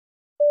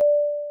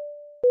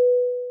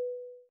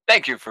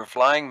Thank you for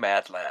flying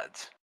Mad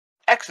Lads.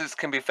 Exits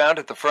can be found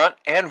at the front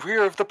and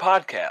rear of the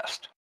podcast.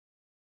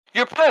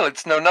 Your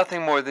pilots know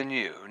nothing more than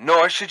you,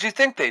 nor should you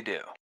think they do.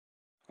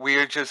 We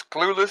are just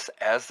clueless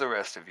as the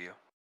rest of you.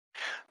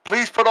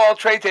 Please put all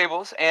tray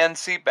tables and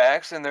seat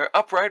backs in their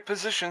upright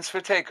positions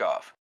for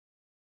takeoff.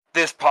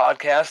 This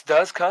podcast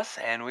does cuss,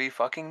 and we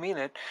fucking mean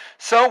it,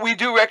 so we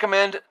do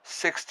recommend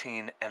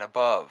 16 and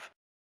above.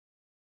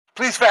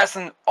 Please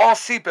fasten all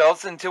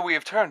seatbelts until we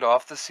have turned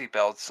off the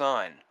seatbelt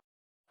sign.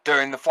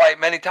 During the flight,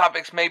 many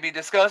topics may be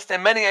discussed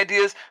and many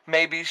ideas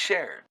may be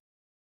shared.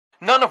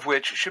 None of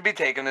which should be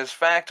taken as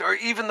fact or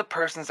even the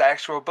person's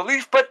actual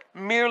belief, but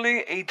merely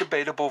a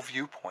debatable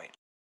viewpoint.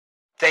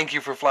 Thank you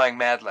for flying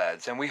Mad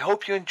Lads, and we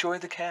hope you enjoy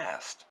the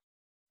cast.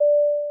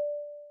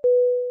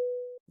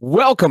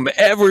 Welcome,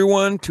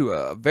 everyone, to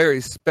a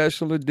very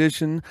special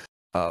edition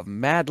of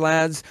Mad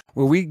Lads,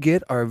 where we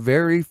get our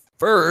very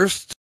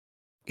first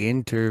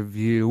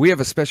interview. We have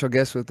a special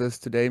guest with us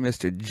today,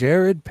 Mr.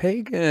 Jared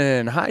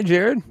Pagan. Hi,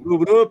 Jared.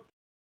 Move it up.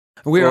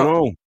 We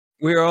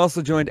are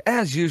also joined,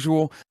 as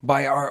usual,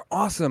 by our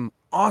awesome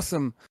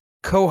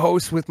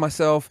co-host with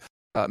myself,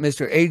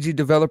 Mr. AG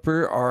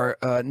Developer, our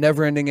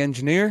never-ending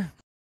engineer.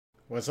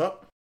 What's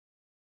up?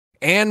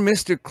 And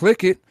Mr.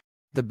 Clickit,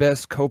 the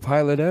best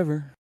co-pilot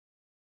ever.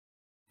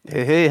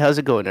 Hey, how's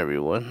it going,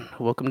 everyone?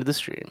 Welcome to the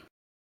stream.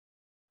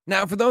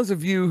 Now, for those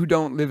of you who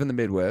don't live in the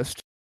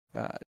Midwest,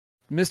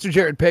 Mr.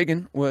 Jared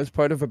Pagan was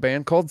part of a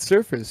band called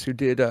Surface, who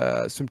did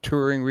some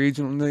touring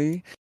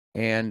regionally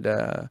and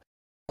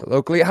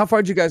locally. How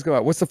far did you guys go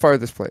out? What's the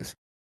farthest place?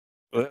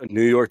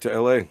 New York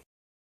to LA.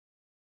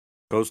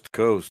 Coast to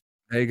coast.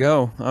 There you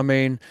go. I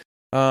mean,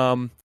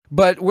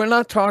 but we're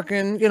not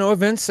talking,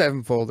 Avenged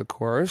Sevenfold, of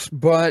course,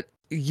 but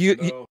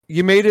you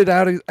made it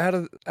out of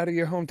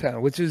your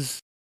hometown, which is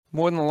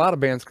more than a lot of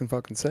bands can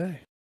fucking say.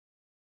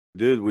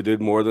 We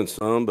did more than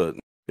some, but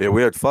yeah,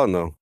 we had fun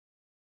though.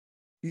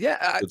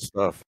 Yeah, good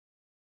stuff.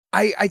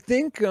 I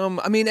think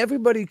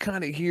everybody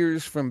kind of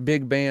hears from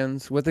big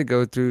bands what they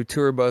go through,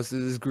 tour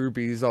buses,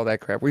 groupies, all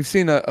that crap. We've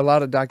seen a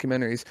lot of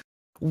documentaries.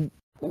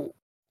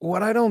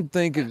 What I don't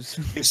think is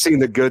you've seen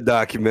the good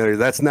documentary.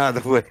 That's not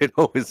the way it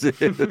always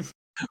is.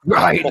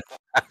 Right.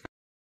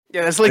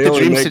 Yeah, it's like the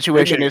dream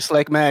situation. It's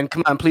like, man,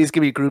 come on, please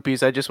give me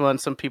groupies. I just want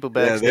some people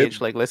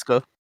backstage. Let's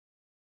go.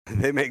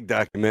 They make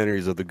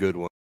documentaries of the good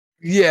ones.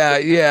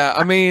 Yeah.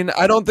 I mean,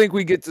 I don't think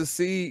we get to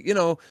see,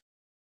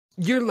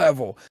 your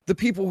level, the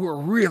people who are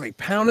really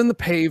pounding the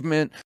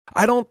pavement.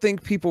 I don't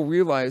think people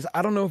realize,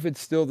 I don't know if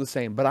it's still the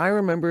same, but I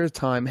remember a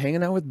time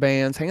hanging out with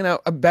bands,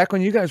 back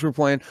when you guys were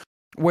playing,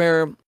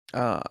 where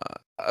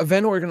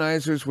event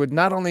organizers would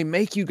not only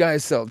make you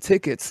guys sell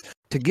tickets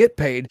to get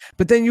paid,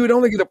 but then you would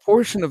only get a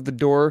portion of the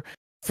door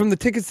from the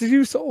tickets that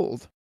you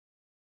sold.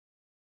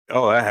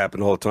 Oh, that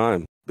happened all the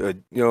time. Like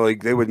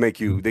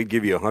they'd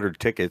give you 100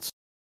 tickets.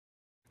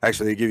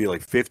 Actually, they give you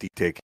like 50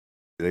 tickets.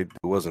 It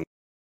wasn't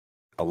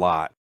a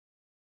lot.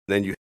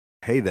 Then you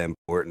pay them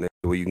for it, and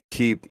you can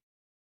keep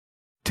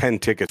 10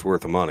 tickets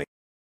worth of money.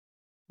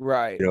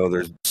 Right.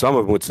 There's some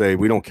of them would say,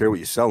 we don't care what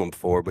you sell them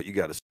for, but you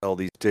got to sell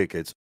these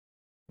tickets.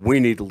 We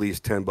need at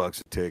least $10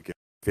 a ticket,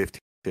 50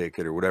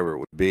 ticket, or whatever it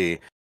would be.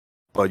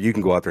 But you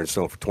can go out there and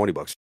sell them for $20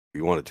 if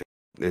you wanted to.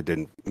 It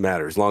didn't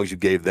matter. As long as you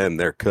gave them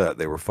their cut,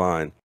 they were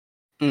fine.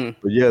 But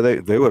yeah,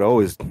 they would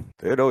always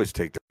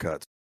take their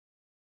cuts.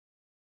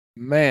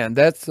 Man,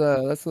 that's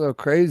a little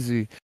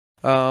crazy.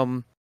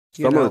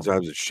 Some of the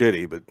times it's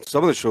shitty, but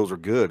some of the shows are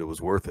good. It was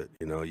worth it.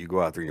 You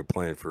go out there and you're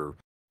playing for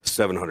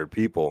 700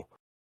 people.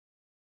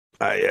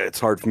 It's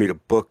hard for me to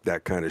book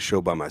that kind of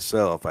show by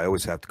myself. I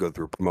always have to go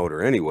through a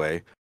promoter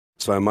anyway.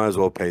 So I might as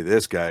well pay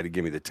this guy to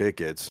give me the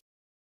tickets,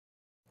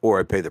 or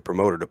I pay the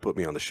promoter to put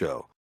me on the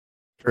show.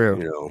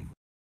 True.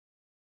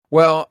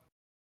 Well,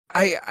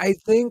 I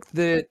think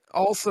that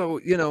also,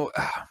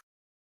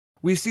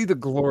 we see the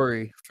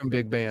glory from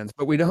big bands,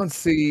 but we don't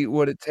see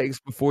what it takes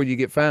before you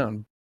get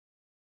found.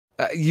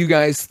 You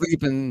guys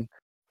sleep in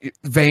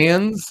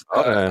vans?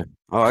 I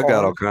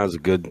got all kinds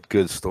of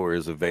good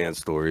stories of van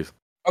stories.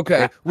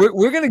 Okay,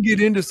 we're going to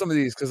get into some of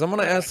these because I'm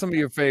going to ask some of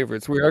your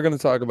favorites. We are going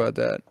to talk about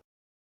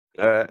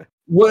that.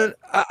 What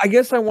I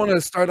guess I want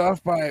to start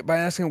off by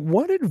asking,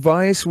 what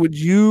advice would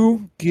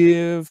you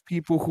give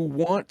people who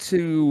want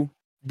to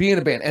be in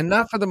a band, and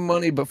not for the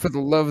money, but for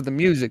the love of the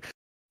music,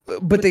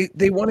 but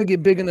they want to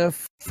get big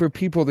enough for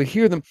people to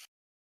hear them?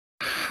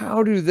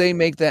 How do they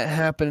make that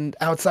happen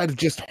outside of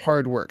just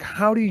hard work?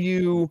 How do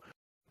you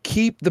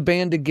keep the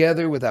band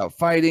together without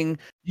fighting?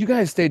 You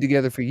guys stayed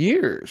together for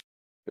years.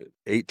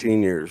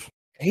 18 years.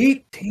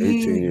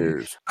 18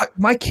 years.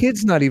 My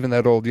kid's not even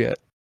that old yet.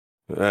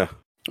 Yeah.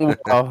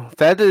 Wow,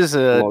 that is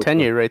a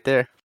tenure right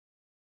there.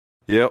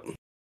 Yep.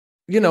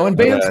 And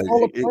bands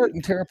fall apart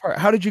and tear apart.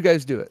 How did you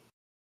guys do it?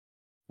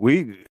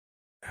 We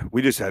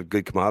just had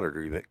good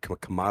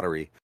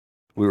camaraderie.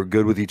 We were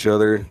good with each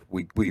other.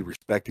 We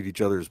respected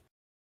each other's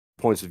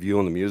points of view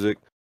on the music.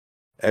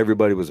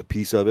 Everybody was a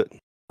piece of it.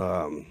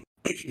 And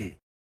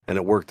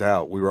it worked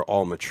out. We were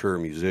all mature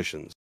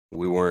musicians.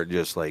 We weren't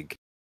just like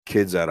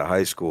kids out of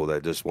high school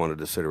that just wanted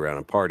to sit around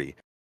and party.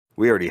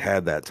 we already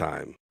had that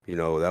time. You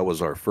know, that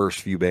was our first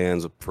few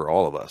bands for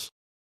all of us.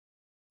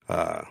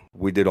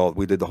 We did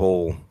the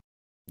whole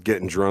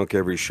getting drunk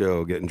every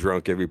show, getting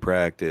drunk every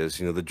practice,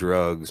 you know, the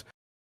drugs.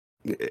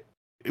 It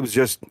was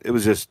just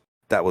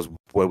that was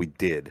what we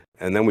did.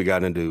 And then we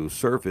got into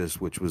Surface,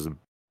 which was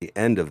the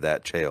end of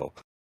that trail.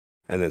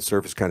 And then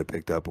Surface kind of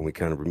picked up and we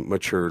kind of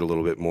matured a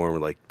little bit more. And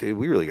we're like, dude,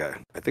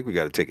 I think we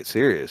got to take it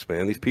serious,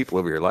 man. These people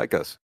over here like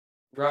us.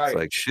 Right. It's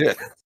like, shit.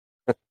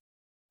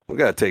 We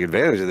got to take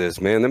advantage of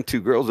this, man. Them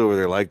 2 girls over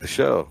there like the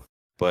show.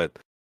 But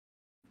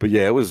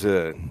yeah, it was,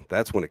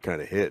 that's when it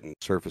kind of hit and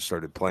Surface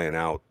started playing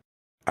out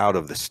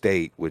of the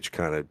state, which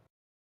kind of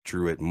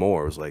drew it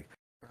more. It was like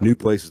new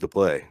places to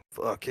play.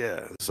 Fuck yeah,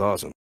 this is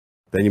awesome.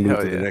 Then you move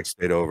to the next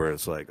state over and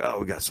it's like, oh,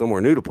 we got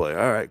somewhere new to play.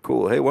 All right,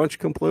 cool. Hey, why don't you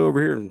come play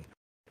over here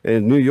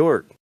in New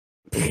York?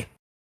 All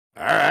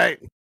right.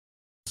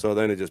 So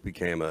then it just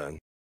became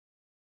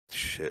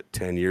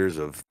 10 years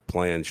of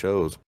playing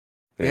shows.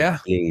 Yeah.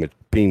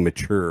 Being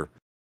mature.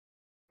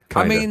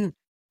 Kinda. I mean,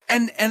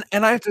 and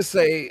I have to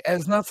say,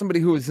 as not somebody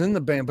who was in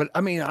the band, but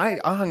I mean, I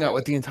hung out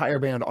with the entire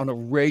band on a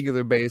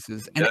regular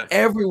basis, and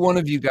every one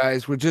of you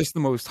guys were just the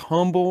most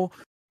humble,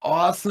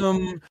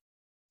 awesome,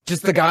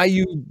 just the guy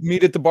you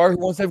meet at the bar who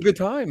wants to have a good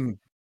time.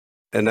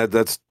 And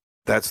that's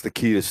the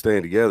key to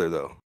staying together,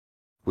 though.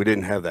 We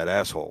didn't have that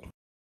asshole.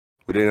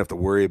 We didn't have to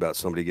worry about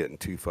somebody getting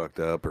too fucked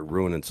up or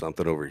ruining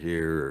something over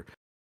here, or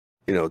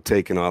you know,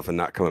 taking off and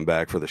not coming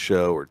back for the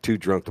show, or too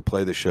drunk to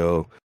play the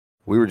show.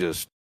 We were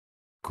just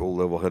cool,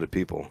 level-headed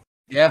people.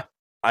 Yeah.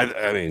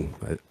 I mean,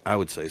 I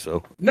would say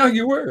so. No,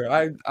 you were.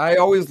 I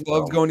always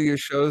loved going to your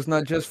shows,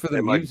 not just for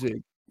the music,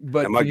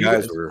 but my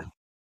guys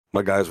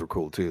were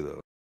cool too,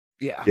 though.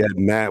 Yeah. You had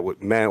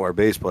Matt, our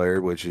bass player,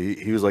 which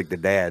he was like the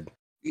dad.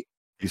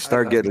 You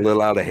start getting a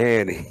little out of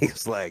hand, and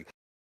he's like,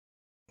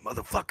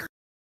 motherfucker.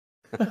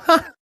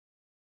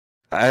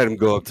 I had him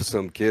go up to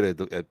some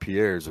kid at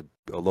Pierre's, a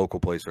local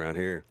place around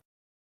here,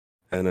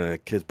 and a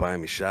kid's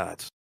buying me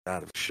shots.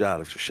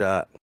 Shot after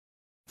shot.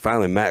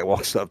 Finally, Matt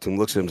walks up to him,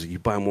 looks at him, and says, you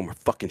buy him one more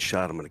fucking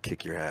shot, I'm going to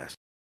kick your ass.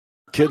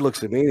 Kid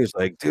looks at me, and he's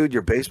like, dude,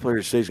 your bass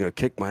player says he's going to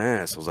kick my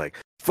ass. I was like,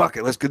 fuck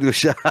it, let's go do a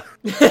shot.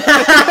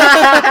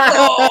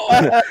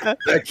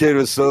 That kid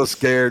was so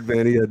scared,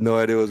 man. He had no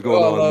idea what was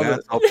going on.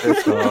 Matt's all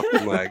pissed off.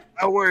 I'm like,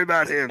 don't worry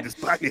about him.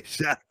 Just buy me a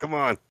shot. Come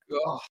on.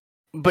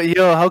 But,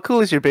 yo, how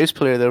cool is your bass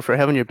player, though, for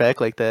having your back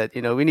like that?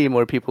 You know, we need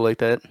more people like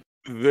that.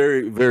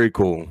 Very, very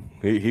cool.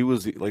 He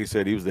was, like I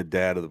said, he was the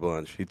dad of the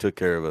bunch. He took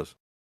care of us.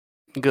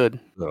 Good.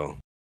 So,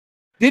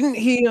 didn't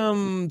he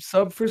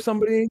sub for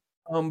somebody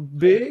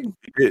big?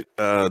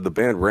 The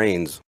band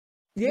Reigns.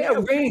 Yeah,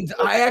 Reigns.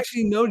 I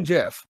actually know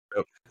Jeff.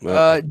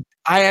 Yep.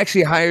 I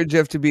actually hired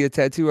Jeff to be a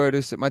tattoo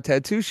artist at my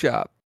tattoo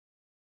shop.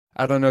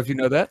 I don't know if you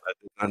know that.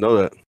 I know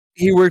that.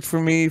 He worked for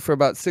me for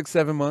about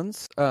 6-7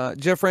 months.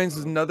 Jeff Reigns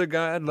is another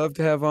guy I'd love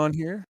to have on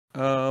here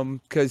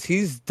because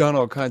he's done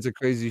all kinds of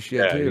crazy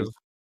shit too.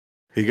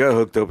 He got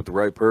hooked up with the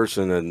right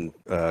person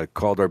and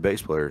called our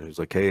bass player. He's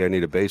like, hey, I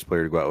need a bass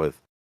player to go out with.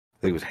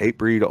 I think it was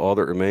Hatebreed, All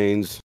That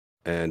Remains,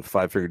 and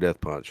Five Finger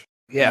Death Punch.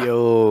 Yeah.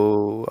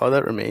 Yo, All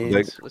That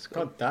Remains.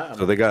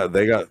 So they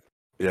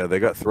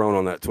got thrown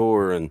on that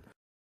tour, and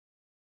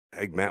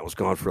Matt was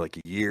gone for like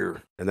a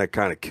year, and that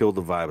kind of killed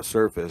the vibe of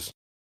Surface.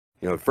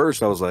 You know, at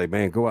first I was like,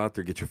 man, go out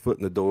there, get your foot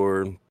in the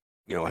door,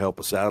 you know, help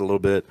us out a little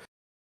bit.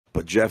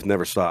 But Jeff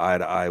never saw eye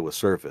to eye with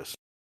Surface.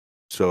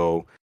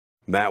 So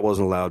Matt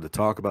wasn't allowed to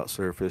talk about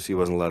Surface. He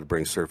wasn't allowed to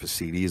bring Surface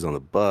CDs on the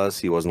bus.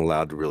 He wasn't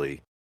allowed to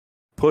really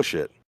push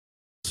it.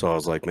 So I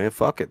was like, man,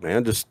 fuck it,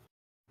 man. Just,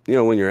 you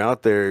know, when you're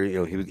out there, you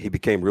know, he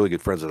became really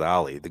good friends with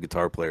Ollie, the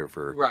guitar player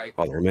for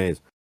All That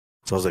Remains.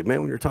 So I was like,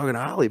 man, when you're talking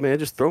to Ollie, man,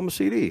 just throw him a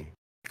CD.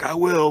 Like, I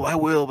will,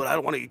 but I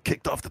don't want to get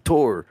kicked off the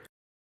tour.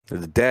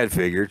 There's a dad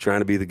figure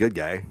trying to be the good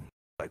guy.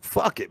 Like,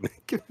 fuck it, man.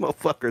 Give a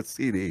motherfucker a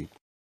CD.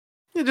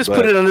 You just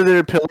put it under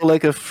their pillow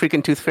like a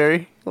freaking tooth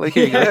fairy. Like,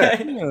 here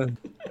you go.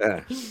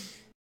 Yeah.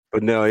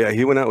 But no, yeah,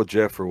 he went out with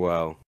Jeff for a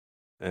while.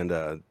 And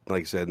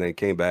like I said, and then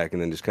came back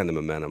and then just kind of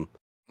momentum.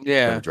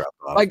 Yeah. Kind of dropped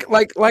off.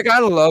 Like I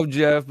love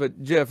Jeff,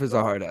 but Jeff is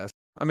a hard ass.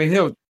 I mean,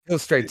 he'll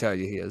straight tell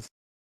you he is.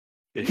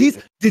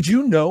 Did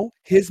you know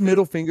his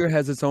middle finger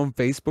has its own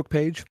Facebook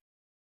page?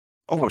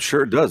 Oh, I'm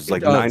sure it does. It's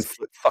like 9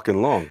 foot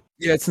fucking long.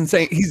 Yeah, it's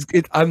insane.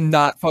 I'm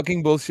not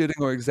fucking bullshitting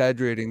or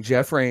exaggerating.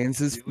 Jeff Reigns,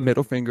 his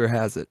middle finger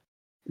has it.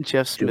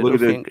 Jeff's middle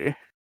finger.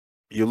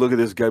 You look at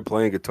this guy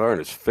playing guitar and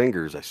his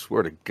fingers, I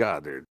swear to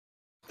God,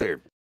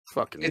 they're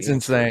fucking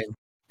insane.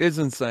 It's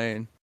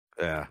insane.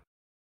 Yeah.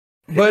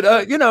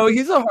 But you know,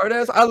 he's a hard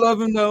ass. I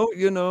love him though,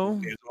 you know.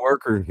 He's a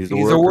worker. He's a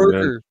worker.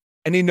 Man.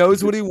 And he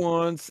knows what he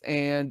wants,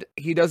 and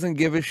he doesn't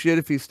give a shit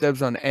if he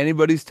steps on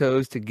anybody's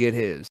toes to get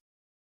his.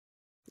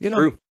 You know.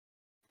 True.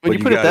 When you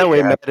put it that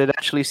way, Matt, it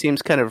actually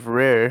seems kind of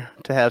rare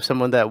to have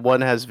someone that, one,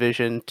 has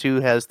vision,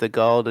 two, has the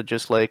gall to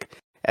just like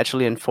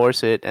actually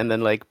enforce it, and then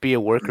like be a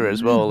worker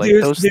as well. Like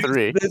those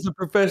three. There's a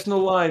professional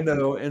line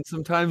though, and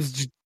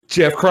sometimes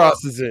Jeff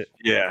crosses it.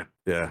 Yeah.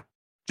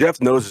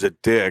 Jeff knows he's a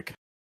dick.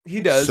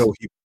 He does. So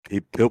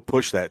he'll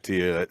push that to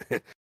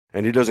you,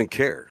 and he doesn't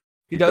care.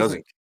 He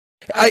doesn't.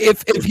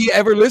 If he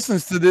ever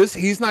listens to this,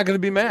 he's not going to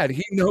be mad.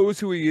 He knows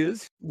who he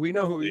is. We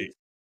know who he is.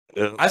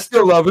 Yeah. I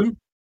still love him.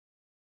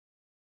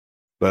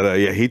 But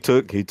yeah, he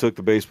took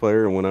the bass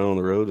player and went out on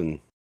the road, and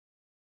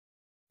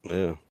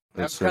yeah,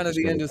 that's kind of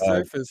the end of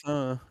Surface,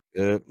 huh?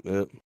 Yep.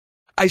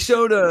 I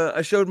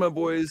showed my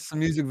boys some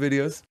music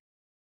videos,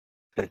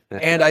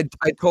 and I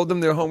told them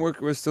their homework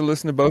was to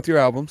listen to both your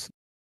albums.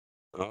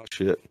 Oh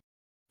shit!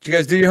 Did you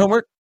guys do your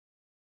homework?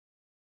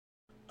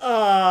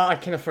 I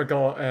kind of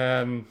forgot.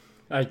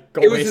 I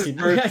got wasted.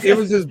 It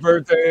was his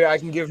birthday. I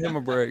can give him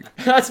a break.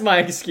 That's my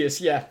excuse.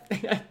 Yeah.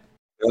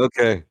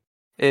 Okay.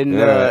 In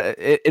my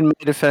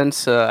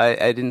defense,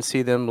 I didn't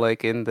see them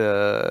like in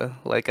the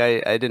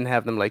I didn't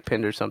have them like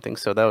pinned or something,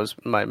 so that was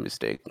my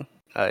mistake.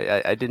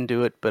 I didn't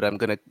do it, but I'm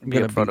gonna be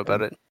upfront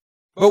about it.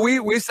 But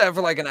we sat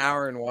for like an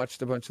hour and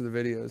watched a bunch of the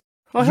videos.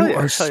 Oh, you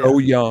are so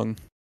young.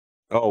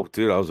 Oh,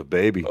 dude, I was a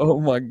baby. Oh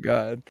my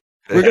god,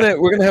 we're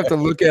gonna have to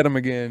look at them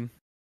again.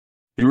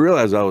 You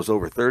realize I was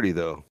over 30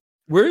 though?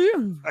 Were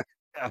you?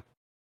 Yeah.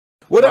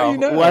 What are you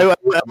now? I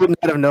would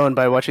not have known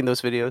by watching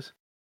those videos.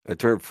 I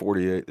turned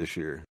 48 this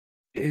year.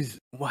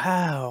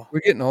 Wow.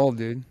 We're getting old,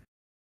 dude.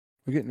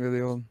 We're getting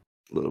really old.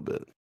 A little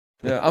bit.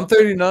 Yeah, I'm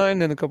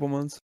 39 in a couple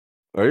months.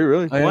 Are you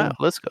really? Wow,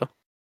 let's go.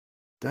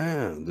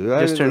 Damn, dude.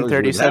 I just turned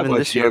 37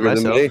 this year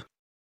myself.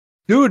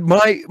 Dude,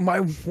 my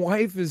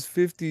wife is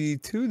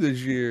 52 this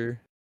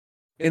year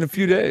in a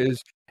few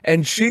days.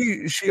 And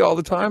she all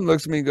the time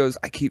looks at me and goes,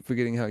 I keep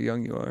forgetting how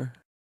young you are.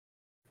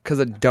 Because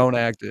I don't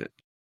act it.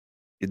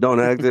 You don't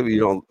act it, you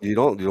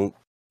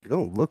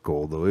don't look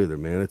old though either,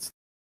 man.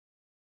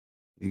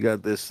 You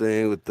got this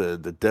thing with the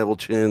devil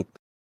chin.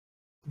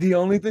 The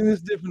only thing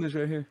that's different is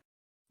right here.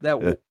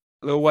 That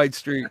little white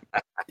streak.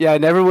 Yeah, I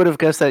never would have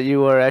guessed that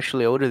you were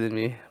actually older than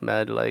me,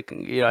 Mad. Like,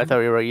 I thought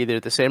we were either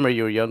the same or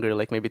you were younger,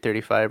 like maybe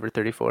 35 or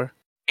 34.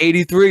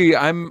 83.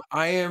 I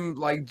am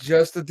like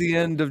just at the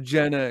end of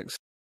Gen X.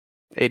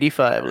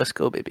 85. Let's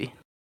go, baby.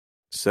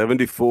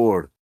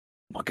 74.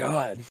 Oh my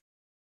god.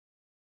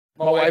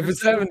 My wife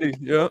is 70.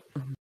 Yep.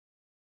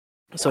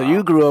 So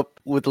you grew up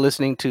with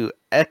listening to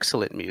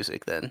excellent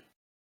music then.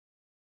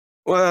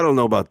 Well, I don't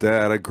know about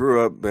that. I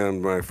grew up,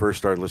 man, when I first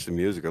started listening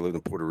to music, I lived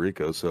in Puerto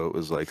Rico, so it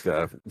was like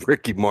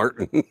Ricky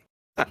Martin.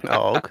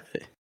 Oh,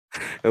 okay.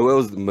 And what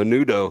was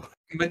Menudo?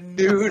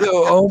 Menudo.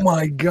 Oh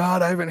my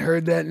god, I haven't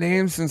heard that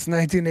name since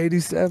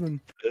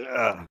 1987.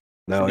 Yeah.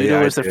 No,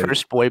 Menudo was the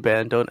first boy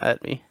band, don't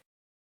at me.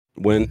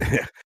 When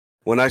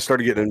I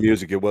started getting into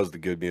music, it was the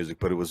good music,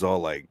 but it was all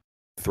like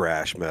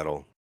thrash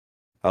metal.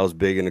 I was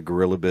big into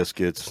Gorilla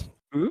Biscuits.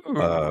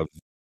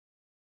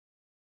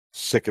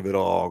 Sick of It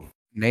All.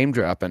 Name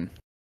dropping.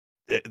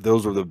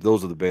 Those are the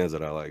bands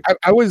that I like.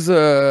 I was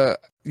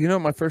you know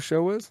what my first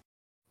show was?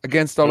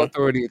 Against All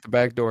Authority at the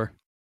Back Door.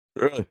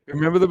 Really?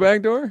 Remember the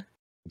Back Door?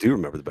 I do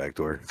remember the Back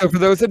Door. So for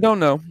those that don't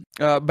know,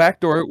 Back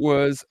Door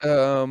was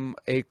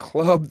a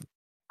club,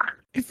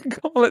 if you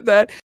call it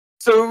that.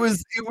 So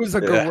it was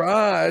a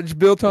garage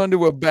built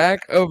onto a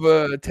back of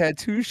a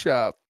tattoo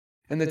shop,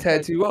 and the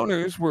tattoo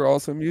owners were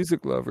also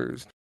music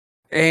lovers.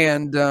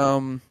 And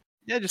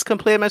yeah, just come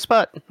play at my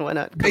spot. Why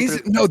not?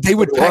 No, they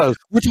would pack.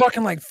 We're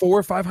talking like 400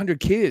 or 500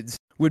 kids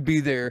would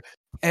be there.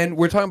 And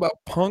we're talking about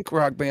punk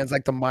rock bands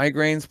like the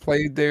Migraines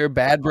played there,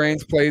 Bad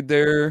Brains played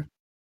there.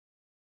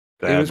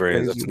 Bad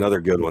Brains, that's another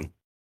good one.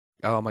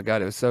 Oh my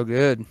god, it was so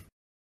good.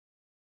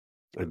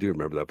 I do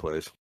remember that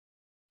place.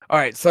 All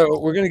right, so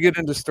we're gonna get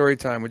into story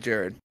time with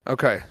Jared.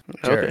 Okay,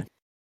 Jared. Okay.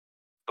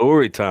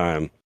 Story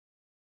time.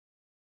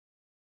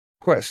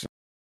 Question.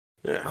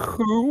 Yeah.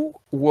 Who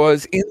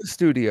was in the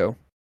studio?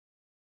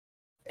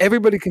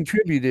 Everybody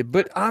contributed,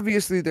 but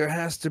obviously there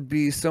has to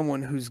be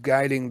someone who's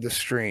guiding the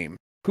stream.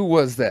 Who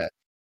was that?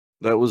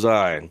 That was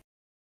I.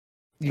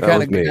 You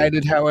kind of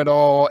guided how it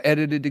all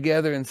edited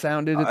together and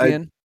sounded at the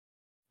end?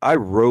 I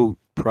wrote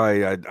probably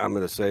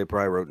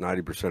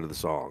 90% of the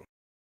song.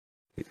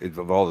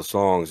 Of all the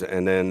songs,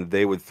 and then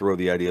they would throw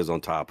the ideas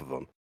on top of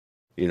them.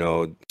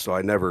 So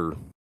I never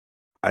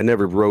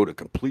wrote a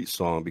complete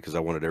song because I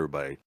wanted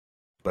everybody.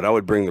 But I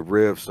would bring the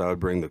riffs, I would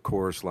bring the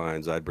chorus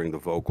lines, I'd bring the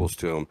vocals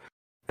to them.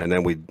 And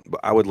then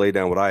I would lay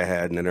down what I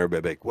had, and then everybody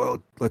would be like,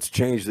 well, let's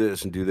change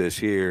this and do this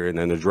here. And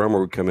then the drummer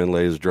would come in,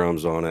 lay his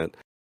drums on it.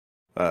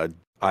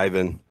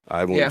 Ivan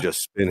would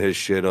just spin his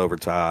shit over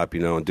top,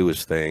 and do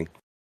his thing.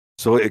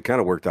 So it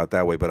kind of worked out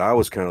that way. But I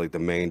was kind of like the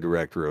main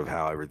director of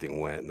how everything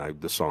went,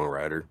 and the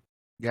songwriter.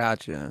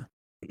 Gotcha.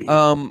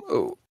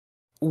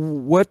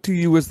 What to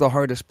you was the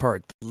hardest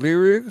part? The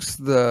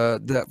lyrics,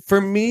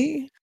 for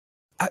me,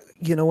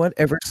 you know what?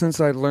 Ever since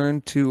I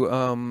learned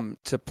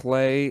to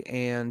play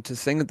and to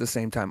sing at the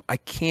same time, I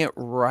can't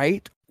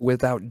write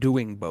without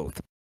doing both.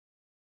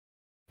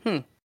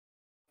 I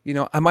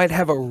might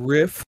have a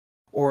riff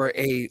or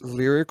a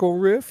lyrical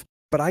riff,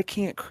 but I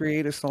can't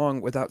create a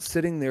song without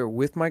sitting there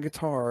with my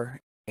guitar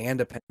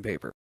and a pen and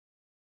paper.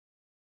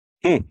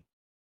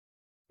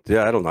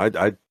 Yeah, I don't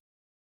know.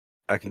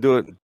 I can do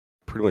it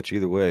pretty much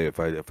either way. If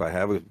I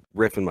have a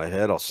riff in my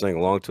head, I'll sing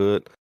along to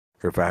it.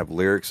 Or if I have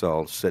lyrics,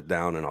 I'll sit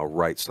down and I'll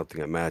write something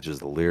that matches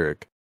the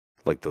lyric,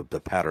 like the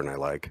pattern I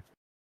like.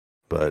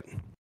 But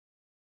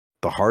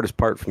the hardest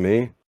part for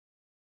me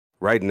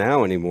right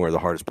now anymore, the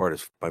hardest part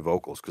is my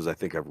vocals, because I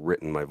think I've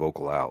written my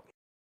vocal out.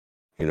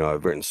 You know,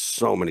 I've written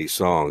so many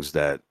songs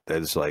that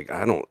it's like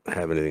I don't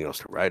have anything else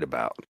to write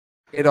about.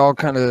 It all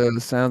kind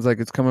of sounds like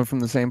it's coming from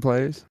the same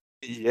place.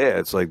 Yeah,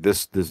 it's like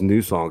this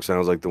new song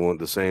sounds like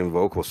the same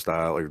vocal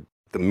style, or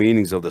the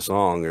meanings of the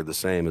song are the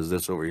same as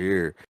this over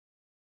here.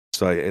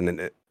 So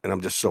and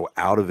I'm just so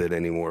out of it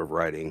anymore of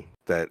writing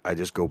that I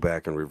just go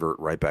back and revert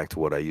right back to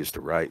what I used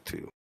to write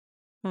to.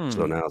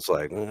 So now it's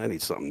like I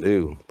need something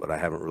new, but I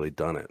haven't really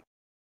done it.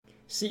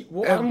 See,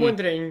 what I'm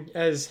wondering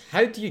is,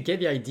 how do you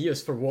get the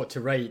ideas for what to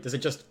write? Does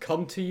it just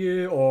come to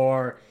you,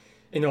 or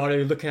are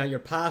you looking at your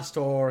past,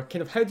 or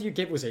kind of how do you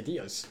get those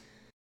ideas?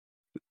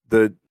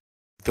 The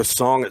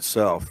song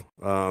itself,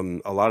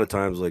 a lot of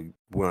times, like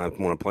when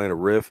I'm playing a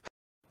riff,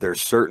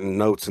 there's certain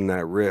notes in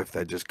that riff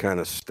that just kind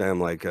of stem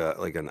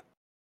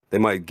they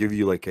might give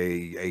you like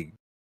a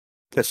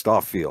pissed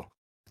off feel.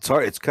 It's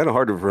hard. It's kind of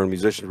hard for a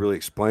musician to really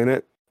explain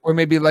it. Or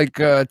maybe like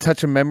a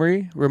touch of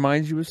memory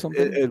reminds you of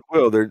something. It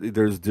will.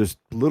 There's just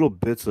little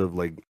bits of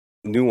like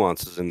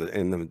nuances in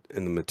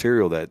the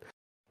material that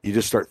you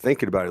just start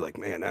thinking about it. Like,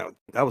 man,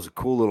 that was a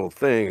cool little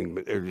thing.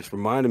 It just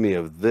reminded me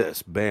of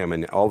this. Bam,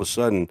 and all of a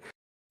sudden,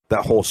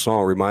 that whole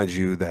song reminds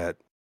you that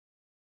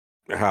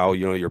how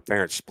your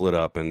parents split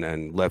up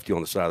and left you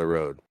on the side of the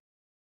road.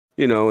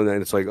 And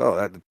then it's like,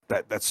 oh,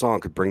 that song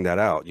could bring that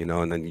out.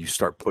 And then you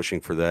start pushing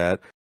for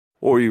that.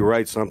 Or you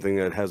write something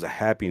that has a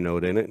happy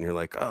note in it, and you're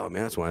like, "Oh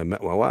man, that's why I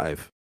met my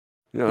wife."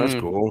 That's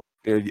cool.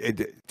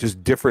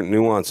 Just different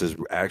nuances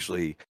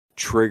actually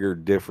trigger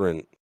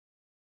different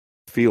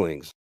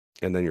feelings,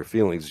 and then your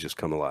feelings just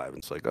come alive.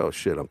 It's like, "Oh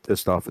shit, I'm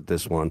pissed off at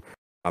this one.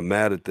 I'm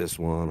mad at this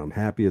one. I'm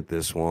happy at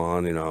this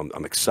one.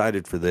 I'm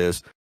excited for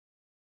this."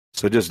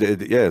 So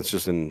it's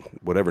just in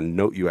whatever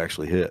note you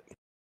actually hit.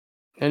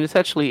 And it's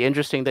actually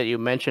interesting that you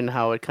mentioned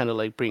how it kind of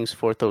like brings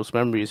forth those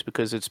memories,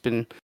 because it's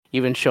been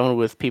even shown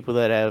with people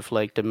that have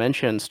like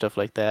dementia and stuff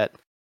like that.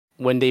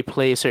 When they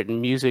play certain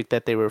music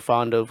that they were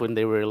fond of when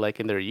they were like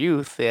in their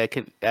youth, they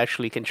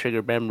can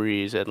trigger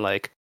memories and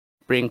like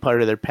bring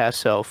part of their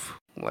past self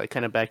like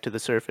kind of back to the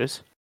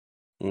surface.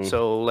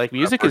 So like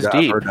music is deep.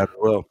 I've heard that as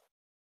well.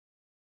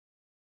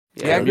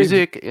 Yeah,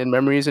 music and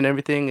memories and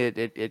everything,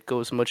 it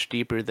goes much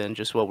deeper than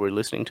just what we're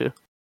listening to.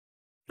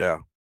 Yeah.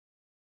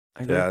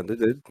 Yeah,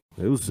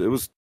 it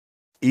was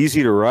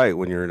easy to write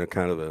when you're in a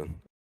kind of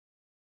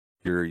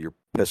you're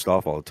pissed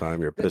off all the time.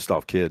 You're a pissed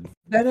off kid.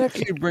 That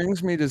actually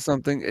brings me to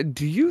something.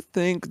 Do you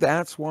think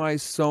that's why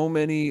so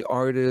many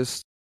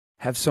artists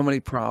have so many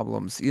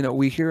problems?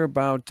 We hear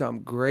about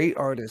great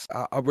artists.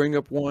 I'll bring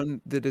up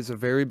one that is a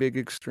very big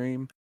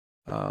extreme.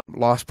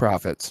 Lost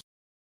Prophets.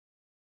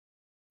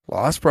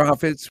 Lost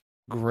Prophets,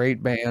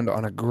 great band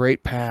on a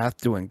great path,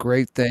 doing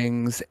great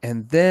things,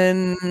 and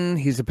then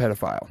he's a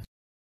pedophile.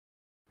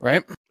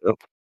 Right? Yep.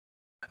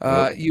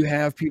 You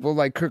have people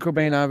like Kurt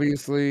Cobain,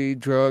 obviously,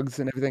 drugs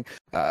and everything.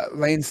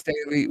 Lane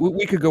Staley.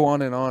 We could go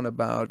on and on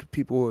about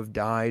people who have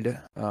died,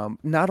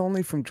 not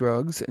only from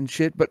drugs and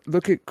shit, but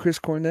look at Chris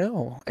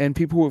Cornell and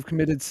people who have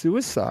committed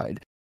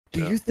suicide.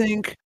 Do you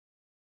think?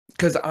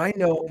 Because I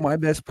know my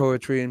best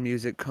poetry and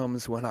music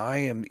comes when I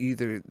am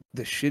either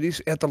the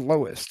shittiest at the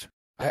lowest.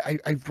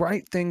 I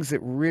write things that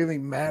really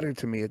matter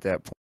to me at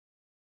that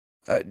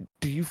point.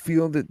 Do you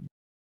feel that?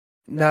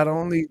 Not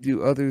only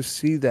do others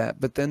see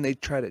that, but then they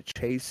try to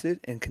chase it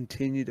and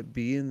continue to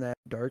be in that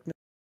darkness.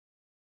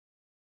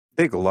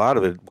 I think a lot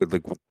of it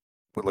with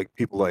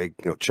people like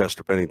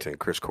Chester Bennington,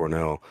 Chris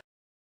Cornell,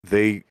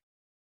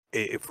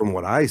 from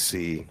what I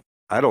see,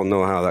 I don't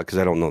know how that, because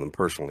I don't know them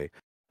personally,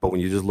 but when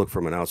you just look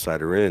from an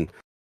outsider in,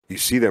 you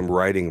see them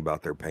writing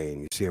about their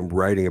pain, you see them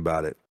writing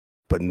about it,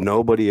 but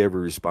nobody ever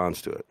responds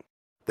to it.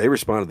 They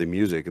respond to the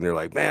music and they're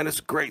like, "Man, it's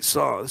a great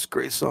song. It's a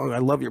great song. I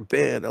love your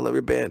band. I love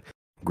your band."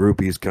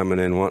 Groupies coming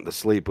in wanting to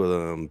sleep with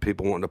them,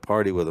 people wanting to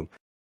party with them,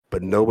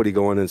 but nobody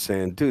going in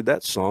saying, "Dude,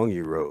 that song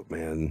you wrote,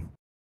 man,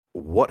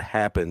 what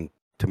happened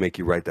to make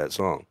you write that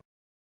song?"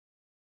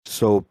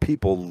 So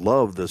people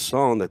love the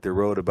song that they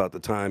wrote about the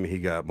time he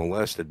got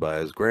molested by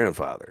his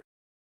grandfather,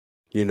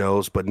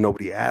 but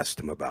nobody asked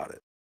him about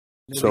it.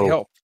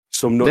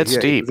 That's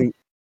deep.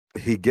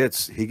 He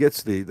gets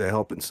the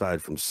help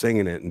inside from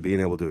singing it and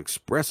being able to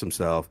express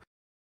himself,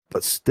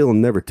 but still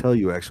never tell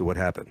you actually what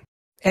happened.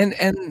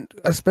 And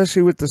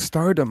especially with the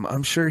stardom,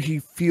 I'm sure he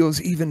feels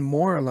even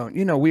more alone.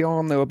 We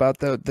all know about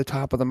the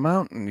top of the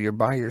mountain. You're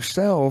by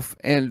yourself.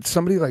 And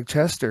somebody like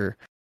Chester,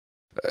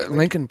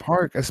 Linkin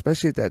Park,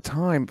 especially at that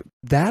time,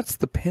 that's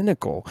the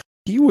pinnacle.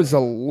 He was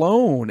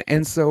alone.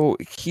 And so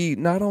he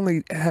not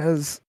only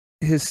has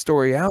his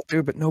story out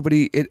there, but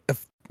nobody, it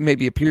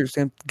maybe appears to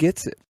him,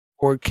 gets it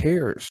or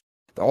cares.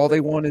 All they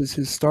want is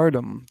his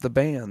stardom, the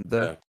band.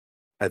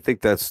 I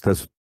think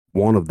that's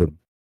one of the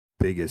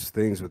biggest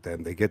things with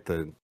them. They get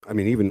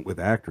even with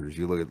actors,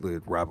 you look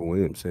at Robin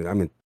Williams,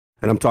 and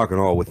I'm talking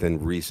all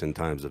within recent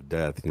times of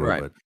death,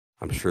 right. But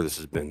I'm sure this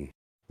has been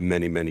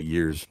many, many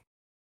years.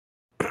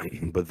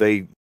 But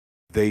they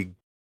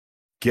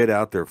get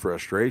out their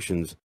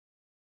frustrations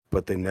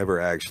but they never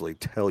actually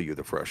tell you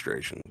the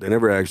frustration. They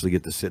never actually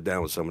get to sit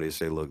down with somebody and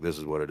say, look, this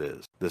is what it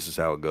is. This is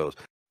how it goes.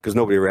 Because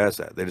nobody ever asks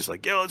that. They're just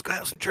like, yo, let's go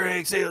have some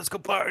drinks. Hey, let's go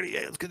party.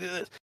 Hey, let's go do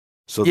this.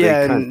 So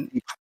yeah, they kind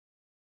of...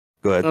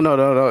 Go ahead.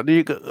 No.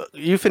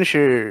 You finish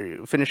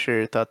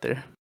your thought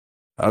there.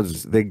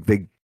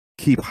 They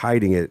keep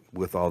hiding it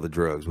with all the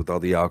drugs, with all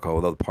the alcohol,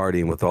 with all the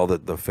partying, with all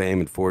the fame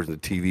and fortune, the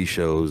TV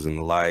shows and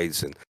the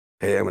lights. And,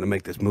 hey, I'm going to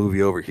make this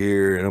movie over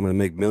here, and I'm going to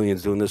make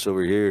millions doing this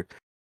over here.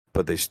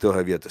 But they still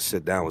have yet to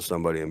sit down with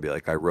somebody and be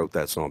like, I wrote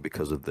that song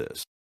because of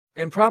this.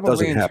 And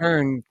probably in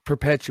turn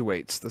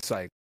perpetuates the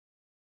cycle.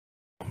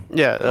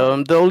 Yeah,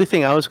 the only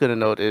thing I was going to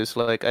note is,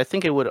 like, I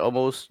think it would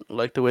almost,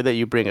 like the way that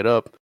you bring it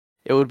up,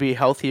 it would be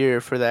healthier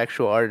for the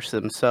actual artists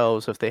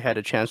themselves if they had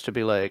a chance to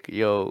be like,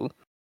 yo,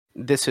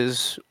 this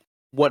is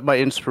what my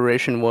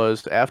inspiration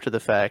was after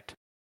the fact.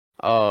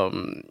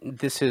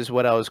 This is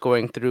what I was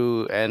going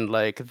through, and,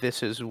 like,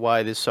 this is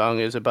why this song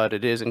is about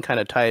it is, and kind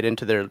of tie it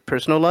into their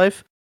personal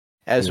life.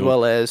 As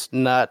well as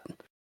not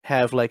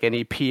have like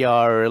any PR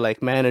or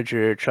like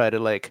manager try to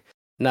like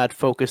not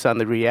focus on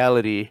the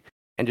reality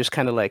and just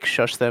kind of like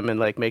shush them and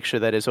like make sure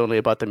that it's only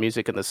about the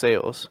music and the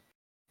sales.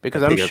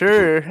 Because I'm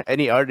sure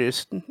any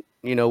artist,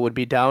 you know, would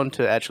be down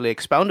to actually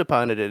expound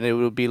upon it, and it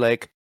would be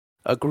like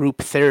a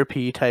group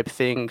therapy type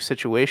thing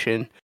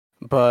situation.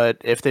 But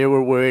if they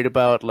were worried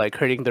about like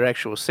hurting their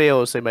actual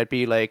sales, they might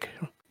be like,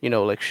 you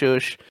know, like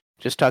shush,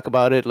 just talk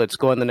about it. Let's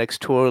go on the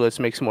next tour. Let's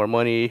make some more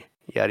money.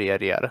 Yada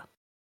yada yada.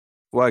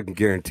 Well, I can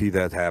guarantee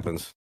that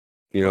happens.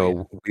 You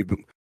know,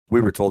 we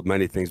were told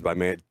many things by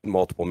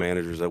multiple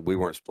managers that we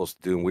weren't supposed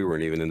to do, and we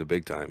weren't even in the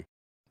big time.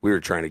 We were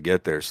trying to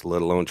get there, so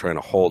let alone trying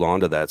to hold on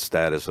to that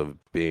status of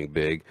being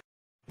big.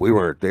 We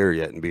weren't there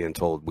yet and being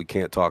told, we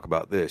can't talk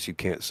about this, you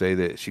can't say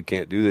this, you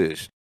can't do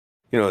this.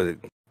 You know,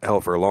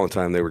 hell, for a long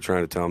time, they were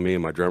trying to tell me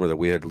and my drummer that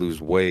we had to lose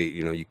weight.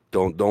 You know, you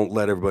don't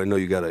let everybody know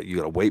you got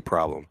a weight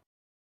problem.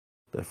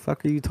 The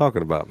fuck are you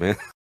talking about, man?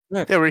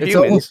 They were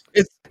humans.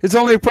 It's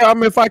only a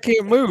problem if I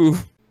can't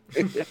move.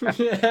 I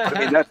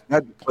mean,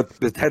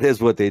 that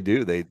is what they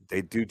do.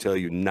 They do tell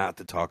you not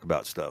to talk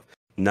about stuff,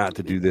 not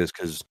to do this,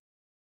 because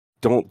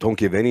don't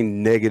give any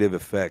negative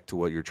effect to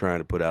what you're trying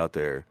to put out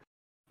there.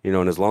 You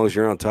know, and as long as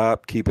you're on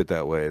top, keep it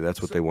that way.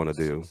 That's what they want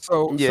to do.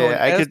 So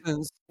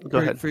Go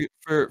ahead.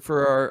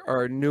 For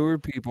our newer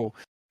people,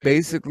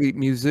 basically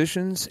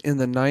musicians in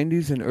the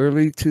 90s and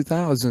early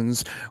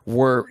 2000s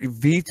were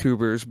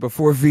VTubers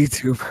before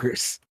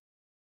VTubers.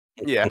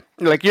 Yeah,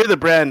 like you're the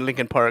brand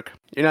Linkin Park.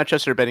 You're not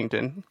Chester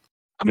Bennington.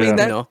 I mean,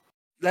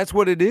 that's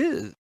what it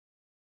is.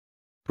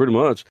 Pretty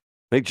much.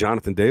 I think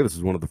Jonathan Davis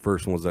is one of the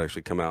first ones to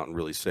actually come out and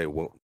really say,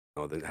 well,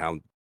 you know, how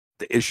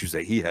the issues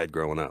that he had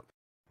growing up.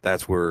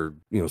 That's where,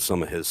 you know,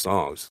 some of his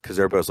songs, because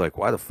everybody's like,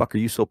 why the fuck are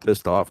you so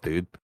pissed off,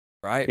 dude?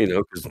 Right. You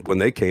know, because when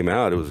they came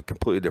out, it was a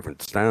completely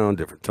different sound,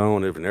 different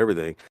tone, different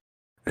everything.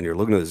 And you're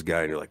looking at this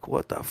guy and you're like,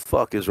 what the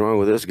fuck is wrong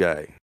with this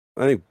guy?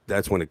 I think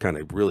that's when it kind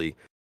of really,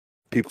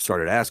 people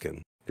started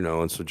asking, you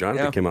know, and so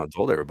Jonathan came out and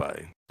told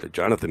everybody that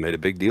Jonathan made a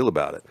big deal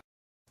about it.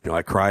 You know,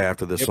 I cry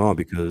after this song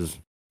because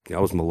I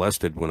was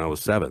molested when I was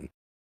 7.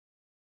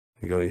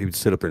 He would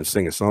sit up there and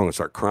sing a song and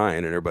start crying,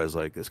 and everybody's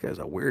like, this guy's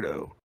a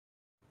weirdo.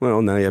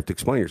 Well, now you have to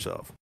explain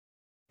yourself.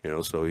 You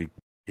know, so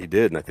he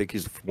did, and I think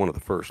he's one of the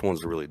first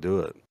ones to really do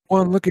it.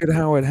 Well, look at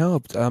how it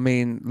helped. I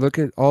mean, look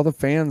at all the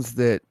fans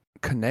that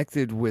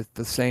connected with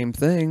the same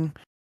thing,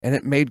 and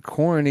it made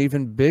Korn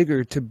even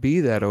bigger to be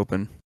that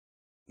open.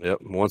 Yep,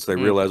 once they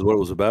realized what it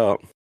was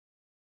about.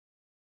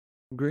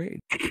 Agreed.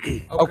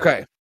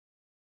 Okay.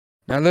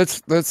 Now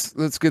let's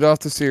get off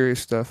the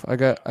serious stuff. I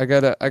got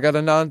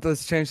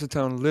let's change the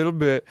tone a little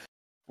bit.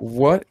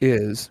 What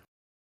is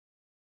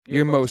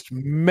your most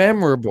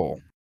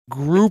memorable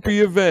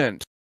groupie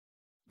event?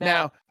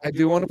 Now, I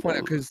do want to point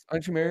out, because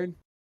aren't you married?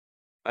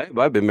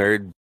 I've been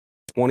married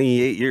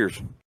 28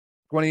 years.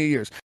 28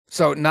 years.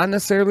 So not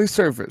necessarily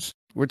Surface.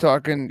 We're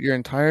talking your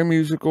entire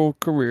musical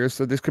career.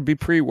 So this could be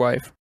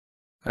pre-wife.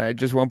 I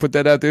just want to put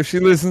that out there if she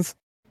listens.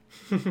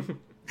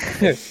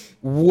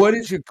 What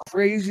is your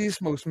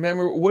craziest, most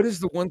memorable? What is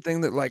the one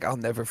thing that, like, I'll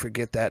never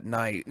forget that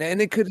night?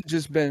 And it could have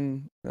just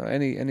been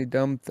any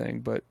dumb thing,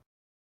 but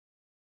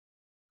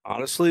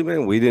honestly,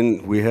 man,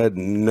 we had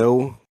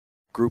no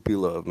groupie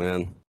love,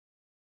 man.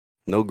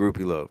 No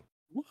groupie love.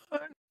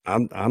 What?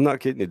 I'm not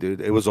kidding you,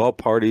 dude. It was all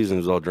parties and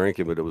it was all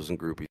drinking, but it wasn't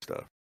groupie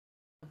stuff.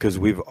 Because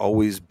we've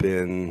always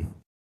been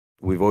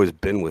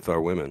with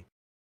our women.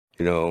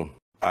 You know,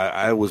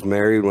 I was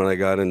married when I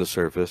got into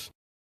Surface.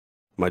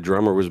 My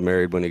drummer was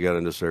married when he got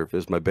into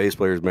Surface. My bass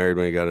player is married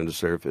when he got into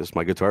Surface.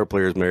 My guitar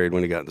player is married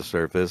when he got into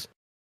Surface.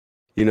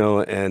 You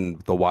know, and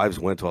the wives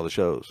went to all the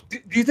shows. Do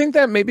you think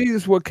that maybe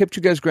is what kept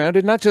you guys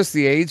grounded? Not just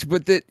the age,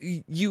 but that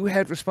you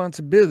had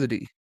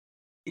responsibility.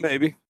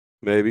 Maybe.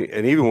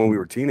 And even when we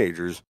were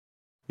teenagers,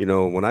 you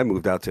know, when I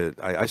moved out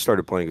I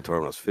started playing guitar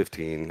when I was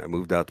 15. I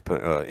moved out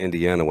to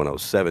Indiana when I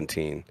was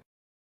 17.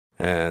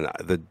 And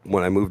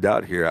when I moved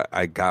out here,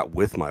 I got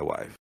with my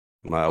wife.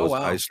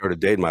 I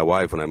started dating my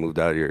wife when I moved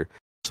out here.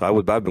 So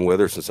I've been with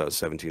her since I was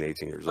 17,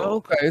 18 years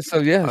old. Okay, so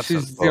yeah,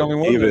 she's the only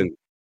one.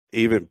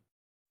 even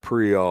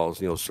pre all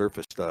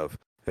surface stuff,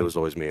 it was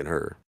always me and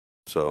her.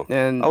 So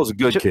And I was a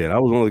good kid. I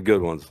was one of the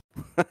good ones.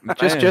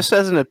 just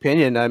as an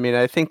opinion, I mean,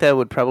 I think that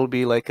would probably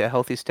be like a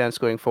healthy stance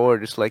going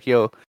forward. Just like,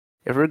 yo,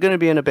 if we're gonna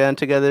be in a band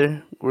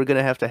together, we're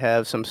gonna have to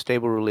have some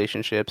stable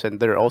relationships, and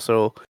there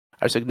also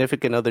our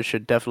significant other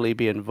should definitely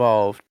be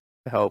involved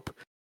to help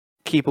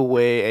keep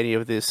away any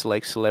of this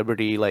like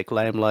celebrity like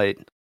limelight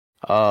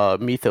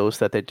mythos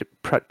that they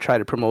try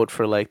to promote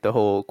for like the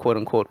whole quote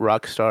unquote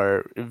rock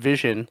star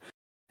vision.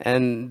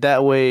 And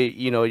that way,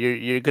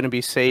 you're gonna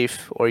be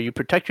safe, or you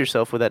protect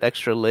yourself with that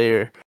extra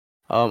layer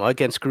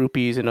against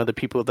groupies and other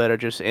people that are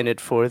just in it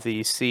for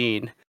the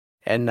scene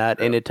and not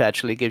in it to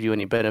actually give you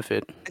any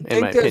benefit. I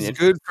think that's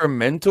good for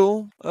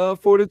mental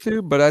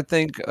fortitude, but I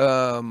think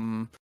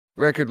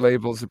record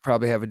labels would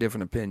probably have a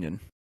different opinion.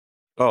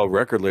 Oh,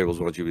 record labels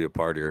want you to be a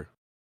partier.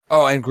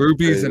 Oh, and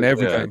groupies and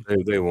everything. Yeah,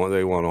 they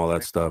want all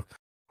that stuff.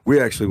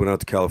 We actually went out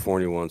to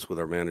California once with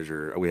our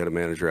manager. We had a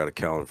manager out of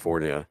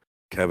California,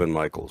 Kevin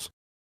Michaels,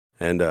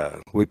 and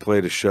we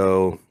played a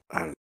show. I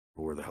don't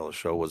know where the hell the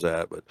show was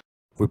at, but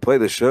we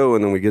played the show,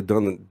 and then we get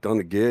done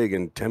the gig,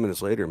 and 10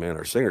 minutes later, man,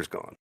 our singer's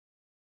gone.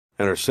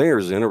 And our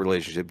singer's in a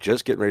relationship,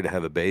 just getting ready to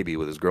have a baby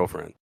with his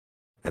girlfriend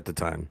at the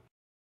time.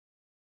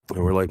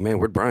 And we're like, man,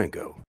 where'd Brian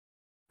go?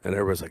 And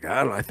everybody's like, I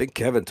don't know, I think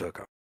Kevin took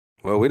him.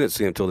 Well, we didn't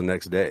see him until the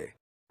next day.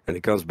 And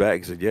he comes back,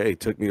 he said, yeah, he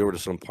took me over to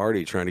some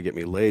party trying to get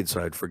me laid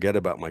so I'd forget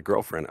about my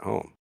girlfriend at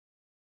home.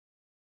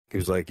 He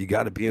was like, you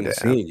got to be in the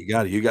scene. You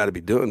got to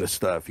be doing this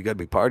stuff. You got to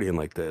be partying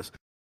like this.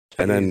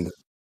 And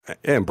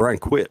Brian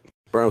quit.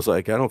 Brian was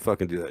like, I don't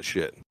fucking do that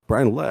shit.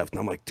 Brian left. And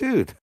I'm like,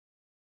 dude,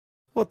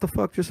 what the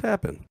fuck just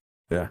happened?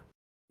 Yeah.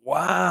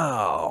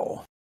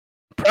 Wow.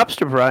 Props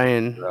to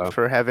Brian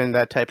for having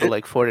that type of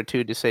like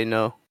fortitude to say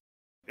no.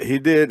 He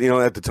did.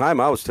 At the time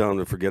I was telling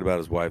him to forget about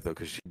his wife, though,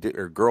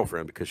 her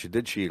girlfriend, because she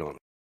did cheat on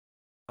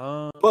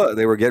him. But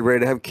they were getting ready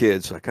to have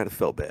kids, so I kind of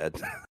felt bad.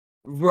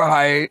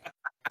 Right.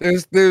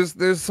 There's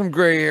some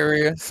gray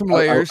area, some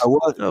layers.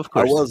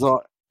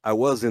 I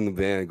was in the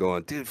van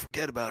going, dude,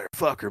 forget about her.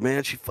 Fuck her,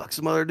 man. She fucks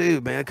some other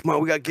dude, man. Come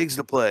on, we got gigs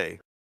to play.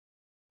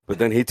 But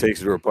then he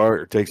takes him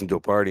to a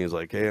party and is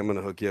like, hey, I'm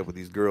gonna hook you up with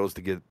these girls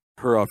to get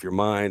her off your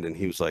mind. And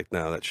he was like,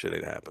 no, that shit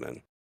ain't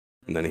happening.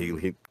 And then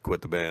he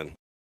quit the band.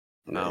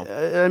 No,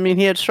 I mean,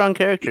 he had strong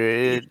character.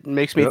 It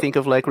makes me think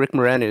of like Rick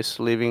Moranis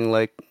leaving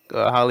like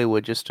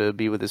Hollywood just to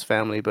be with his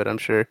family. But I'm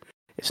sure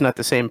it's not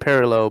the same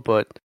parallel.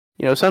 But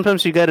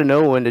sometimes you got to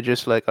know when to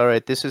just like, all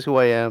right, this is who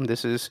I am.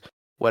 This is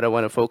what I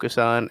want to focus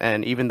on.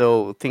 And even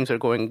though things are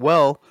going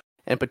well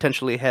and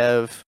potentially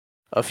have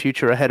a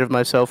future ahead of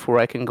myself where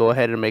I can go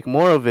ahead and make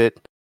more of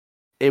it,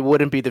 it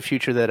wouldn't be the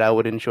future that I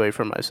would enjoy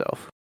for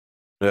myself.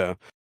 Yeah,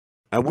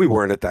 and we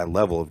weren't at that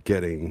level of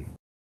getting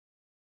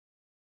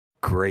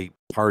great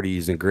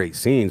parties and great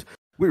scenes.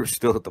 We were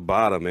still at the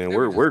bottom, man.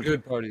 We're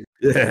good parties.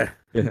 Yeah.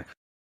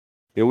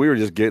 We were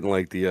just getting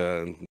like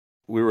the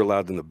we were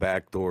allowed in the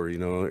back door,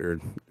 or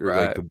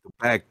like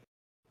the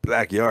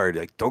backyard.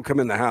 Like, don't come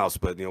in the house,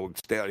 but we'll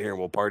stay out here and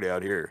we'll party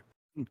out here.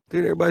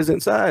 Dude, everybody's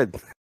inside.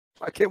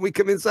 Why can't we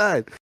come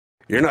inside?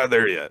 You're not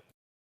there yet.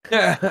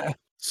 Yeah.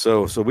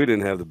 So we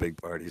didn't have the big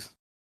parties.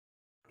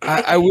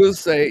 I will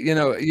say,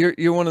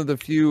 you're one of the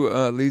few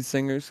lead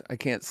singers I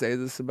can't say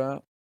this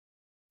about.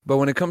 But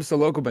when it comes to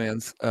local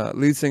bands,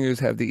 lead singers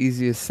have the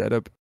easiest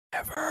setup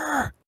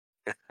ever.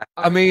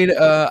 I mean,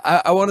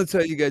 I want to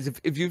tell you guys,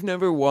 if you've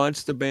never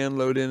watched a band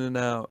load in and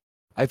out,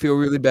 I feel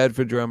really bad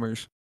for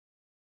drummers.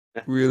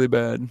 Really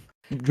bad.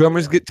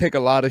 Drummers take a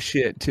lot of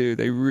shit too.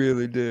 They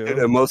really do.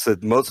 And most of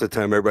the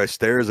time, everybody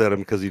stares at them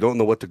because you don't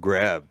know what to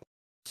grab.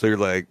 So you're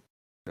like,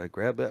 "Should I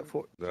grab that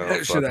for?"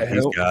 No, Should I He's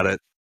help? got it.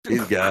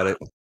 He's got it.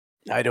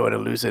 I don't want to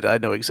lose it. I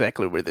know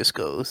exactly where this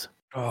goes.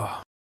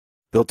 Oh,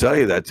 They'll tell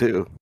you that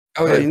too.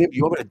 oh Hey, yeah.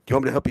 you want me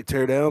to help you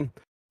tear down?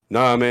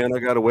 Nah, man, I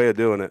got a way of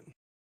doing it.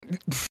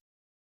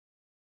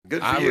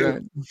 Good for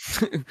you.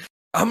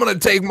 I'm gonna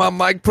take my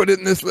mic, put it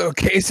in this little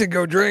case, and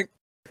go drink.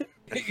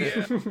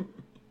 Yeah.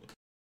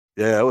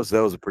 Yeah, that was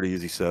a pretty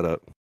easy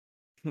setup.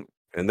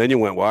 And then you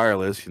went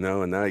wireless, and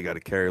now you got to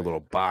carry a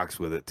little box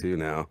with it too.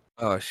 Now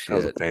Oh that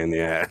was a shit. pain in the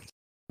ass.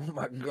 Oh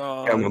my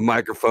Got my god.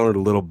 microphone in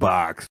a little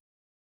box.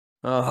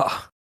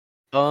 Oh.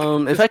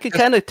 If I could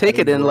kind of take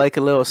it in like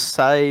a little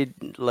side,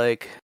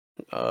 like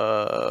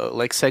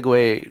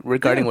segue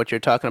regarding what you're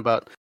talking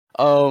about.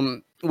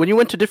 When you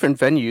went to different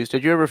venues,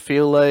 did you ever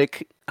feel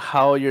like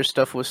how your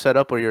stuff was set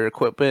up or your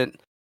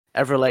equipment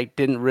ever like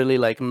didn't really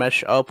like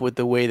mesh up with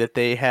the way that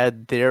they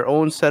had their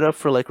own setup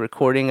for like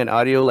recording and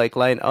audio like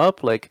line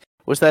up? Like,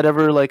 was that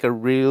ever like a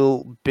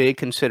real big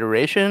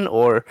consideration,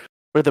 or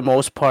for the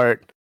most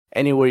part,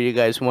 anywhere you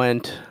guys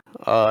went,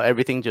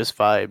 everything just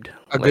vibed?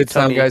 A Like, good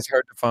sound Tony- guy's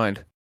hard to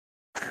find.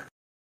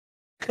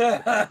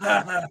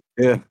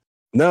 Yeah.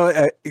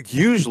 No,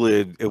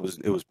 usually it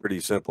was pretty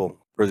simple.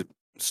 Pretty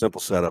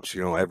simple setups,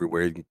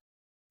 everywhere.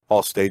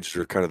 All stages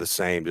are kind of the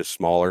same, just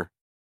smaller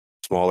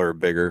or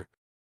bigger.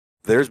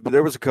 There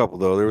was a couple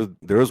though.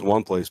 There was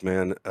one place,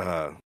 man,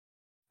 and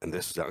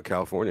this is out in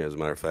California, as a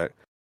matter of fact.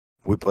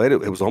 We played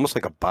it. It was almost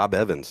like a Bob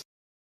Evans.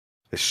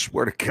 I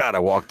swear to God, I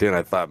walked in.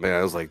 I thought, man,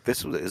 I was like,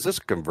 is this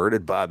a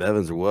converted Bob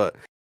Evans or what?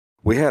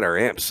 We had our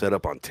amps set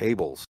up on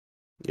tables,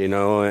 and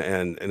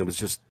it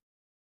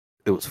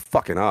was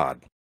fucking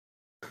odd,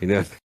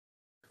 And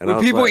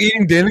were people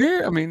eating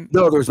dinner? I mean,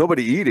 no, there was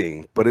nobody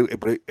eating, but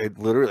it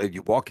literally,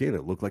 you walk in,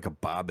 it looked like a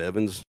Bob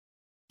Evans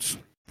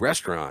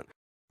restaurant.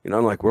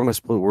 I'm like, where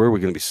are we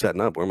going to be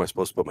setting up? Where am I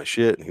supposed to put my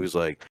shit? And he was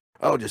like,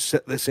 oh, just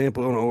set this amp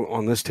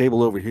on this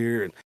table over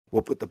here, and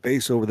we'll put the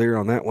bass over there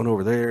on that one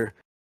over there.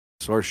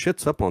 So our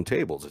shit's up on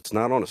tables. It's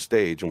not on a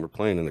stage, and we're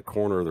playing in the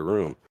corner of the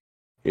room.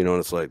 And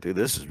it's like, dude,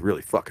 this is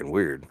really fucking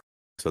weird.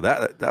 So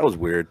that was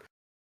weird.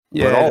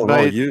 Yeah, but all in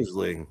all,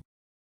 usually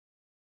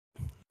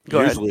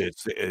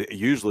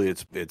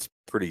it's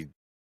pretty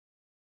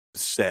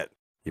set.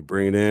 You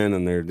bring it in,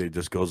 and it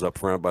just goes up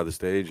front by the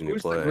stage, and you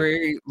play. A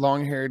very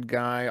long-haired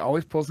guy,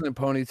 always pulls in a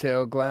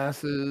ponytail,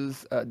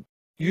 glasses.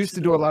 Used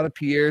to do a lot of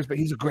PRs, but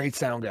he's a great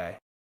sound guy.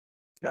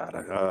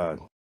 God,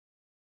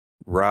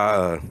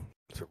 Rob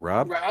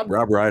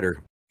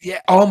Ryder.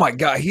 Yeah. Oh my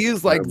God, he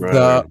is like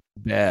the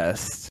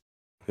best.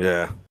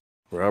 Yeah,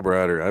 Rob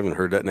Ryder. I haven't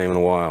heard that name in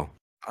a while.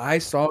 I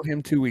saw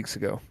him 2 weeks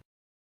ago.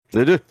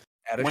 Did you?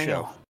 At a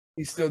show.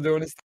 He's still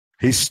doing his.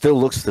 He still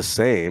looks the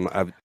same.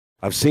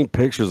 I've seen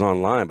pictures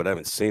online, but I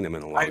haven't seen him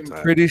in a long time.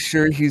 I'm pretty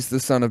sure he's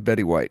the son of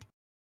Betty White.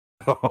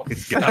 Oh,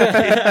 he's got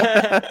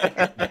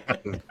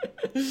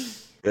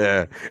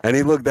yeah, and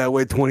he looked that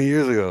way 20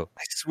 years ago.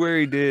 I swear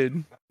he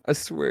did.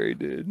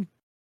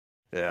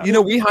 Yeah.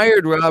 We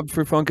hired Rob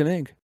for Funkin'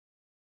 Inc.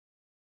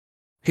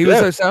 He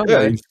was our sound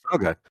guy.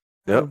 Okay.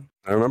 Yep,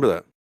 I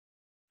remember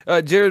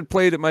that. Jared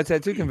played at my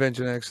tattoo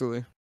convention,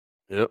 actually.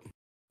 Yep.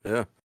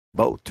 Yeah.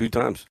 Both 2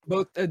 times.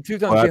 2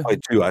 times. Well, I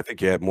played 2. I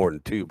think you had more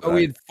than 2. But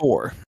we had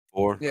 4.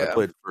 4? Yeah. I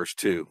played the first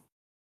 2.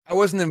 I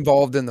wasn't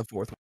involved in the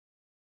 4th one.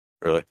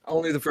 Really?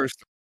 Only the first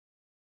 3.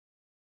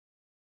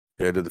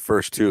 Yeah, I did the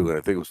first 2, and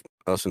I think it was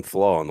us and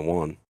Flaw on the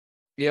 1.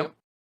 Yep.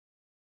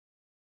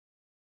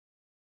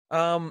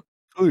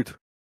 Good.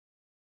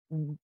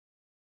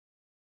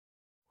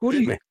 Who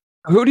do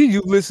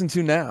you listen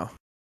to now?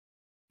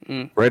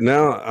 Right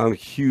now, I'm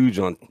huge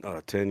on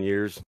 10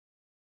 Years.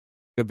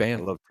 Good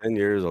band. I love 10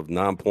 Years of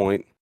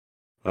Non-Point.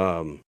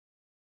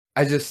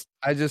 I just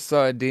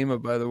saw Edema,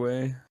 by the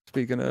way.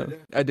 Speaking of,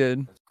 I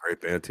did. That's a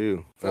great band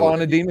too. Flaw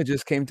and Edema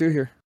just came through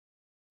here.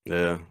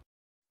 Yeah.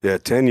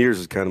 10 Years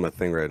is kind of my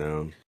thing right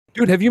now.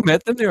 Dude, have you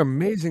met them? They're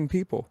amazing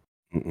people.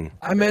 Mm-mm.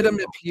 I met them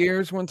at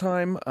Pierre's one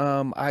time.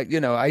 I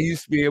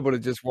used to be able to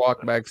just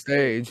walk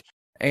backstage,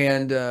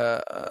 and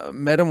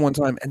met him one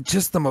time, and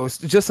just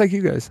like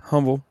you guys,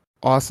 humble,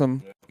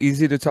 awesome,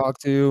 easy to talk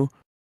to.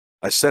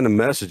 I sent a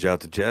message out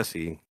to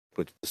Jesse,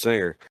 which is the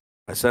singer.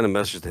 I sent a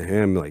message to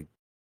him like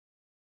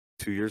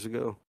 2 years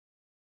ago.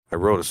 I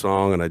wrote a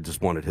song, and I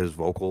just wanted his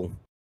vocal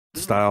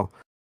style.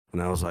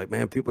 And I was like,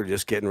 man, people are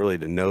just getting really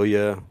to know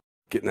you,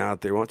 getting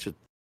out there. Why don't you?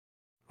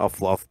 I'll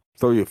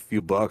throw you a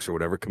few bucks or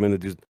whatever. Come in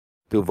and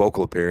do a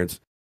vocal appearance.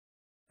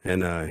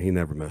 And he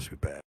never messed with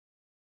that.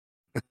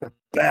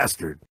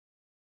 Bastard.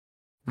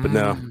 But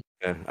no,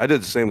 yeah, I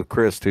did the same with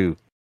Chris too.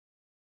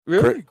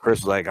 Really?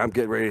 Chris was like, I'm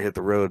getting ready to hit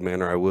the road,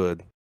 man, or I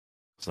would.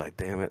 It's like,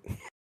 damn it.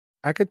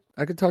 I could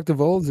talk to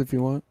Volds if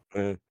you want.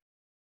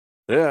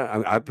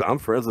 Yeah, I'm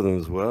friends with him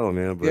as well,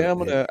 man. But yeah,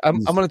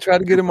 I'm gonna try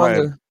to get him on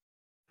the.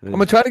 I'm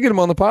gonna try to get him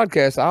on the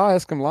podcast. I'll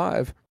ask him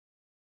live.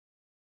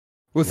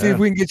 We'll see if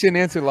we can get you an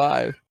answer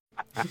live.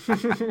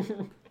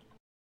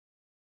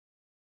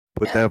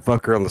 Put that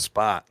fucker on the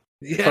spot.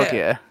 Yeah. Fuck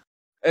yeah.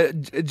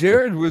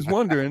 Jared was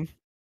wondering.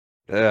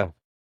 Yeah.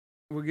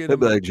 We'll get him.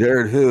 Be like,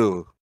 Jared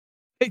who?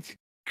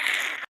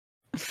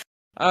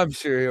 I'm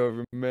sure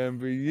he'll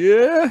remember.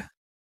 Yeah.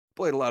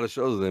 Played a lot of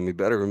shows with him. He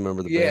better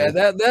remember the band.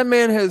 That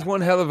man has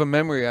one hell of a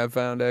memory, I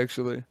found,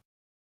 actually.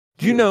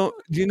 Do you know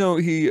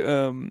he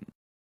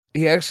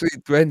actually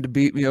threatened to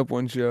beat me up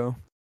one show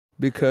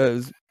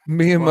because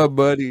me and my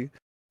buddy,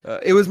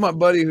 it was my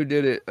buddy who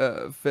did it,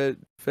 fed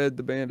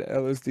the band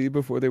LSD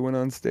before they went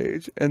on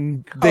stage,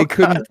 and they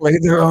couldn't play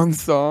their own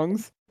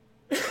songs.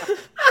 It's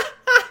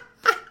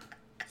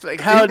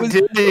like, how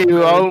dare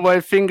you? All my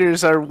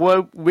fingers are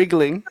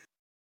wiggling.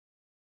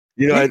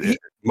 You know, he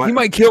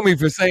might kill me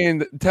for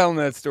telling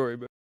that story,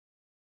 but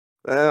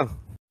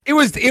it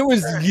was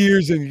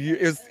years and years.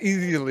 It was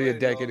easily a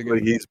decade ago.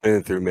 What he's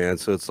been through, man.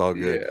 So it's all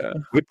good. Yeah.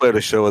 We played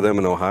a show with them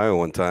in Ohio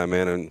one time,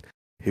 man, and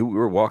we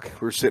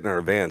were sitting in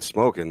our van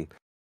smoking.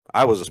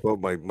 I was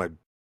smoking my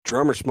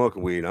drummer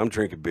smoking weed. I'm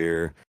drinking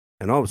beer,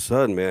 and all of a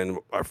sudden, man,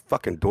 our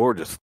fucking door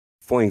just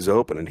flings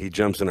open, and he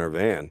jumps in our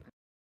van,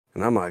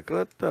 and I'm like,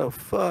 what the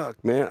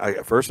fuck, man?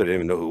 At first I didn't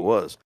even know who it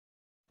was.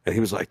 And he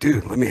was like,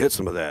 dude, let me hit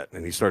some of that.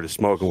 And he started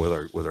smoking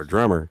with our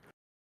drummer.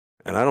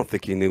 And I don't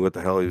think he knew what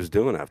the hell he was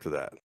doing after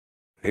that.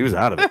 He was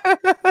out of it.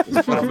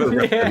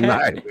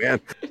 Night, man.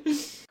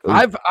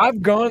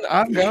 I've gone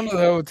to the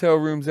hotel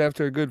rooms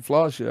after a good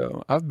Flaw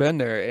show. I've been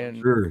there, and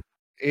sure.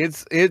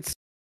 it's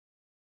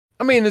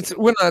I mean,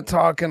 we're not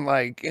talking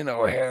like,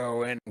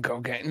 heroin,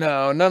 cocaine.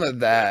 No, none of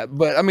that.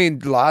 But I mean,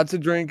 lots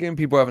of drinking,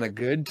 people having a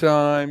good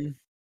time.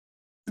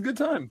 It's a good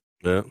time.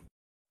 Yeah.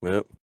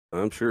 Yeah.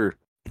 I'm sure.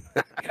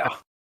 Yeah.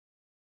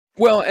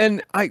 Well,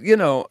 and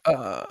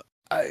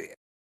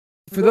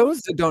for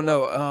those that don't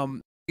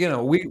know,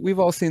 we've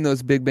all seen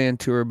those big band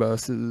tour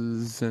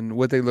buses and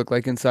what they look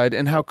like inside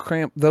and how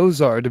cramped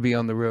those are to be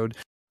on the road.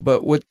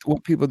 But what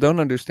people don't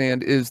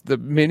understand is the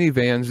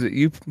minivans that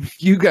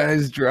you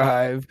guys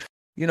drive,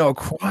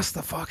 across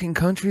the fucking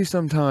country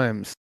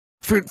sometimes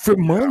for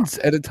months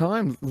at a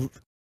time,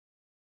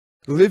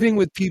 living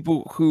with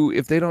people who,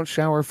 if they don't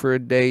shower for a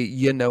day,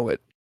 you know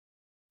it.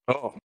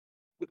 Oh,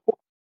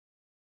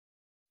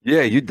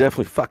 yeah, you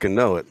definitely fucking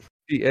know it.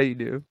 Yeah, you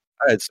do.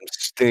 I had some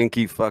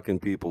stinky fucking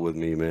people with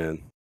me,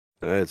 man.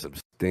 I had some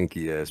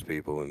stinky ass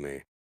people with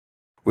me.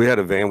 We had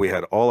a van. We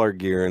had all our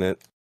gear in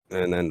it,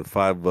 and then the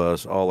 5 of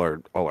us, all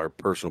our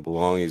personal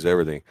belongings,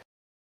 everything.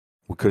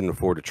 We couldn't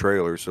afford a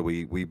trailer, so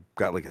we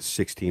got like a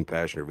 16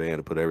 passenger van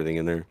to put everything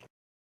in there.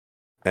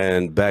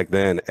 And back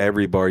then,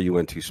 every bar you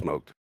went to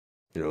smoked.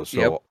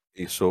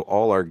 So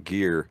all our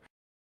gear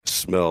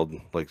smelled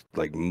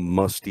like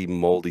musty,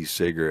 moldy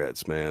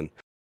cigarettes, man.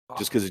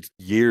 Just because it's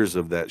years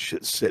of that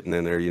shit sitting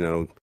in there,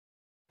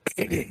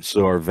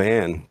 So our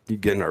van,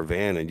 you'd get in our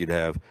van and you'd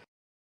have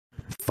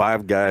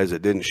 5 guys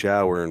that didn't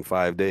shower in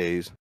 5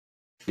 days.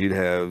 You'd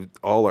have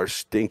all our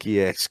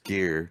stinky ass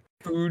gear.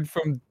 Food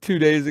from 2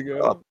 days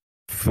ago.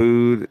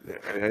 Food.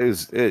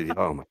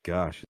 Oh my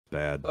gosh, it's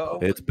bad. Oh.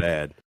 It's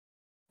bad.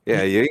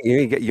 Yeah, you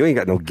ain't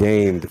got no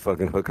game to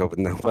fucking hook up with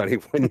nobody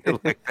when you're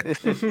like,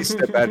 you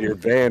step out of your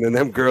van and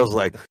them girls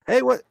like,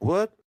 hey, what?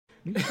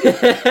 You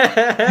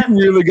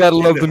really gotta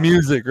love the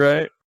music,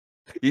 right?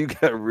 You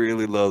gotta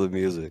really love the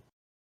music.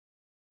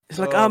 It's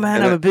like, oh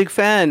man, I'm a big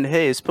fan.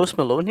 Hey, is Post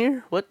Malone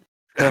here? What?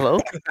 Hello?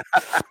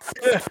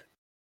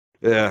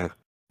 Yeah.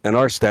 And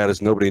our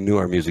status, nobody knew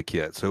our music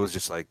yet. So it was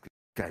just like,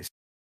 guys.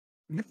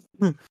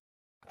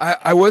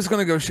 I was going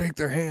to go shake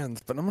their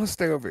hands, but I'm going to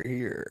stay over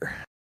here.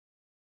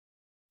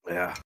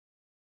 Yeah.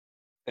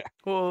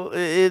 Well,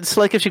 it's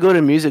like if you go to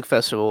a music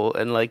festival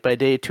and like by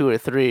day 2 or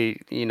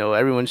 3,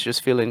 everyone's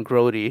just feeling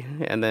grody.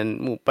 And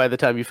then by the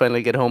time you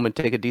finally get home and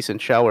take a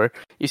decent shower,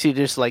 you see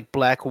just like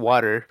black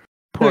water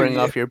pouring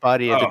off your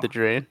body into the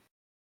drain.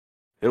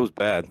 It was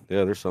bad.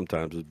 Yeah, there's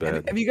sometimes it's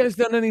bad. Have you guys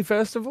done any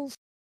festivals?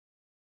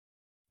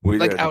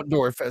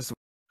 Outdoor festivals?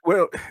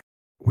 Well,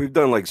 we've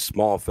done like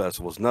small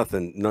festivals, none of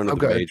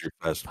the major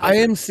festivals. I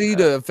emceed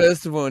a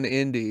festival in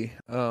Indy.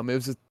 It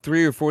was a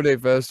 3 or 4 day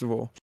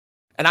festival.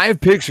 And I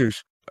have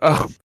pictures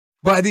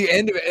by the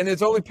end of it, and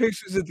it's only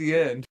pictures at the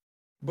end.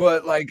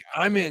 But like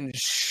I'm in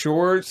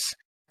shorts,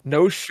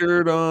 no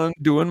shirt on,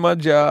 doing my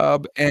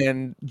job,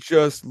 and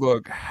just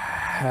look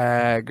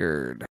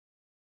haggard,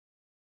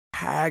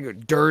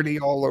 dirty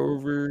all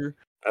over.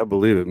 I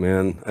believe it,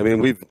 man. I mean,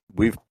 we've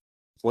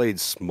played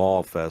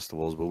small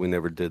festivals, but we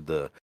never did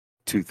the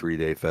 2-3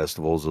 day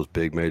festivals, those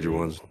big major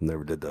ones.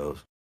 Never did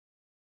those.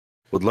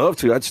 Would love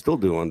to. I'd still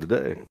do one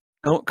today.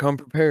 Don't come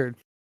prepared.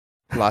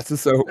 Lots of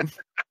soap.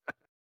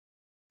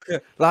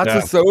 Lots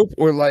of soap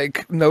or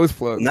like nose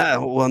plugs.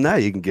 Now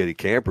you can get a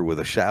camper with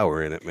a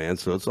shower in it, man.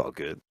 So it's all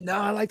good. No,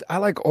 I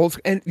like old.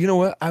 And you know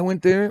what? I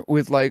went there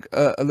with like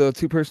a little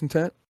 2-person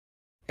tent,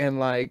 and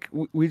like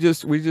we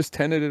just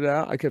tented it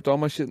out. I kept all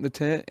my shit in the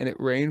tent, and it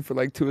rained for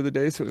like 2 of the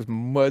days, so it was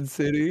Mud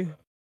City.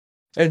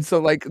 And so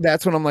like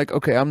that's when I'm like,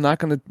 okay, I'm not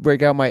gonna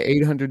break out my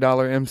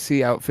 $800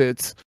 MC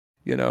outfits.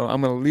 I'm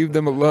gonna leave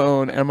them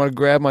alone, and I'm gonna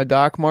grab my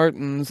Doc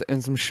Martens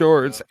and some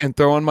shorts and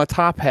throw on my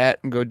top hat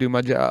and go do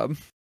my job.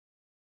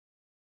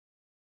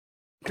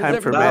 Time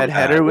for Mad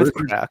Hatter with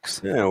Crocs.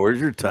 Yeah, where's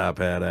your top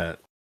hat at?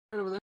 Right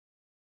over there.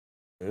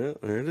 Yeah,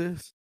 there it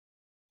is.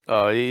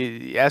 Oh,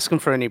 you ask him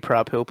for any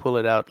prop, he'll pull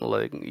it out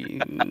like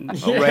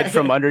right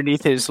from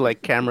underneath his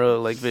like camera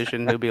like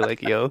vision. He'll be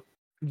like, "Yo,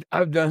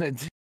 I've done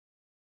it."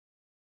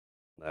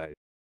 Nice.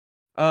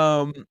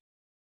 Are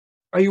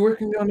you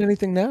working on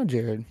anything now,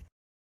 Jared?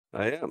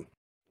 I am.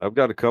 I've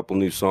got a couple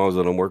new songs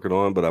that I'm working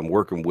on, but I'm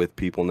working with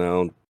people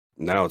now.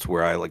 Now it's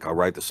where I'll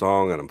write the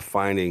song and I'm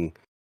finding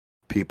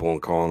people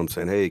and calling them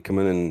saying, hey, come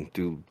in and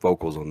do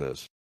vocals on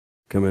this.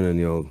 Come in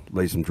and,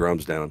 lay some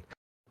drums down.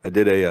 I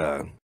did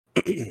I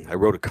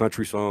wrote a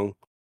country song,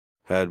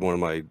 had one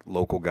of my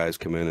local guys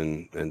come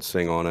in and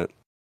sing on it.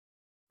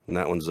 And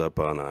that one's up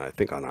on, I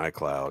think on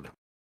iCloud.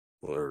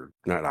 Or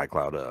not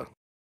iCloud,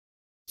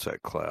 what's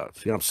that cloud?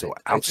 See, I'm so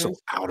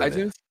out of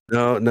it.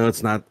 No,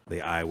 it's not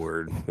the I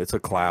word. It's a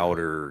cloud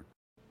or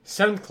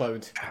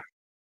SoundCloud.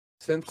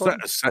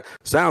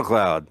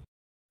 SoundCloud.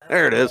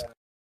 There it is.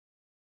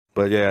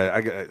 But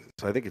yeah,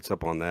 I think it's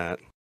up on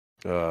that.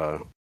 I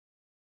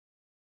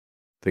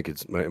think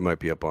it might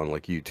be up on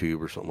like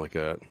YouTube or something like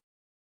that.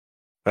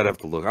 I'd have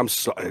to look. I'm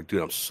so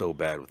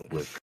bad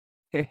with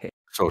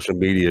social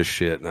media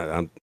shit.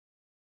 And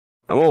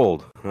I'm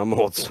old. So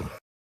it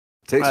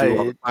takes me a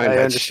while to find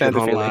that shit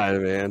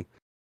online, man.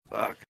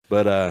 Fuck.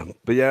 But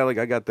yeah, like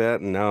I got that,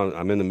 and now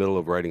I'm in the middle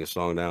of writing a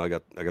song now. I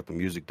got the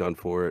music done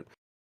for it,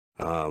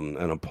 and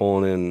I'm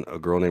pulling in a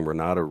girl named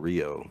Renata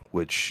Rio,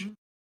 which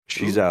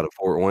she's out of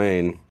Fort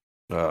Wayne.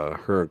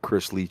 Her and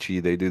Chris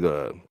Leachy, they do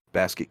the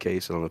Basket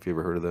Case. I don't know if you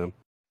ever heard of them.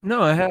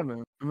 No, I haven't.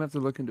 I'm gonna have to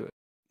look into it.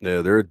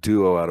 Yeah, they're a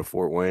duo out of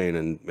Fort Wayne,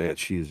 and man,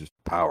 she's just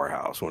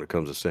powerhouse when it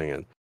comes to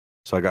singing.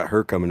 So I got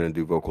her coming in and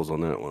do vocals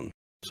on that one.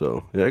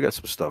 So yeah, I got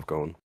some stuff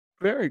going.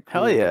 Very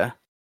cool. Hell yeah!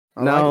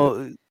 I Now,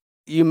 like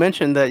you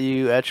mentioned that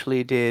you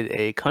actually did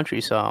a country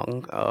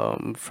song.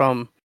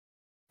 From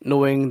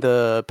knowing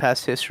the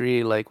past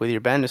history, like with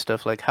your band and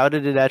stuff, like how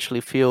did it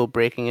actually feel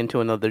breaking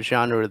into another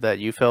genre that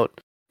you felt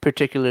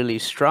particularly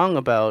strong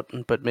about,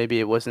 but maybe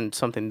it wasn't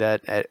something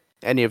that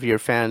any of your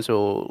fans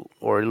or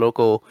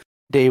local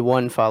day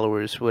one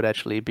followers would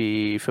actually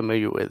be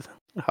familiar with?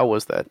 How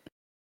was that?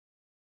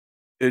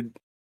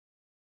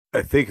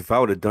 I think if I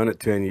would have done it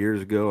 10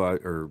 years ago,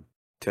 or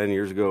 10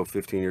 years ago,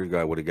 15 years ago,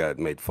 I would have got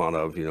made fun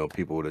of. You know,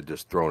 people would have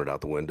just thrown it out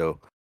the window.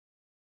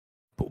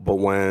 But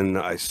when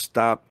I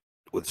stopped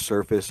with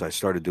Surface, I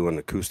started doing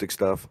acoustic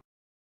stuff.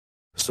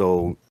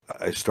 So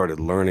I started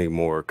learning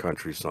more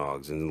country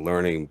songs and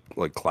learning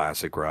like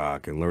classic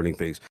rock and learning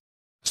things.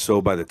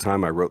 So by the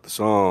time I wrote the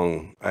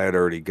song, I had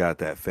already got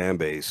that fan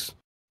base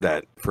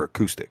that for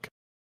acoustic.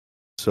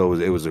 So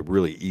it was a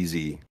really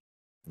easy.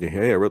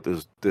 Hey, I wrote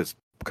this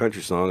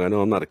country song. I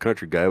know I'm not a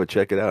country guy, but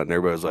check it out. And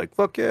everybody was like,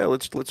 "Fuck yeah,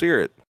 let's hear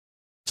it."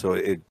 So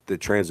the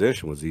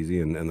transition was easy,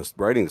 and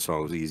writing the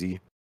song was easy.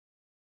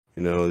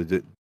 You know,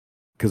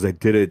 because I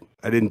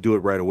didn't do it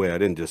right away. I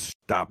didn't just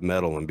stop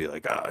metal and be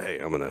like, "Oh, hey,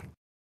 I'm gonna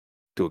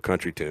do a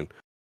country tune."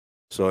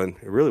 So and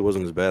it really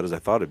wasn't as bad as I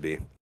thought it'd be.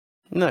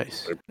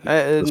 Nice.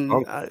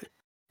 I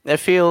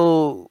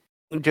feel,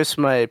 just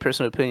my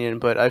personal opinion,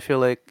 but I feel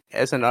like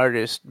as an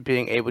artist,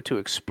 being able to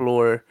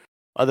explore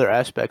other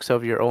aspects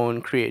of your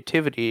own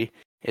creativity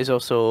is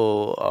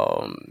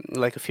also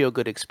like a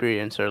feel-good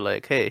experience, or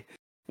like, hey,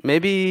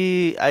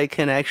 maybe I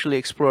can actually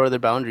explore other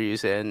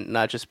boundaries and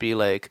not just be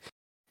like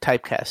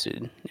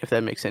typecasted, if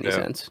that makes any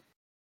sense.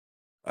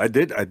 I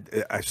did.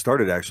 I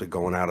started actually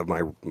going out of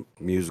my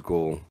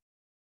musical,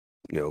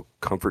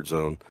 comfort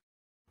zone.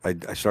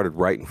 I started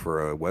writing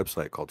for a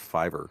website called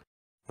Fiverr.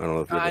 I don't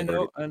know if you've ever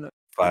heard I know.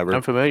 Fiverr.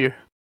 I'm familiar.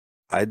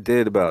 I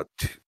did about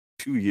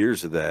 2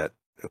 years of that,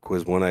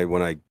 because when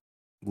I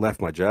left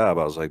my job,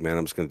 I was like, man,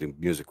 I'm just going to do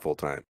music full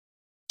time.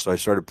 So I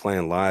started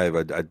playing live.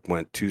 I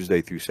went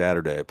Tuesday through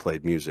Saturday. I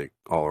played music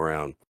all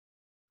around.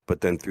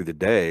 But then through the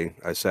day,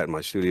 I sat in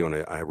my studio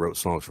and I wrote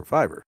songs for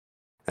Fiverr.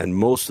 And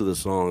most of the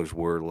songs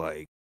were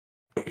like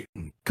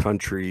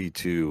country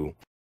to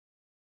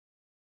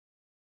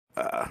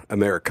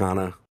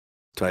Americana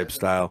type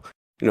style.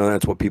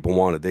 That's what people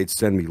wanted. They'd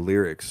send me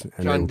lyrics.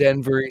 And John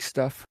Denver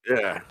stuff.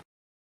 Yeah.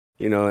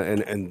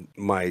 And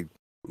my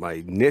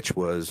niche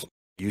was,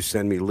 you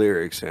send me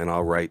lyrics and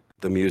I'll write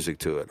the music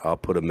to it. I'll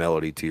put a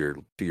melody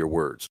to your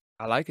words.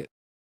 I like it.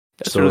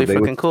 That's really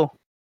fucking cool.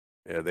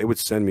 Yeah, they would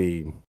send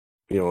me,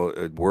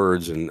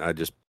 words, and I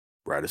just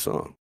write a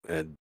song.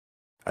 And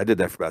I did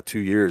that for about 2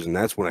 years, and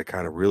that's when I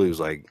kind of really was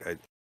like, I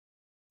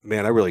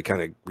really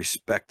kind of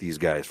respect these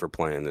guys for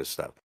playing this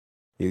stuff.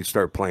 You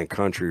start playing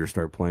country or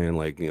start playing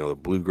like, the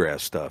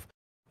bluegrass stuff.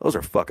 Those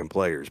are fucking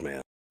players,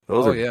 man.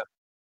 Those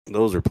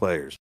are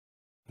players.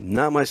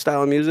 Not my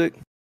style of music,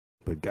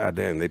 but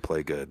goddamn, they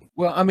play good.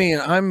 Well, I mean,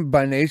 I'm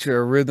by nature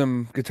a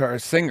rhythm guitar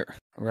singer,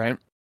 right?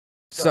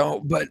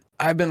 So, but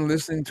I've been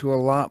listening to a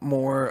lot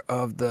more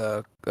of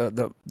the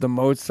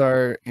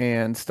Mozart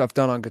and stuff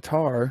done on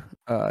guitar.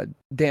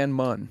 Dan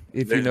Munn,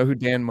 if you know who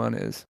Dan Munn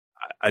is.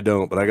 I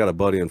don't, but I got a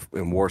buddy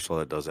in Warsaw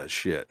that does that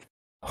shit.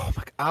 Oh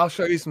my God. I'll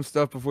show you some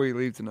stuff before you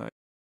leave tonight.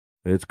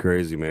 It's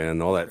crazy,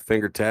 man. All that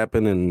finger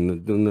tapping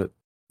and doing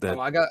that.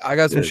 I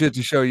got some shit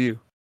to show you.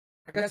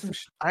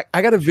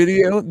 I got a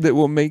video that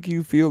will make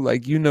you feel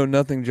like you know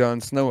nothing,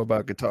 Jon Snow,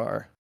 about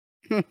guitar.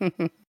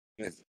 Seen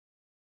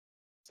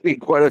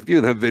quite a few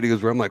of them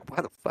videos where I'm like,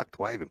 why the fuck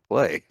do I even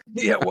play?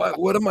 Yeah,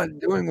 what am I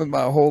doing with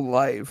my whole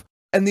life?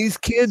 And these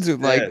kids are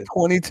like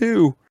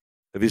 22.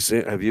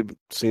 Have you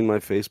seen my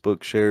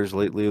Facebook shares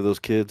lately of those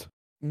kids?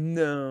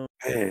 No.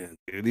 Man,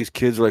 dude, these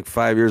kids are like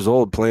 5 years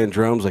old playing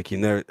drums like you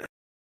never.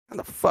 How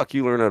the fuck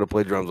you learn how to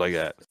play drums like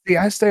that? See,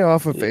 I stay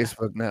off of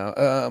Facebook now.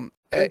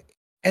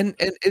 And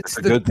it's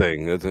a good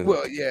thing.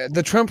 Well, yeah,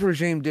 the Trump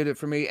regime did it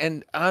for me,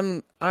 and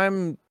I'm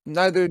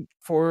neither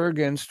for or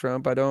against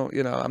Trump. I don't,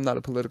 I'm not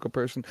a political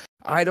person.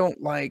 I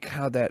don't like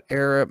how that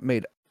era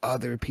made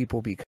other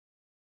people become.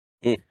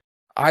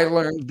 I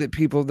learned that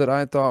people that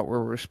I thought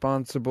were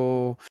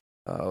responsible,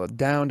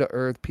 down to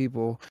earth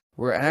people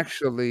were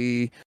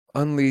actually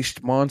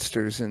unleashed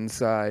monsters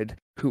inside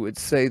who would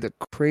say the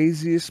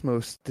craziest,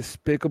 most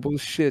despicable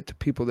shit to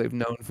people they've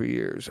known for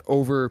years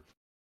over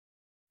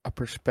a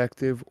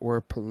perspective or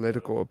a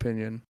political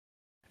opinion.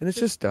 And it's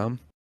just dumb.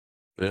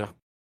 Yeah.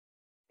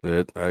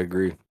 I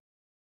agree.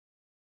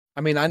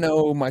 I mean, I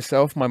know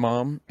myself, my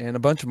mom, and a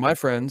bunch of my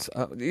friends,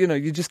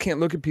 you just can't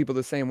look at people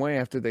the same way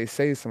after they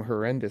say some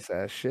horrendous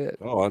ass shit.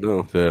 Oh, I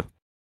know. Yeah.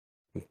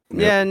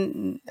 Yeah,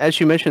 and as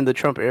you mentioned, the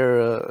Trump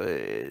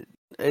era,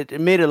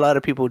 it made a lot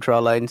of people draw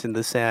lines in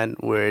the sand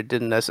where it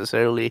didn't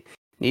necessarily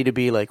need to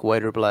be like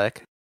white or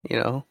black,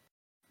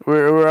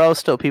 We're all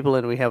still people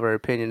and we have our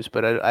opinions,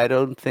 but I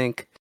don't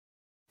think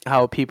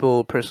how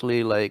people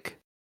personally like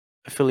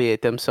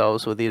affiliate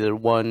themselves with either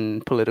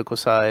one political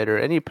side or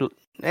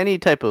any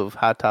type of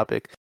hot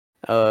topic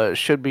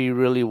should be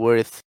really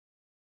worth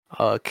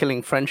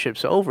killing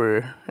friendships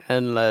over,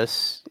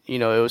 unless it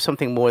was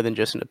something more than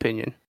just an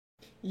opinion.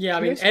 Yeah,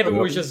 I mean,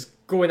 everyone was just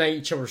going at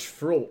each other's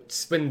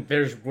throats when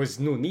there was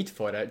no need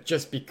for it,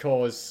 just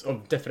because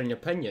of differing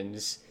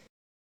opinions.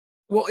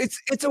 Well,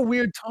 it's a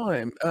weird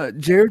time.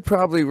 Jared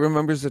probably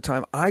remembers the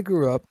time I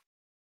grew up.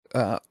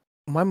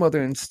 My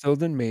mother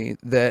instilled in me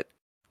that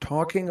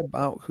talking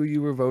about who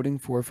you were voting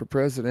for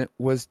president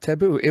was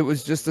taboo. It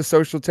was just a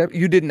social taboo.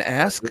 You didn't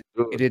ask,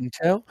 you didn't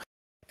tell.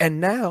 And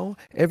now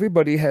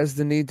everybody has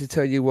the need to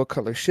tell you what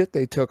color shit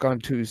they took on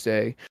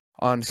Tuesday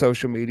on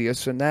social media.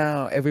 So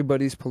now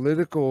everybody's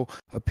political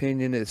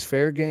opinion is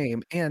fair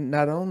game. And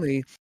not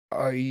only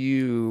are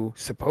you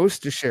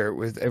supposed to share it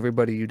with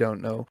everybody you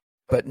don't know,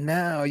 but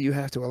now you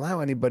have to allow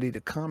anybody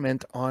to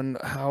comment on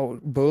how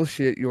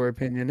bullshit your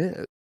opinion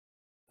is,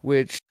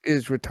 which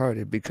is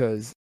retarded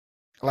because,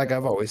 like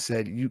I've always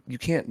said, you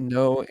can't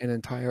know an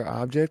entire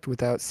object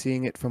without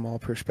seeing it from all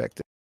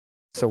perspectives.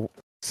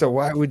 So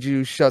why would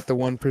you shut the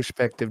one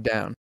perspective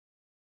down?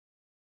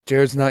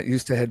 Jared's not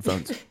used to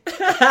headphones.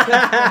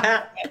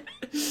 Yeah.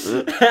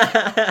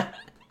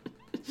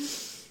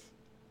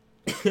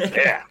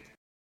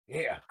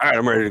 All right,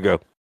 I'm ready to go.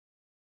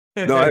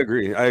 No, I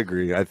agree. I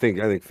think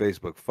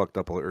Facebook fucked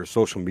up, or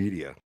social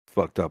media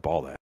fucked up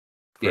all that.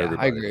 Yeah,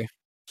 everybody. I agree.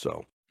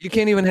 So you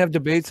can't even have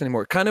debates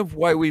anymore. Kind of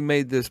why we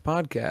made this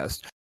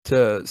podcast,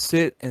 to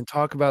sit and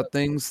talk about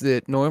things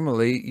that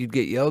normally you'd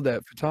get yelled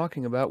at for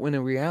talking about, when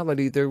in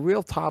reality they're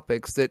real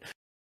topics that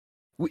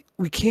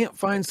we can't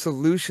find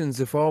solutions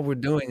if all we're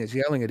doing is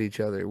yelling at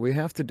each other. We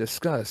have to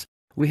discuss.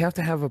 We have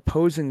to have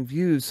opposing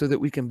views so that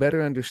we can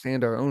better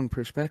understand our own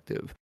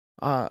perspective.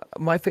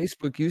 My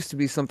Facebook used to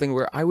be something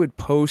where I would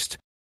post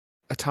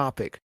a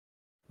topic,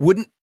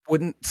 wouldn't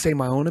say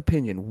my own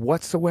opinion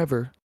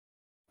whatsoever,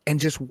 and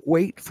just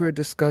wait for a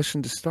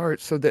discussion to start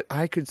so that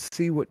I could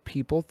see what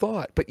people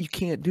thought. But you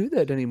can't do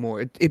that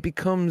anymore. It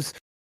becomes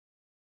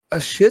a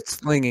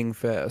shit-slinging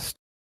fest.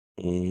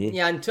 Mm-hmm.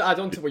 Yeah, and to add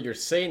on to what you're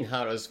saying,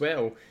 Hara, as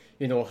well,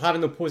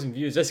 having opposing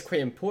views is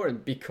quite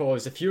important,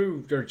 because if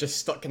you're just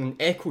stuck in an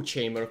echo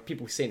chamber of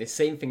people saying the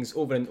same things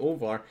over and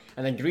over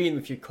and agreeing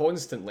with you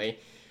constantly,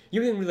 you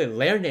wouldn't really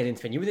learn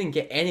anything. You wouldn't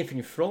get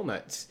anything from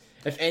it.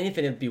 If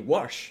anything, it'd be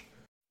worse.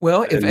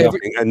 Well,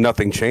 and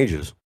nothing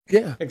changes.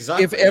 Yeah,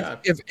 exactly.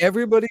 If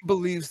everybody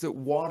believes that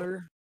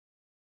water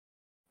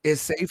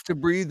is safe to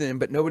breathe in,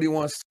 but nobody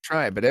wants to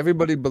try it, but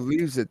everybody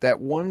believes it, that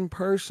one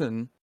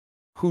person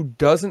who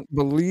doesn't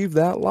believe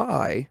that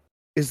lie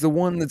is the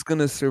one that's going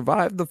to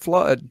survive the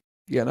flood.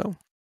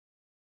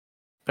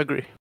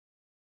 Agree.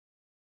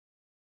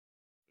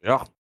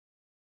 Yeah.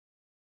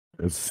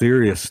 It's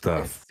serious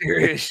stuff.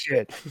 Serious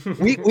shit.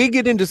 We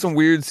get into some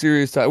weird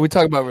serious stuff. We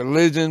talk about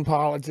religion,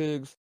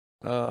 politics.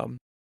 We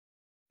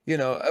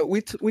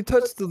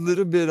touched a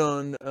little bit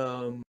on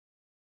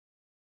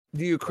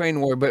the Ukraine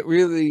war, but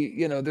really,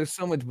 there's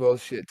so much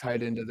bullshit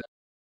tied into that.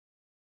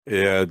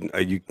 Yeah,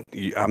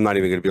 I'm not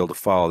even going to be able to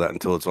follow that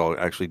until it's all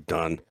actually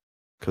done.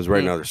 Because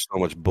right now there's so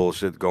much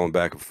bullshit going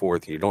back and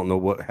forth. You don't know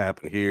what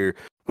happened here,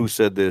 who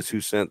said this,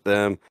 who sent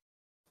them.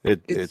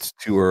 It's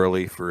too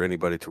early for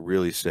anybody to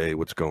really say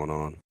what's going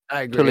on.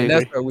 I agree. And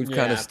that's why we've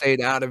kind of stayed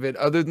out of it,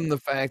 other than the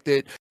fact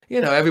that,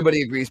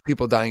 everybody agrees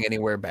people dying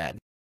anywhere bad.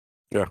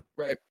 Yeah.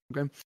 Right.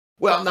 Okay.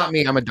 Well, not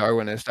me. I'm a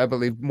Darwinist. I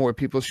believe more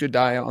people should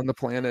die on the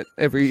planet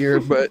every year,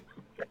 but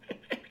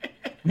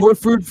more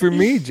food for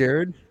me,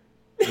 Jared.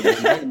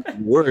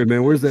 Worry,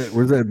 man. Where's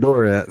that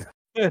door at?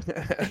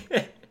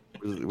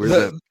 Where's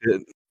that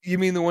pit? You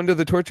mean the one to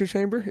the torture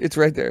chamber? It's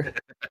right there.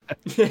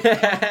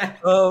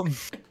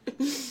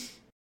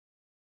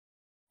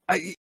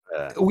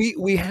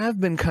 We have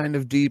been kind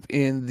of deep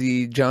in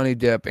the Johnny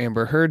Depp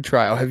Amber Heard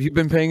trial. Have you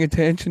been paying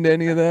attention to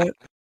any of that?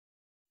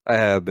 I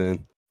have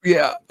been.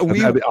 Yeah, I've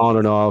been on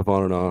and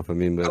off. I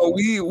mean, but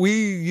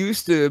we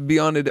used to be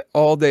on it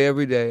all day,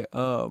 every day.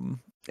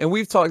 And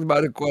we've talked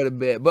about it quite a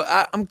bit. But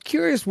I'm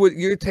curious what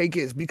your take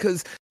is,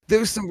 because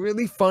there's some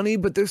really funny,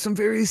 but there's some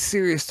very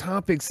serious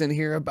topics in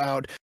here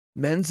about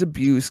men's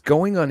abuse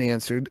going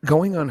unanswered,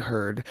 going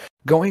unheard,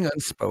 going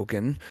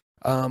unspoken.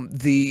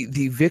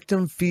 The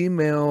victim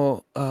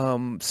female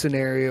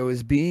scenario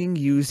is being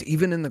used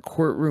even in the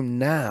courtroom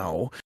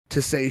now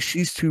to say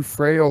she's too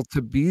frail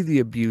to be the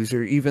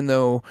abuser, even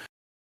though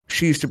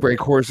she used to break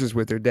horses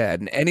with her dad.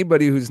 And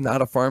anybody who's not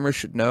a farmer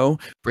should know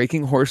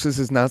breaking horses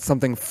is not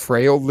something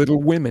frail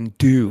little women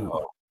do.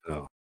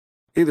 No.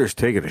 Either it's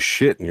taking a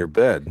shit in your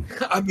bed.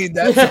 I mean,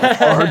 that's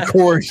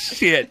hardcore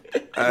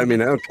shit. I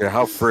mean, I don't care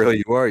how frail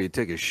you are. You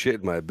take a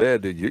shit in my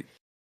bed, dude.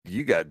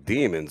 You got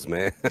demons,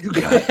 man.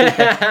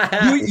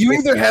 You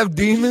either have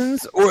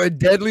demons or a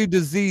deadly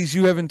disease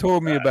you haven't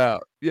told me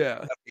about.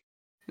 Yeah.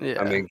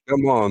 I mean,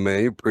 come on,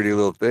 man. You pretty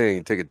little thing.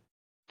 You take a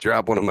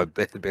drop one of my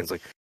bed. It's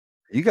like,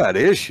 you got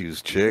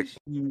issues, chick.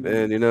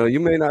 And, you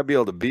may not be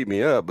able to beat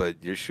me up,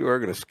 but you sure are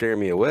going to scare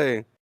me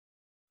away.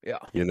 Yeah.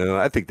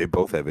 I think they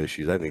both have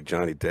issues. I think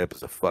Johnny Depp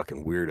is a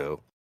fucking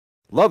weirdo.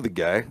 Love the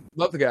guy.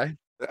 Love the guy.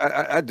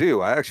 I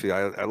do. I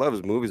love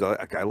his movies.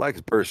 I like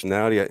his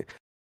personality.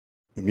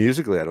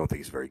 Musically, I don't think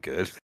he's very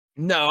good.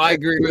 No, I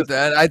agree with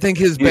that. I think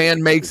his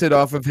band makes it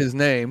off of his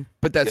name,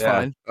 but that's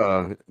fine.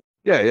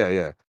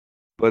 Yeah.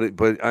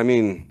 But I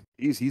mean,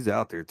 he's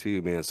out there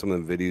too, man. Some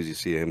of the videos you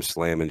see him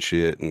slamming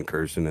shit and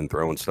cursing and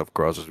throwing stuff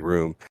across his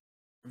room.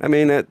 I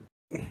mean, that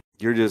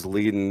you're just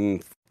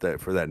leading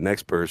that for that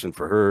next person,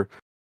 for her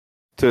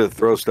to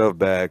throw stuff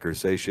back or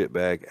say shit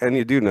back. And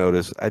I did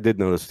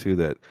notice too,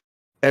 that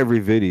every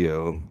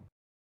video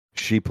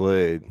she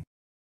played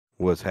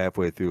was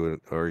halfway through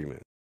an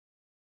argument.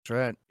 That's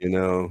right. You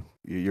know,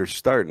 you're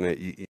starting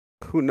it.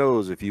 Who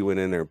knows if you went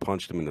in there and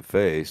punched him in the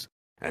face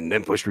and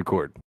then pushed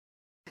record?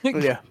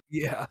 Yeah.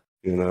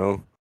 You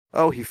know?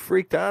 Oh, he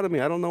freaked out at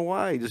me. I don't know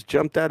why. He just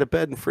jumped out of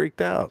bed and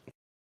freaked out.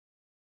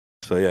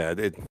 So, yeah.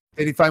 Did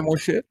he find more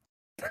shit?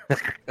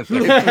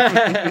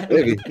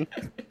 Maybe.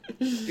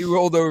 He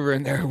rolled over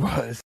and there it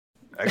was.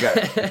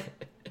 I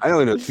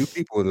only know 2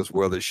 people in this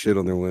world that shit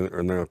on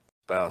their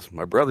spouse.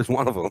 My brother's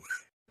one of them.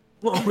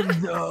 Oh,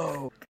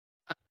 no.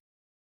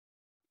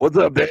 What's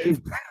up,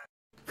 Dave?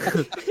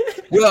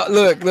 Well,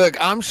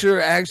 look, I'm sure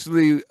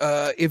actually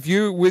if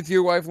you're with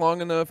your wife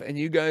long enough and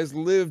you guys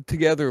live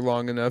together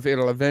long enough,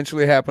 it'll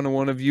eventually happen to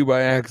one of you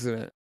by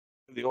accident.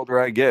 The older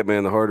I get,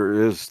 man, the harder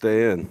it is to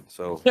stay in.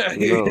 So,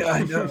 Yeah,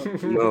 I know.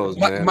 Who knows,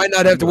 man? Might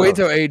not have to wait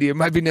till 80. It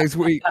might be next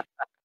week.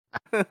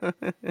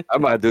 I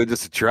might do it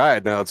just to try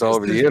it now. It's all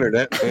over the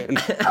internet, man.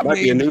 It might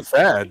be a new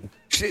fad.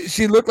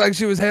 She looked like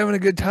she was having a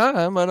good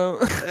time. I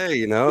don't.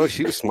 Hey,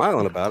 she was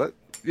smiling about it.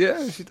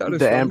 Yeah, she thought it was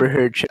the funny. Amber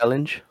Heard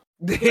challenge.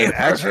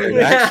 Actually,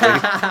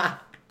 there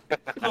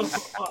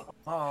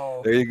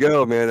you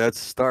go, man. That's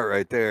the start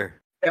right there.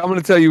 I'm going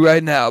to tell you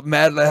right now,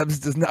 Mad Labs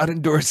does not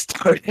endorse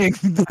starting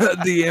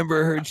the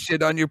Amber Heard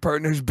shit on your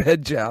partner's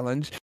bed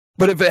challenge.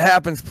 But if it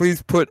happens,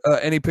 please put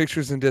any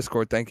pictures in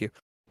Discord. Thank you.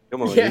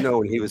 Come on,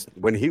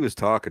 when he was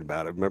talking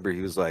about it, remember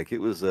he was like, it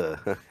was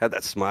had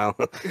that smile.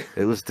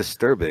 It was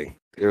disturbing.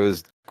 It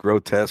was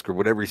grotesque or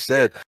whatever he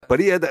said, but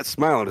he had that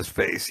smile on his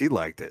face. He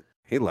liked it.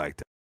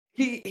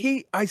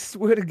 I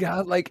swear to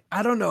God, like,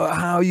 I don't know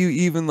how you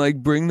even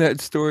like bring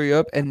that story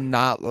up and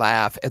not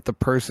laugh at the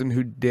person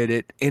who did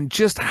it and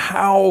just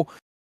how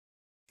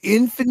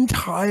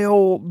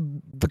infantile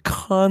the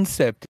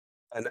concept.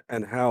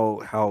 And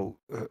how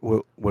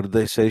what did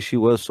they say she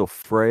was so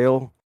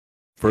frail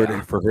for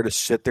her to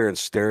sit there and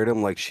stare at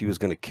him like she was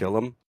going to kill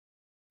him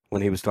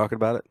when he was talking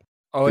about it?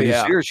 Oh, Did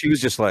yeah. you see her? She was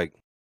just like,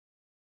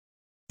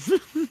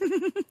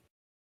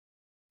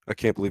 I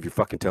can't believe you're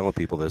fucking telling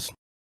people this.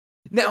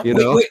 Now,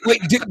 wait.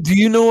 Do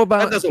you know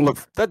about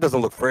that?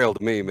 Doesn't look frail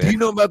to me, man. Do you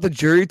know about the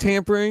jury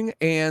tampering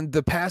and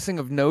the passing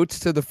of notes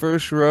to the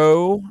first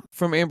row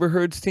from Amber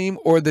Heard's team,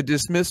 or the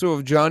dismissal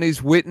of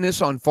Johnny's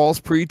witness on false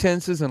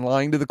pretenses and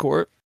lying to the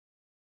court?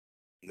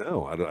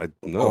 No, I didn't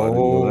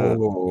know that.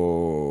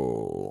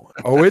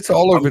 Oh, it's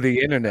all over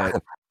the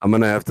internet. I'm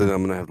gonna have to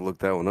look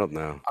that one up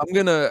now. I'm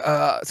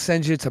gonna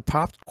send you to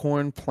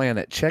Popcorn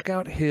Planet. Check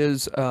out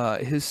his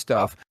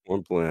stuff.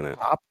 Popcorn Planet.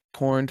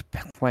 Popcorn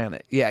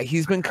Planet. Yeah,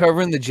 he's been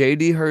covering the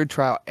J.D. Heard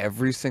trial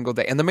every single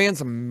day, and the man's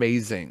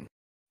amazing.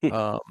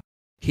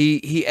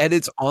 He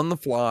edits on the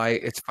fly.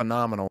 It's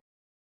phenomenal.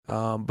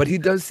 But he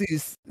does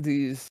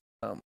these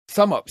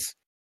sum ups.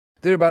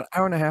 They're about an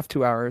hour and a half,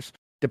 2 hours,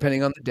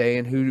 depending on the day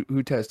and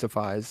who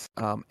testifies.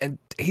 And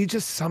he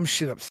just sums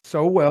shit up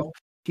so well.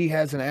 He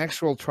has an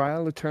actual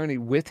trial attorney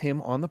with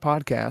him on the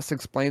podcast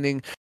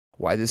explaining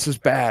why this is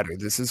bad or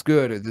this is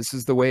good or this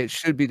is the way it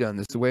should be done.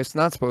 This is the way it's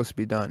not supposed to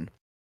be done.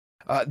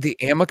 The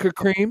Amica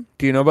cream.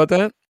 Do you know about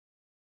that?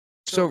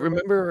 So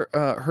remember,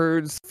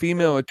 Heard's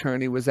female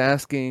attorney was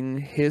asking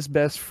his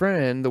best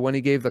friend, the one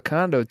he gave the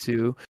condo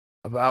to,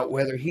 about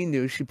whether he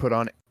knew she put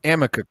on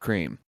Amica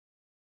cream.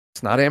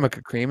 It's not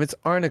Amica cream, it's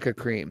Arnica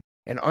cream.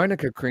 And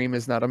Arnica cream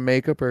is not a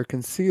makeup or a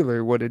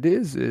concealer. What it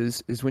is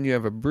when you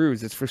have a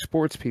bruise, it's for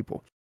sports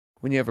people.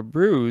 When you have a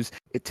bruise,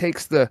 it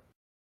takes the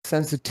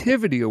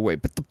sensitivity away,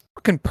 but the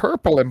fucking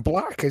purple and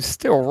black is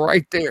still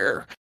right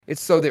there.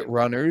 It's so that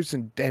runners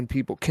and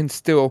people can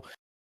still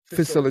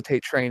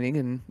facilitate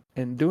training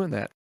and doing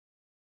that.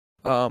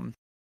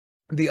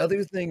 The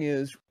other thing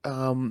is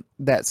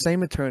that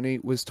same attorney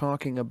was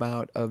talking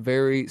about a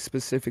very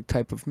specific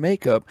type of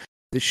makeup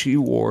that she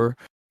wore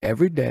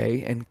every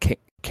day and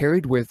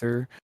carried with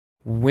her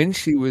when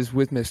she was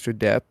with Mr.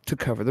 Depp to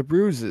cover the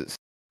bruises.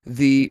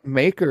 The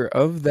maker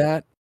of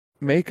that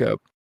makeup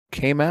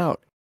came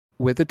out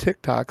with a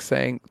TikTok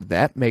saying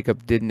that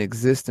makeup didn't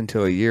exist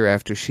until a year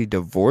after she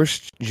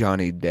divorced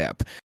Johnny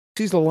Depp.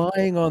 She's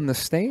lying on the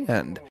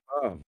stand.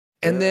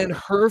 And then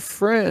her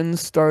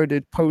friends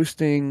started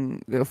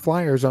posting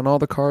flyers on all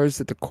the cars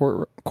at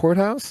the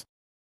courthouse,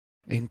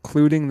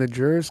 including the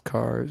jurors'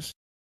 cars,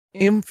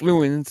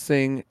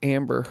 influencing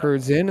Amber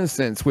Heard's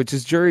innocence, which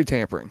is jury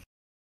tampering.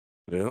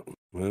 Yeah.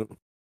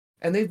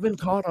 And they've been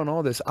caught on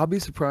all this. I'll be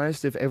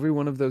surprised if every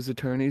one of those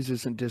attorneys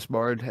isn't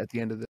disbarred at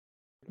the end of this.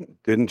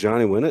 Didn't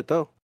Johnny win it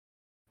though?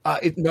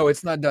 No,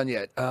 it's not done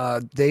yet.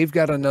 They've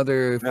got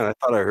another. Man, I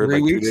thought I heard 3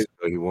 like 2 weeks. days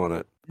ago he won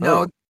it.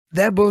 No,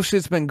 that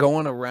bullshit's been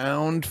going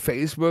around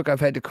Facebook. I've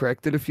had to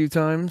correct it a few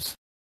times.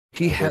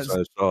 He has.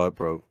 I saw it,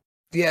 bro.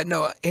 Yeah,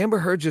 no. Amber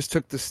Heard just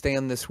took the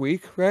stand this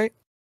week, right?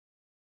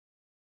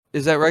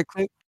 Is that right,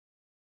 Clint?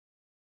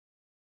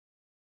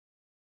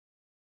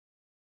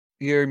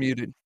 You're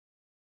muted.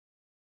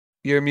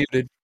 You're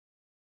muted.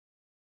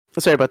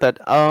 Sorry about that.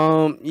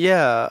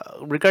 Yeah.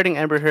 Regarding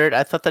Amber Heard,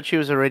 I thought that she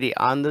was already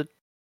on the.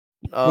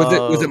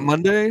 Was it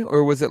Monday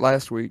or was it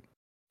last week?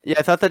 Yeah,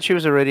 I thought that she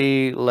was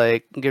already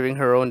like giving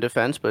her own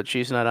defense, but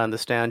she's not on the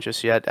stand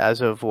just yet,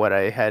 as of what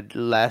I had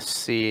last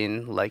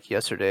seen like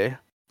yesterday.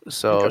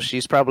 So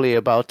she's probably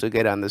about to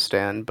get on the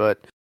stand,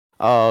 but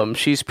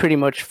she's pretty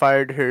much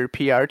fired her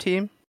PR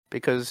team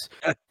because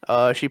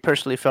she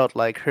personally felt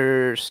like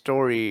her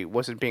story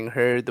wasn't being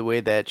heard the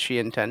way that she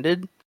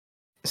intended.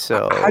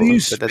 So how do you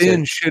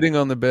spin shitting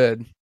on the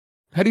bed?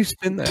 How do you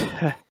spin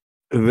that?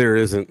 There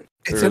isn't.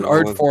 It's an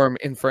art form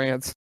in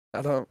France.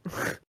 I don't.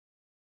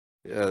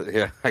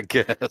 Yeah, I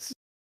guess.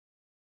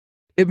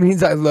 It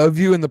means I love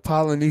you in the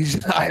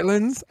Polynesian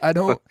islands. I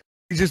don't.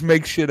 You just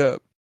make shit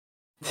up.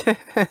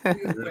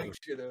 Make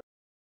shit up.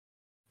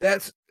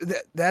 That's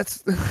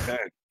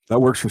that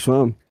works for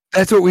some.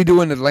 That's what we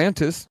do in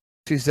Atlantis.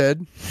 She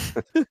said.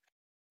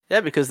 Yeah,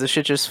 because the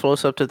shit just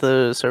floats up to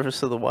the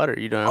surface of the water.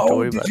 You don't have to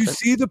worry about it. Did you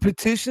see the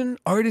petition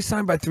already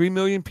signed by 3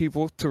 million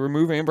people to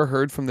remove Amber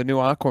Heard from the new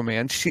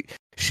Aquaman?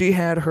 She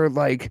had her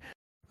like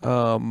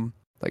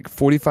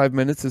 45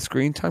 minutes of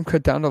screen time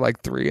cut down to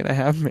like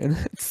 3.5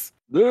 minutes.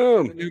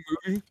 Damn. The new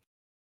movie.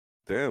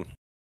 Damn.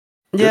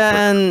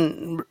 Yeah,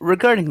 and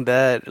regarding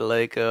that,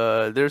 like,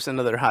 there's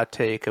another hot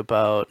take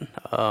about,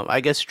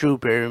 I guess Drew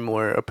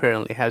Barrymore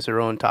apparently has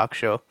her own talk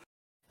show.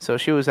 So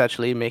she was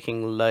actually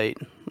making light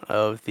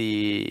of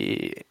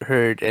the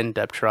Heard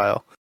in-depth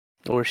trial,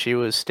 where she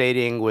was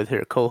stating with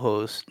her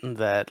co-host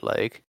that,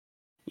 like,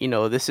 you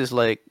know, this is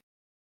like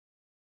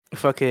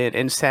fucking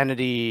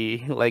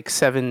insanity, like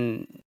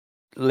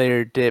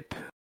 7-layer dip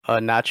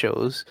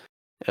nachos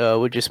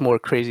with just more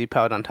crazy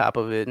pout on top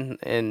of it.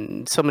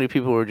 And so many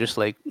people were just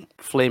like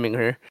flaming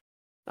her.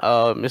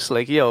 It's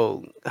like,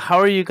 yo, how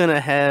are you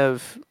gonna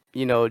have,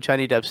 you know,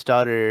 Johnny Depp's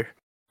daughter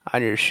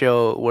on your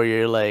show where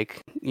you're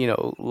like, you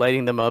know,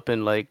 lighting them up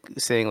and like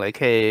saying like,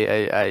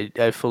 hey,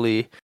 I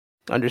fully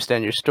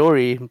understand your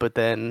story, but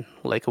then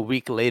like a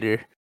week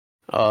later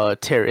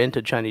tear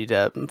into Johnny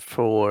Depp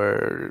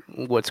for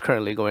what's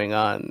currently going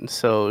on.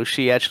 So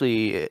she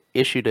actually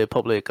issued a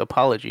public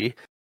apology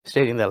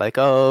stating that like,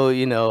 oh,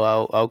 you know,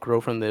 I'll grow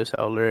from this,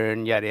 I'll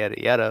learn, yada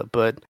yada yada.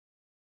 But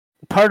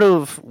part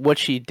of what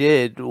she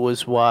did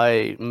was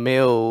why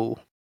male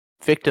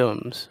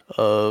victims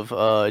of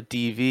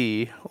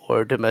DV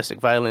or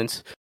domestic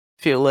violence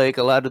feel like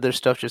a lot of their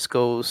stuff just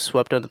goes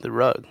swept under the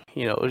rug.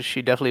 You know,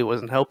 she definitely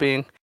wasn't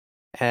helping,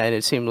 and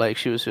it seemed like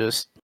she was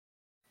just,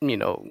 you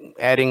know,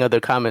 adding other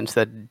comments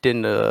that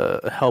didn't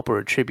help or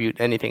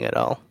attribute anything at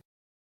all.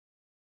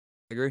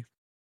 I agree.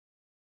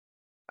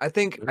 I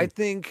think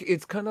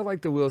it's kind of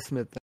like the Will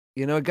Smith thing.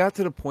 You know, it got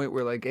to the point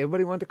where like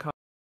everybody wanted to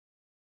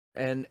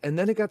comment, and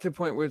then it got to the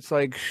point where it's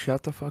like,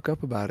 shut the fuck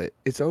up about it.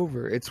 It's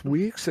over. It's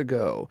weeks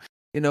ago.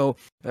 You know,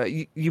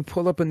 you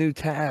pull up a new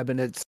tab and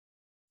it's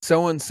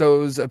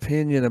so-and-so's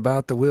opinion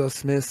about the Will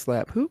Smith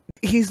slap.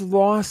 He's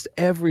lost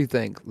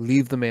everything.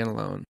 Leave the man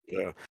alone.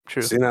 Yeah,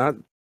 true. See, now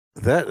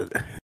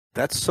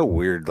that's so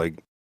weird.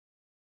 Like,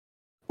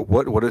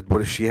 what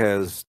if she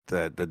has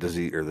the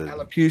disease or the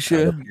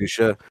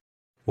alopecia?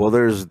 Well,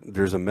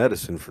 there's a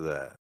medicine for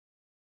that.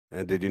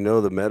 And did you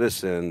know the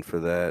medicine for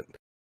that?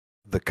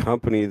 The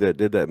company that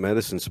did that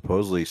medicine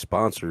supposedly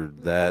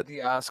sponsored the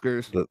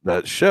Oscars,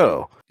 that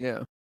show.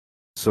 Yeah.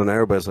 So now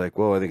everybody's like,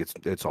 well, I think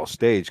it's all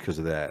staged because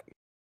of that.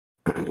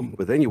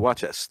 But then you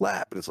watch that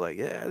slap, and it's like,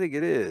 yeah, I think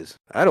it is.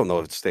 I don't know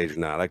if it's staged or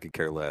not. I could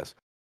care less.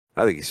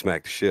 I think he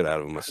smacked the shit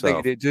out of him myself. I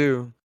think he did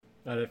too.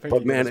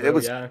 But man, it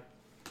was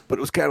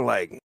kind of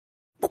like,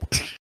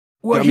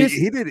 well, I mean,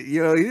 he did.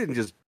 You know, he didn't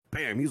just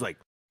bam. He's like,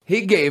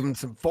 he gave him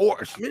some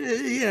force.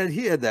 Yeah,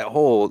 he had that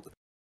whole,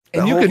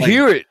 and you could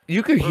hear it.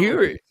 You could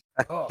hear it.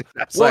 Oh.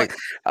 I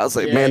was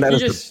like, yeah, man, that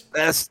is the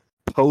best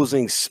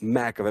posing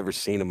smack I've ever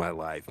seen in my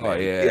life. Man. Oh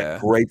yeah,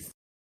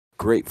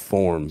 great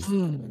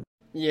form.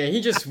 Yeah,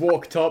 he just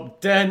walked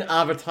up, didn't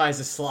advertise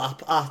the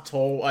slap at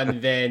all,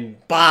 and then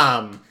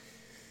bam.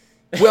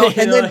 Well,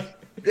 and then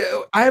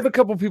I have a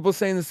couple people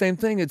saying the same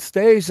thing. It's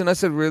staged, and I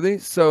said, really?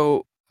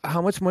 So,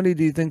 how much money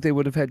do you think they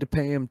would have had to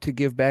pay him to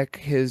give back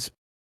his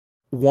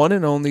one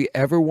and only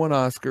ever won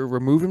Oscar,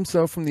 remove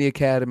himself from the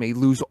Academy,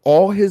 lose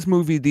all his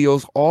movie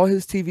deals, all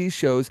his TV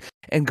shows,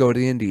 and go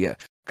to India?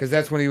 Because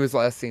that's when he was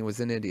last seen, was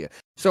in India.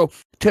 So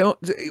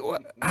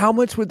how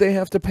much would they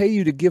have to pay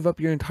you to give up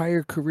your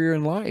entire career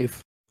in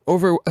life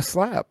over a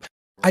slap?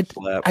 I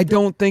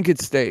don't think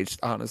it's staged,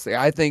 honestly.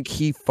 I think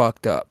he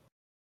fucked up.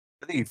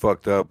 I think he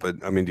fucked up, but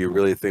I mean, do you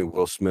really think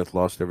Will Smith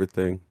lost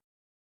everything?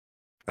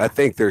 I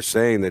think they're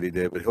saying that he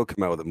did, but he'll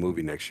come out with a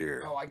movie next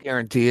year. Oh, I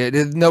guarantee it.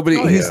 Nobody.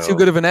 He's too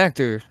good of an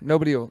actor.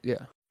 Nobody will.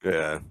 Yeah.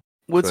 Yeah.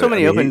 With so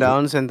many up and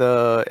downs in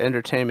the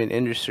entertainment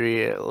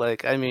industry,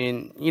 like, I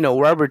mean, you know,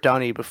 Robert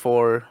Downey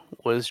before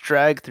was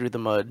dragged through the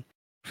mud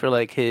for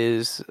like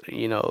his,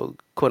 you know,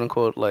 quote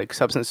unquote, like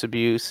substance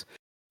abuse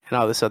and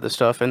all this other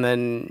stuff. And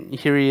then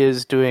here he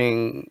is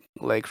doing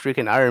like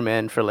freaking Iron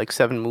Man for like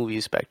 7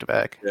 movies back to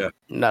back. Yeah.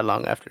 Not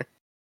long after.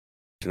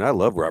 And I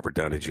love Robert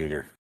Downey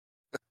Jr.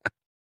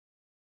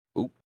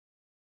 Oop.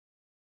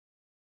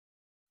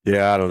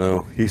 Yeah, I don't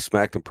know. He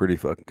smacked him pretty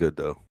fucking good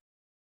though.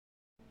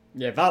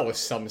 Yeah, that was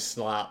some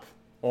slap.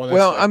 Honestly.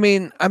 Well, I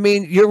mean,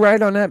 you're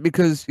right on that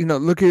because you know,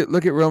 look at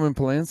Roman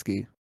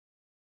Polanski.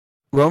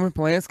 Roman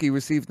Polanski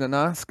received an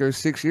Oscar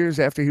 6 years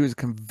after he was a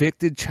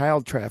convicted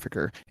child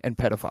trafficker and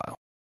pedophile.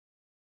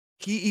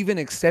 He even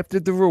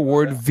accepted the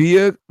reward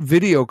via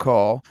video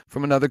call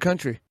from another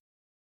country.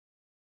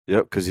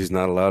 Yep, because he's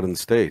not allowed in the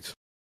States.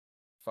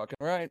 Fucking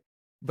right.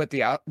 But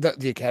the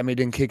Academy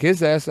didn't kick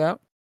his ass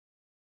out.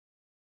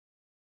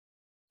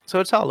 So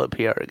it's all a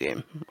PR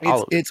game.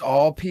 It's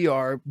all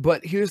PR,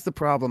 but here's the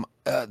problem.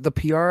 The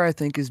PR, I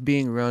think, is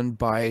being run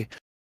by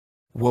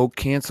woke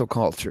cancel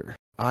culture.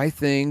 I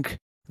think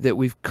that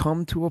we've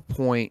come to a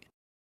point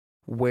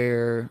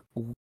where,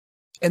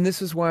 and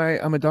this is why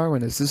I'm a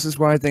Darwinist. This is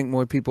why I think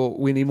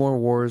we need more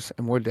wars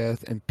and more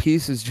death, and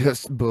peace is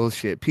just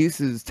bullshit. Peace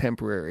is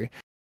temporary,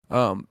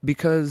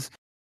 because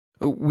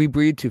we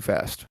breed too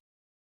fast.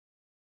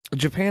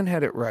 Japan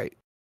had it right.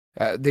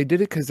 They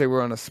did it because they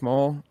were on a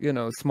small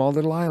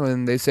little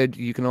island. They said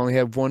you can only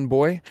have one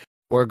boy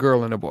or a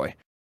girl and a boy.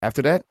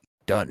 After that,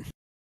 done.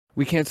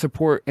 We can't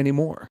support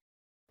anymore.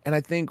 And I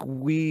think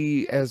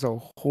we as a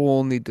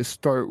whole need to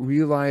start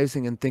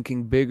realizing and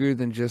thinking bigger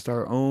than just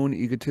our own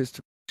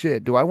egotistical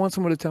shit. Do I want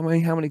someone to tell me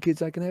how many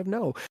kids I can have?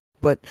 No.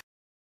 But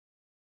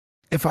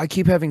if I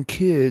keep having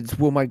kids,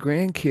 will my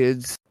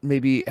grandkids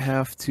maybe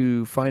have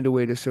to find a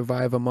way to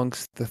survive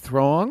amongst the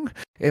throng?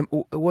 And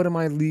what am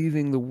I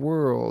leaving the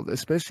world,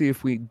 especially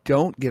if we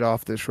don't get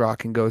off this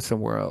rock and go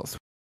somewhere else?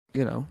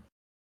 You know,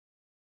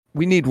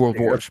 we need world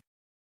wars.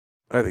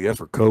 I think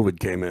that's where COVID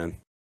came in.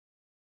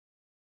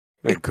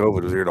 I think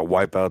COVID was here to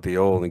wipe out the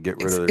old and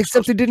get rid of it.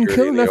 Except it didn't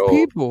kill enough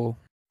people.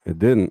 It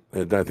didn't.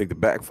 And I think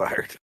it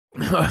backfired.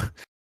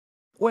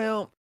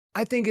 Well,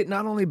 I think it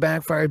not only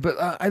backfired, but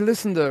I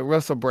listen to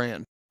Russell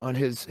Brand on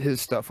his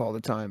stuff all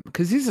the time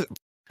because he's an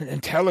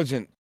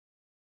intelligent,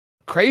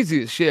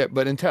 crazy as shit,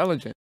 but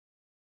intelligent.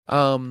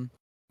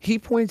 He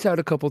points out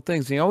a couple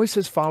things. And he always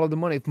says, follow the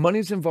money. If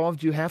money's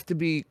involved, you have to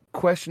be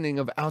questioning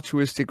of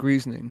altruistic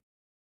reasoning.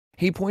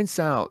 He points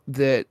out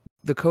that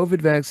the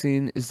COVID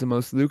vaccine is the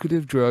most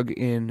lucrative drug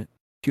in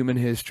human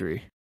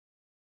history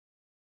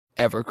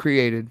ever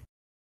created,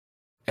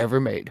 ever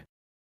made.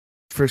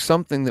 For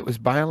something that was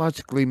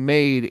biologically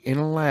made in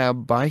a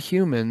lab by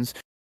humans,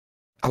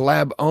 a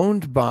lab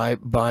owned by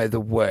the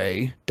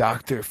way,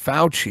 Dr.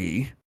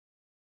 Fauci,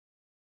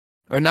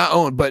 or not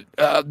owned, but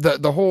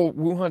the whole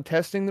Wuhan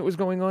testing that was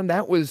going on,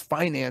 that was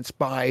financed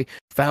by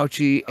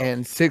Fauci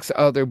and 6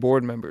 other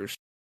board members.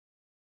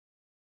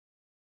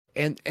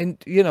 And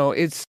you know,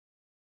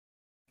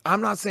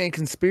 I'm not saying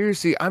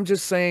conspiracy, I'm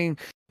just saying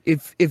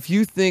if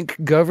you think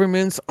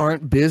governments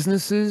aren't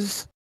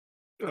businesses,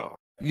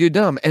 you're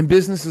dumb. And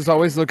businesses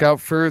always look out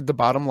for the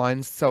bottom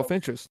line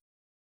self-interest.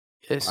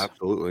 Yes.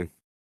 Absolutely.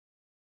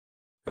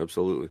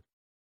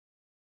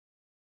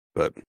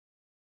 But,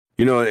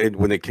 you know,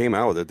 when they came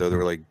out with it, though, they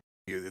were like,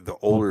 the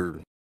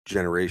older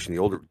generation, the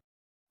older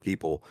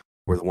people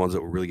were the ones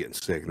that were really getting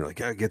sick. And they're like,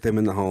 yeah, get them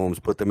in the homes,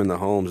 put them in the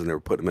homes. And they were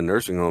putting them in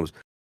nursing homes.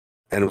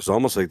 And it was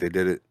almost like they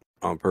did it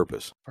on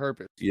purpose.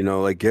 You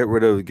know, like get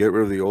rid of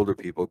the older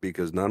people,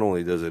 because not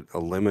only does it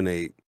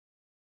eliminate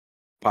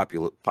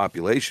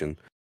population,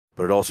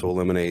 but it also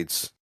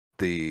eliminates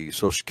the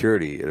Social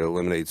Security. It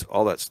eliminates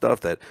all that stuff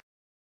that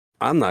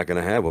I'm not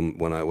going to have them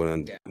when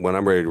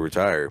I'm ready to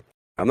retire.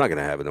 I'm not going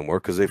to have it anymore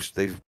because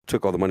they've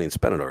took all the money and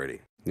spent it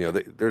already. You know,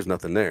 there's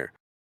nothing there.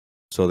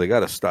 So they got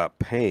to stop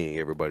paying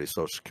everybody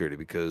Social Security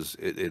because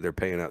they're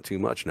paying out too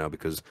much now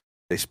because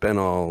they spent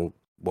all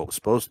what was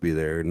supposed to be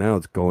there. Now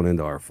it's going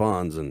into our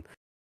funds, and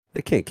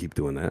they can't keep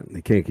doing that.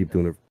 They can't keep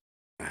doing it.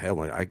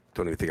 Hell, I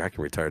don't even think I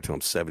can retire till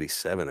I'm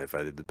 77 if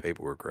I did the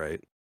paperwork right.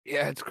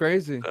 Yeah, it's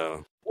crazy.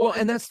 Well,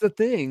 and that's the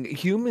thing.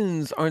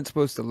 Humans aren't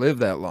supposed to live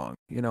that long.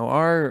 You know,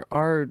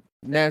 our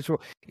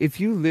natural, if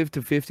you live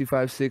to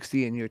 55,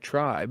 60 in your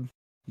tribe,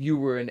 you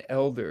were an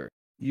elder.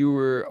 You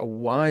were a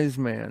wise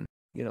man.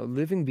 You know,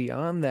 living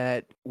beyond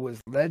that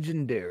was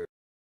legendary.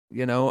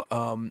 You know,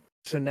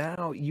 so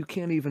now you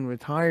can't even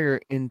retire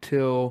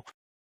until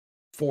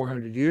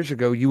 400 years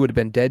ago. You would have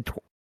been dead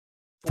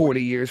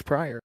 40 years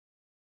prior.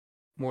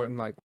 More than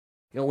likely.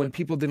 You know, when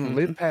people didn't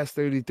live past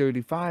 30,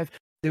 35,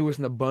 there was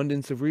an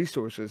abundance of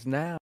resources.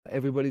 Now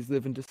everybody's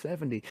living to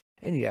 70.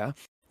 And yeah,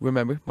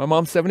 remember, my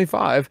mom's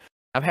 75.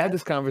 I've had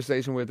this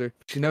conversation with her.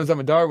 She knows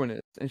I'm a Darwinist.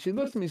 And she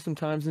looks at me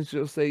sometimes and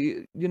she'll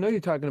say, you know, you're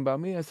talking about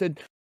me. I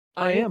said,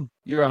 I am.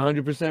 You're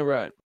 100%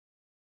 right.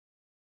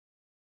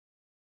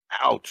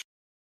 Ouch.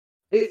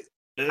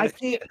 I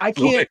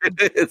can't.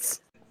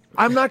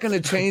 I'm not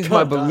going to change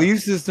my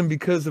belief system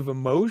because of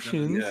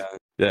emotions.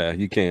 Yeah,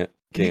 you can't.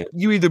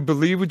 You either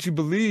believe what you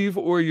believe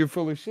or you're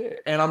full of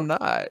shit. And I'm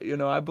not. You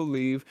know, I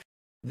believe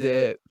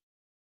that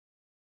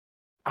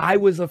I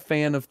was a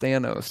fan of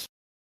Thanos.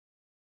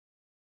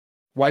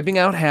 Wiping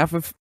out half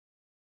of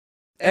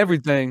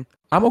everything,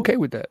 I'm okay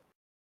with that.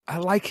 I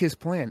like his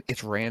plan.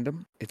 It's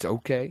random. It's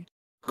okay.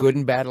 Good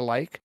and bad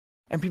alike.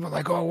 And people are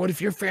like, oh, what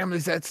if your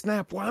family's at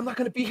Snap? Well, I'm not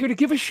going to be here to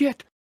give a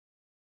shit.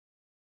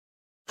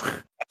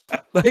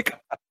 like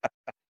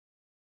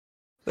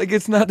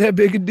it's not that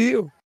big a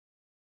deal.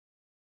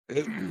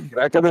 Can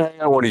I come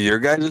hang out one of your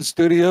guys'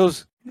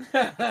 studios?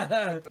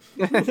 But,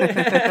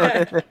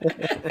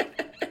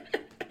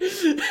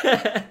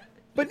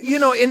 you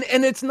know,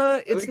 and it's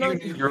not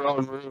your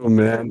own room,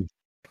 man.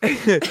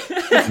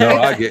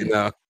 No, I get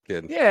no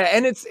kidding. Yeah,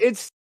 and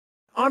it's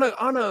on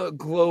a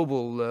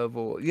global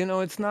level. You know,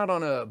 it's not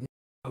on a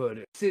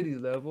hood city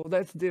level.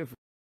 That's different.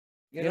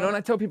 You know, and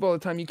I tell people all the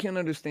time, you can't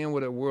understand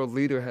what a world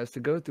leader has to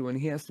go through, and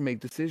he has to make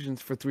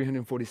decisions for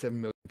 347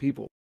 million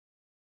people.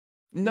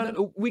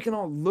 We can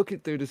all look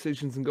at their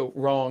decisions and go,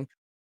 wrong.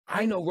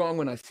 I know wrong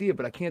when I see it,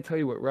 but I can't tell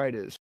you what right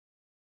is.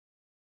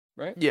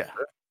 Right? Yeah.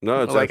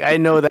 No, it's like I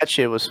know that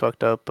shit was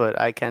fucked up, but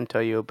I can't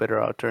tell you a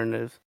better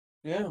alternative.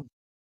 Yeah.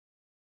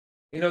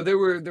 You know, there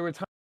were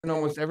times in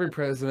almost every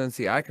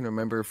presidency I can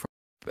remember from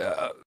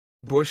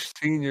Bush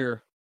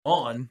Sr.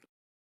 on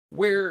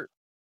where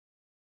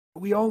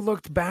we all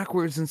looked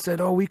backwards and said,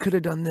 oh, we could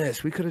have done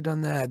this, we could have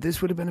done that,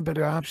 this would have been a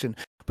better option.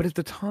 But at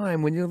the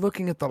time, when you're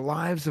looking at the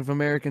lives of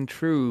American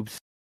troops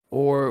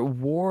or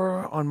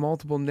war on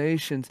multiple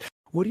nations,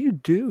 what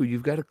do?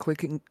 You've got a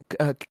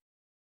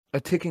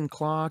ticking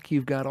clock.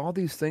 You've got all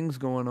these things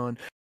going on.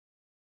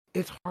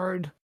 It's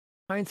hard.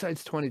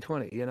 Hindsight's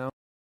 20/20, you know?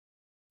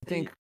 I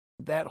think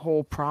that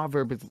whole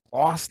proverb is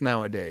lost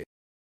nowadays.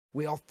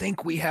 We all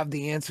think we have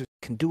the answers,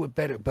 can do it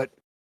better, but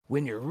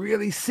when you're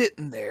really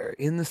sitting there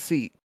in the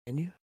seat, can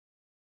you?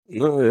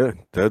 No,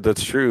 yeah,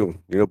 that's true.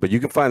 You know, but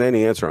you can find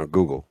any answer on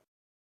Google.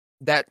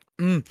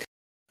 Come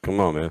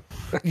on, man.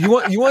 you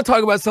want to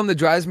talk about something that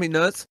drives me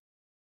nuts?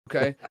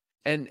 Okay,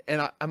 and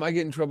I might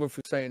get in trouble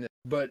for saying it,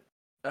 but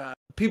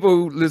people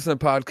who listen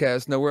to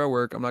podcasts know where I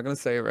work. I'm not going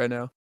to say it right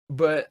now,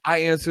 but I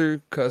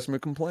answer customer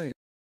complaints,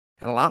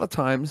 and a lot of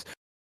times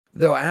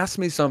they'll ask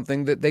me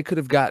something that they could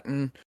have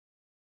gotten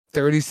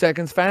 30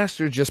 seconds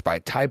faster just by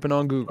typing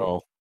on Google.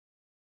 Oh.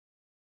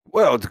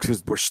 Well, it's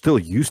because we're still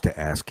used to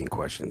asking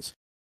questions.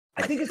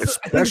 I think it's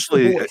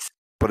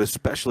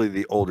especially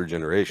the older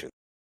generation.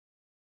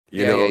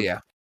 Yeah.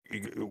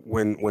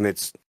 When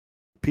it's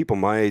people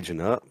my age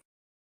and up,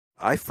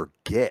 I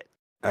forget.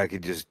 I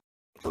could just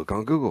look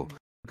on Google.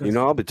 You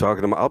know, I'll be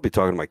talking to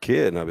my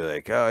kid, and I'll be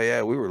like, "Oh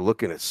yeah, we were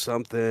looking at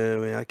something. I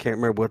mean, I can't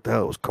remember what the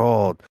hell it was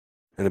called."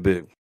 And a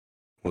bit,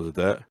 was it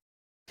that?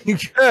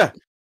 yeah,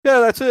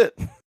 that's it.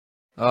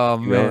 Oh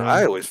man,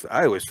 I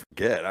always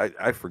forget.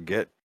 I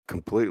forget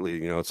completely.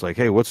 You know, it's like,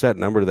 hey, what's that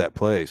number to that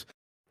place?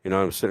 You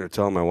know, I'm sitting there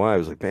telling my wife, I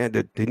was like, man,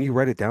 didn't you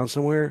write it down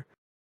somewhere?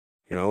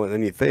 You know, and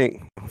then you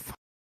think, oh,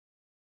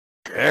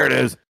 there it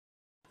is.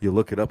 You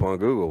look it up on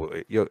Google.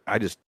 I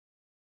just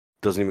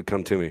doesn't even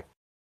come to me.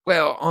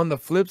 Well, on the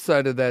flip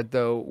side of that,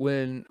 though,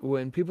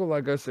 when people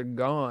like us are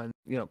gone,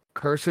 you know,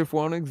 cursive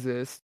won't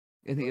exist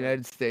in the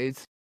United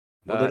States.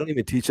 Well, they don't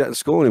even teach that in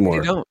school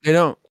anymore. They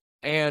don't.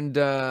 And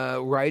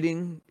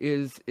writing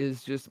is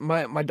just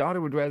my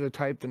daughter would rather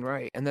type than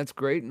write, and that's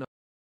great.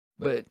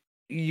 But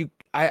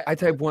I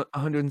type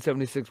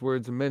 176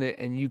 words a minute,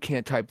 and you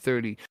can't type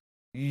 30.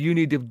 You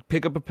need to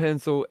pick up a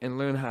pencil and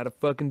learn how to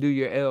fucking do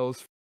your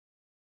L's.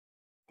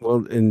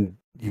 Well, and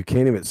you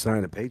can't even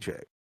sign a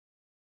paycheck.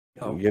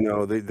 No. You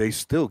know, they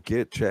still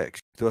get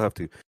checks. You still have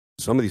to.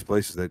 Some of these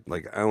places that,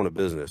 like, I own a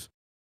business,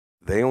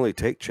 they only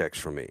take checks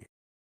from me.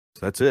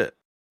 So that's it.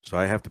 So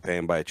I have to pay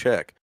them by a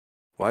check.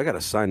 Well, I got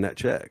to sign that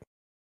check.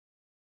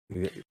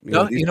 You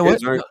know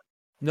what?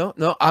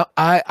 No.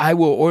 I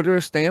will order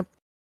a stamp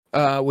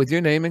with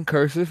your name in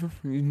cursive.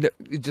 You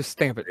just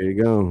stamp it. There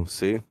you go.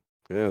 See?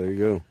 Yeah, there you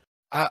go.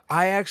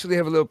 I actually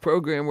have a little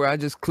program where I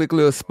just click a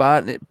little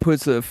spot and it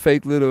puts a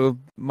fake little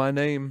my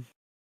name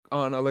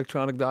on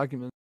electronic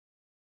documents.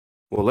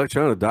 Well,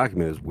 electronic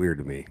document is weird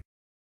to me,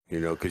 you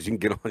know, because you can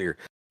get on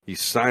you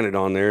sign it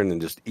on there and then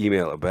just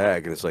email it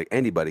back, and it's like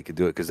anybody could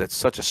do it because that's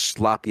such a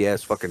sloppy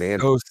ass fucking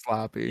answer. So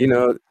sloppy, you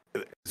know.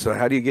 So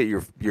how do you get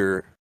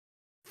your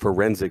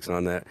forensics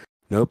on that?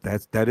 Nope,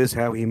 that is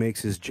how he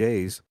makes his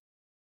J's.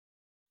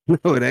 No,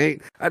 it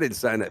ain't. I didn't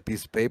sign that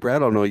piece of paper. I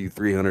don't know you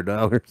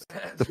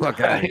 $300. The fuck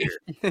out of here.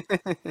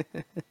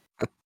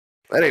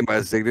 That ain't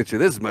my signature.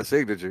 This is my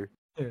signature.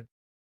 Yeah.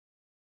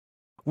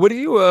 What do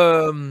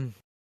you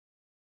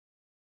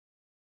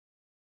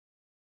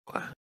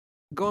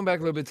going back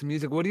a little bit to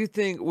music, what do you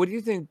think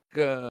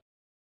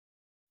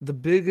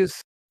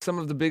some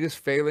of the biggest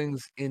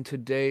failings in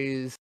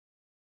today's,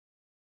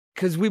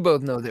 because we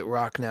both know that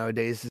rock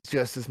nowadays is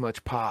just as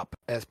much pop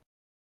as,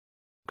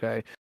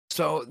 okay,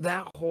 so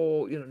that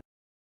whole, you know,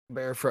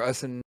 bear for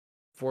us in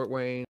Fort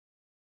Wayne,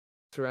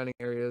 surrounding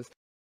areas,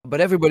 but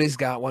everybody's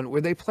got one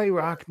where they play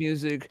rock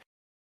music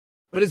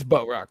But it's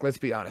boat rock. Let's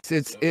be honest.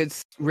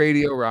 It's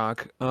radio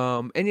rock.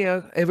 And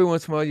yeah, every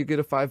once in a while you get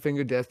a Five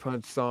Finger Death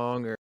Punch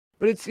song,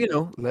 but it's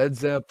Led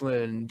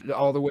Zeppelin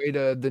all the way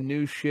to the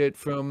new shit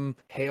from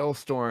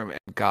Hailstorm.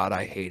 And God,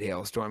 I hate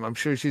Hailstorm. I'm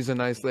sure she's a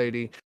nice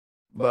lady,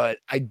 but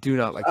I do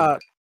not like her.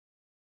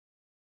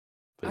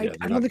 I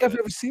don't think I've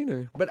ever seen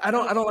her, but I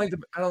don't like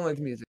the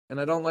music, and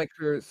I don't like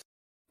her.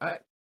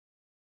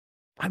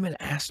 I'm an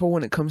asshole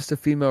when it comes to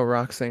female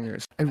rock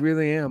singers. I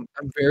really am.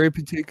 I'm very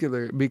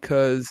particular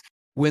because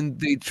when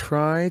they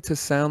try to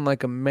sound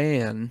like a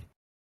man,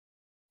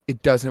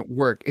 it doesn't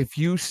work. If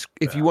you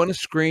want to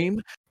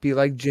scream, be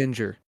like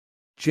Ginger.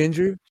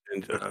 Ginger.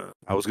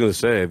 I was gonna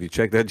say, have you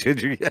checked that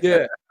Ginger yet?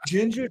 Yeah.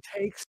 Ginger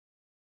takes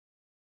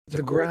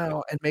the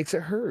growl and makes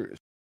it hers.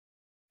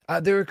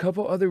 There are a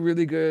couple other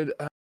really good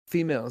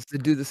females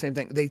that do the same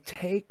thing. They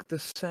take the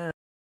sound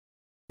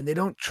and they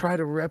don't try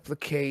to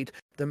replicate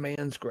the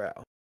man's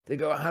growl. They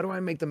go, how do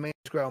I make the man's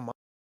growl mine?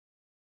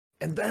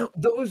 And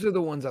those are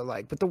the ones I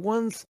like. But the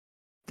ones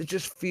that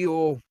just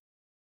feel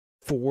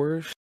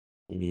forced,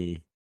 I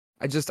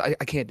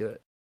can't do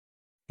it.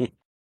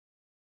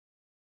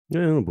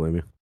 Yeah, I don't blame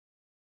you.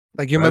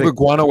 Like, you remember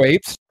Guano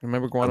Apes?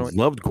 Remember Guano Apes?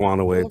 Loved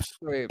Guano Apes.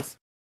 Apes.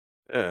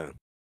 Yeah.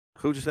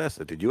 Who just asked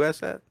that? Did you ask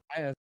that?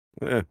 I asked.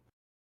 Yeah.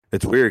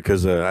 It's weird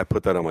because I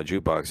put that on my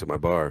jukebox at my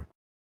bar,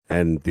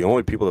 and the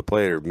only people that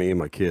play it are me and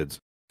my kids.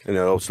 And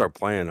they'll start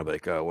playing. I'm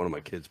like, one of my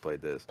kids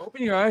played this.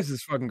 Open Your Eyes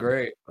is fucking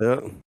great. Yeah.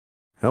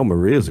 Hell,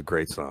 Maria's a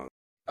great song.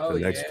 Oh,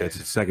 that's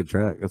the second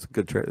track. That's a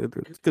good track.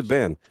 It's a good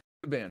band.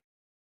 Good band.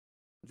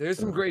 There's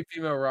some great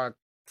female rock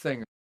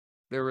singers.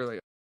 There really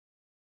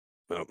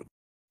are.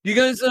 You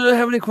guys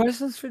have any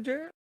questions for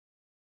Jared?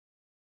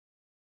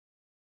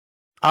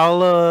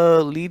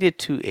 I'll lead it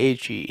to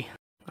AG.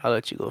 I'll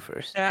let you go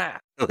first. Yeah.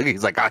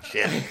 He's like,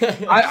 shit.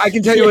 I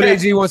can tell you what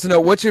AG wants to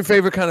know. What's your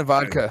favorite kind of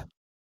vodka?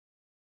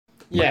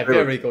 Yeah,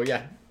 there we go.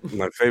 Yeah.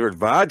 My favorite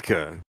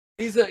vodka.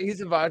 He's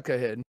a vodka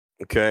head.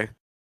 Okay.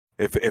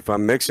 If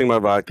I'm mixing my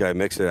vodka, I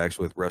mix it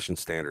actually with Russian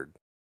Standard.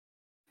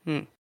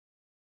 Not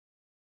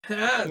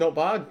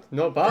bad.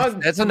 Not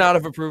bad. That's a nod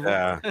of approval.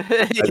 Yeah.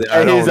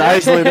 His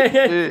eyes lit.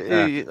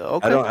 Okay.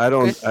 I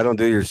don't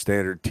do your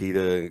standard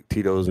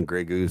Tito's and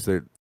Grey Goose.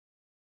 They're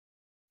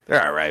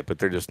all right, but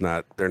they're just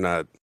not. They're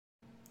not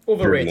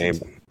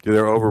overrated.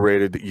 They're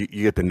overrated. You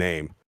get the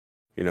name.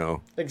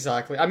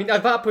 Exactly. I mean,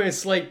 at that point,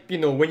 it's like,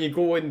 when you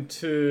go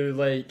into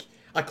like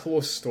a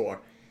clothes store,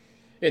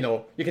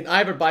 you can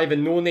either buy the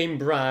no-name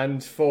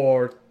brand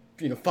for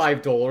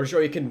 $5,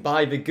 or you can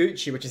buy the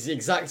Gucci, which is the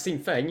exact same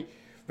thing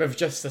with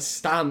just a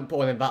stamp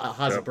on it that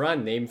has a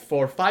brand name,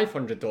 for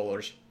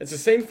 $500. It's the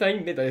same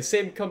thing, made by the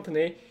same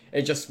company.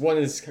 It just one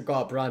has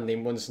got a brand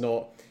name, one's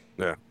not.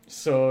 Yeah.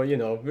 So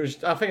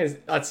I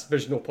think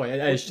there's no point.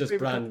 It's just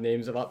brand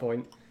names at that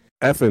point.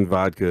 Effin'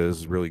 vodka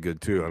is really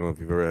good too. I don't know if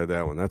you've ever had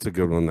that one. That's a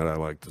good one that I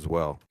liked as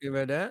well. You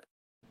read that?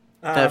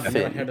 I've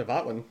never heard of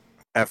that one.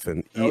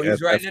 Effin'. Oh,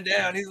 he's writing it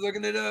down. He's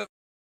looking it up.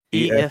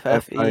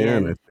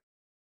 EFFIN.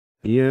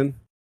 Ian.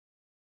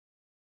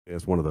 Yeah,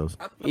 it's one of those.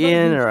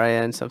 Ian or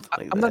IN, something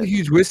like that. I'm not a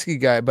huge whiskey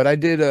guy, but I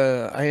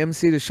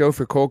emceed a show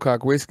for Cold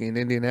Cock Whiskey in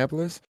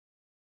Indianapolis.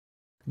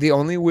 The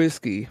only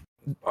whiskey.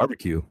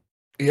 Barbecue.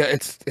 Yeah,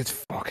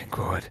 it's fucking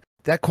good.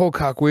 That Cold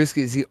Cock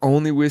Whiskey is the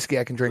only whiskey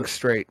I can drink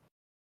straight.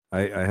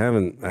 I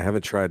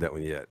haven't tried that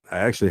one yet. I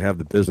actually have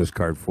the business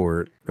card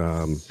for it.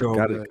 Got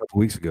it a couple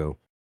weeks ago.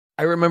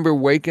 I remember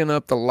waking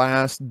up the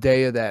last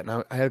day of that,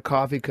 and I had a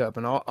coffee cup,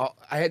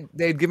 and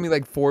they'd give me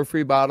like 4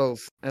 free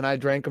bottles, and I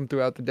drank them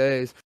throughout the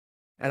days.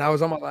 And I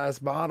was on my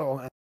last bottle,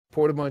 and I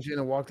poured a bunch in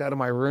and walked out of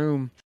my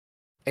room,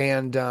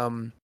 and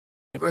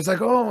it was like,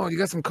 "Oh, you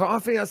got some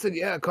coffee?" I said,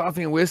 "Yeah,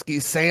 coffee and whiskey,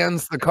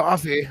 sans the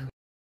coffee."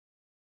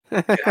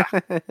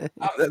 That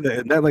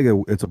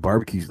it's a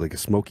barbecue, like a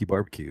smoky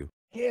barbecue.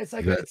 Yeah, it's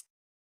like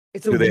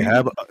it's do they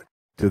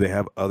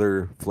have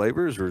other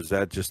flavors, or is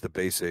that just the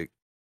basic?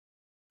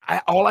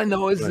 All I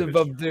know is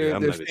of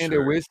their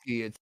standard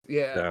whiskey.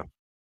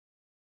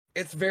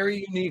 It's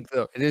very unique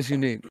though. It is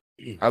unique.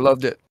 I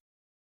loved it.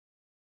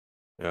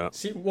 Yeah.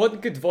 See, one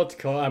good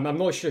vodka. I'm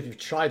not sure if you've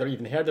tried or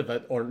even heard of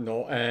it or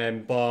not.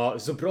 But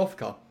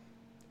Zubrowka,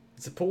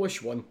 it's a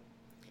Polish one.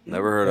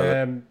 Never heard of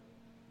it.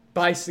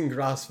 Bison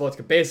grass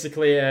vodka.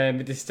 Basically,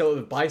 they distill it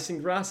with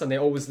bison grass, and they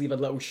always leave a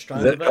little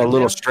strand of it. A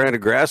little strand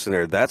of grass in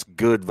there. That's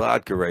good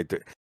vodka right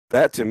there.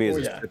 That to me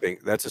is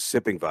That's a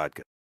sipping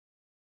vodka.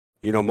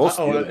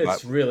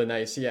 It's really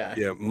nice. Yeah.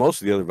 Yeah,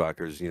 most of the other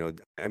vodkas.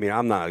 I mean,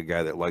 I'm not a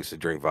guy that likes to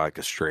drink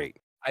vodka straight.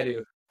 I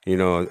do.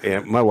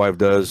 And my wife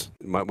does.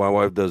 My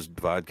wife does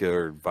vodka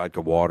or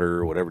vodka water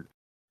or whatever.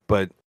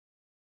 But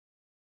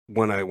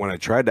when I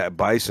tried that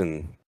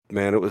bison,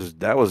 man,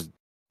 that was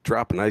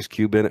drop an ice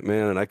cube in it,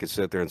 man, and I could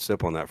sit there and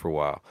sip on that for a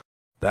while.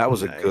 That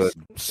was a good,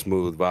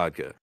 smooth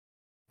vodka.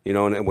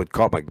 And what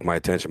caught my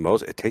attention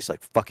most, it tastes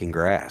like fucking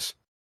grass.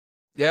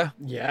 Yeah.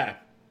 Yeah.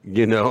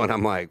 And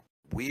I'm like,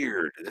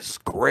 weird. This is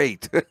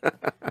great.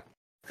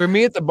 For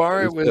me at the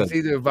bar, it was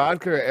either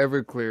vodka or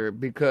Everclear,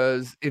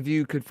 because if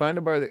you could find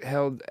a bar that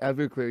held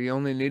Everclear, you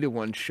only needed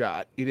one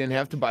shot. You didn't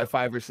have to buy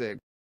 5 or 6.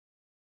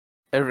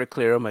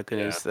 Everclear, oh my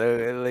goodness.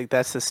 Like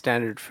that's the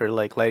standard for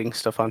like lighting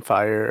stuff on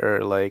fire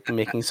or like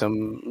making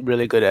some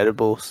really good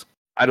edibles.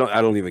 I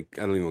don't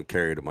even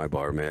carry it at my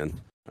bar, man.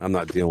 I'm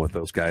not dealing with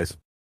those guys.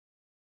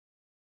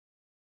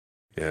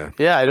 Yeah.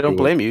 Yeah, I don't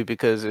blame you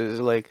because it's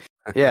like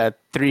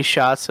 3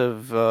 shots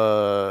of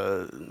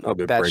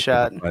that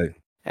shot.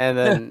 And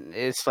then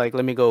it's like,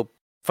 let me go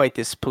fight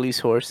this police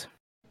horse.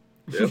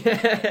 Yep.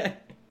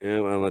 Yeah,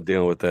 well, I'm not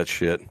dealing with that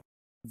shit.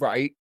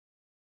 Right.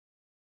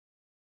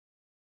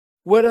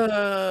 What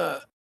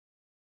have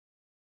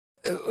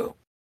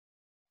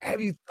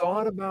you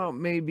thought about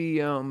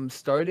maybe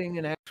starting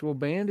an actual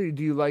band, or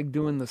do you like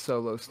doing the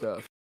solo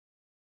stuff?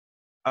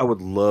 I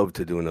would love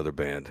to do another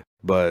band,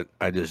 but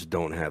I just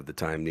don't have the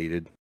time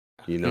needed.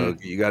 You know,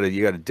 you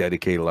gotta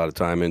dedicate a lot of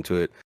time into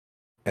it.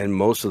 And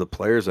most of the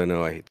players I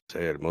know, I hate to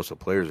say it, most of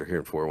the players are here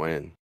in Fort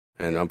Wayne,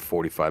 and I'm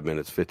 45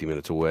 minutes, 50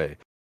 minutes away.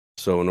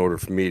 So in order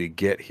for me to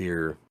get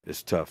here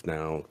is tough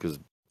now because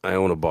I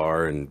own a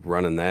bar, and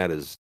running that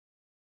is,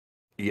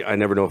 I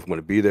never know if I'm going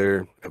to be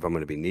there, if I'm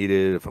going to be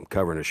needed, if I'm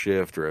covering a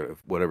shift, or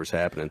if whatever's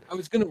happening. I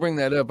was going to bring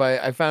that up.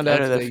 I found out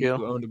that you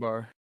owned a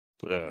bar.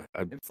 Yeah,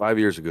 5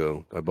 years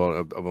ago. I've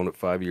owned it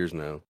 5 years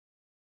now,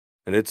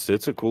 and it's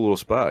a cool little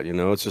spot. You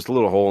know, it's just a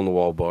little hole in the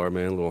wall bar,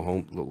 man.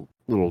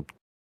 Little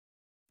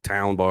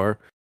town bar.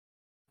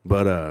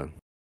 But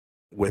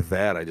with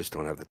that, I just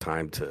don't have the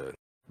time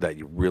that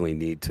you really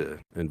need to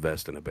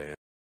invest in a band.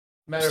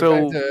 Matter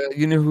of fact,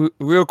 you know who?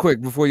 Real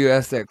quick before you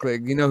ask that,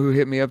 Click, you know who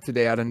hit me up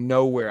today out of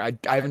nowhere? I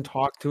haven't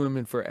talked to him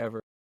in forever.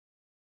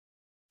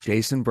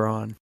 Jason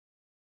Braun.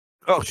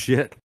 Oh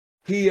shit!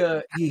 He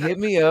hit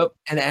me up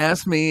and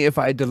asked me if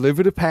I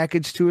delivered a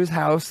package to his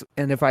house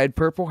and if I had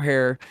purple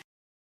hair.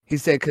 He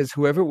said because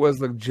whoever it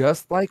was looked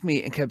just like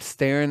me and kept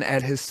staring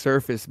at his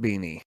Surface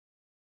beanie.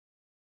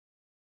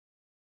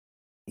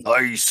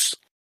 Nice.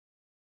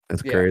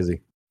 That's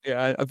crazy.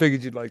 Yeah, I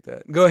figured you'd like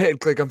that. Go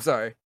ahead, Click. I'm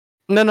sorry.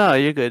 No,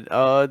 you're good.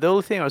 The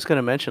only thing I was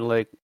gonna mention,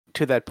 like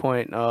to that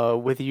point,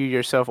 with you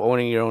yourself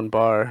owning your own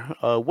bar,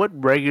 what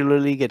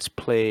regularly gets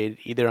played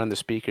either on the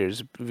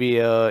speakers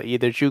via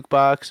either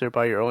jukebox or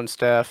by your own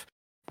staff?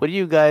 What do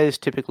you guys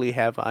typically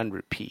have on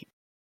repeat?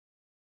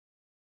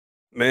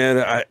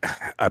 Man,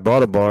 I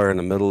bought a bar in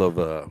the middle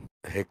of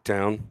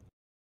Hicktown,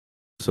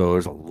 so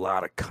there's a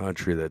lot of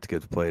country that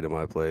gets played at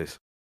my place,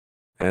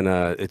 and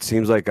it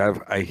seems like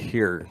I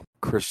hear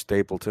Chris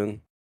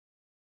Stapleton.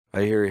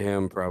 I hear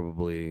him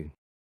probably,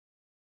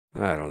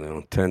 I don't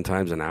know, 10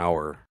 times an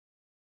hour,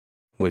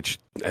 which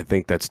I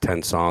think that's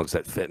 10 songs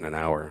that fit in an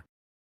hour.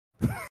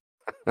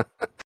 I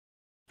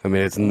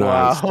mean, it's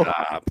nonstop.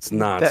 Wow. It's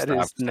nonstop. That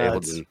is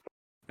nuts.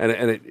 And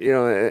it, you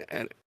know,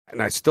 and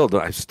I'm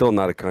still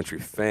not a country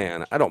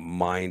fan. I don't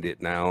mind it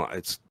now.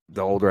 It's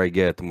the older I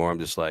get, the more I'm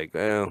just like,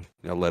 I'll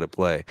let it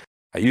play.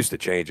 I used to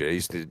change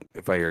it.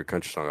 If I hear a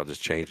country song, I'll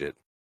just change it.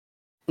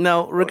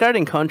 Now,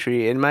 regarding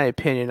country, in my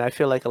opinion, I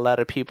feel like a lot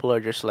of people are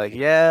just like,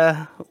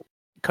 yeah,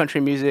 country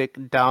music,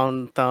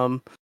 down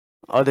thumb,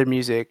 other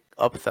music,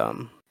 up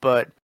thumb.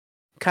 But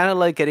kind of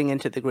like getting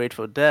into the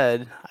Grateful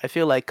Dead, I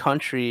feel like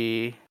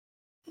country,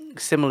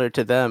 similar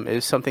to them,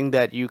 is something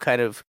that you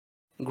kind of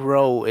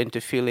grow into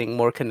feeling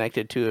more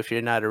connected to if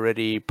you're not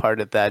already part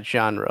of that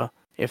genre,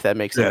 if that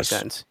makes any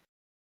sense.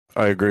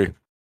 I agree.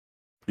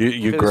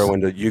 You grow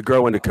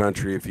into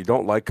country if you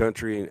don't like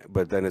country,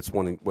 but then it's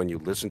when you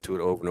listen to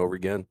it over and over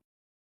again.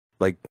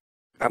 Like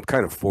I'm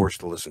kind of forced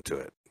to listen to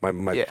it.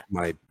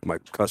 My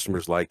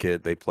customers like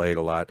it; they play it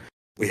a lot.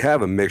 We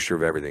have a mixture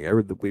of everything.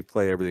 We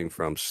play everything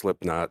from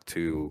Slipknot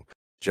to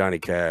Johnny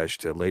Cash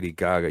to Lady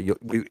Gaga.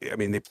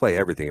 They play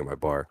everything in my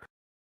bar,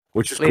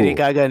 which is Lady cool.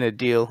 Gaga in a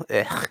deal,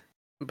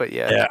 but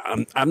yeah,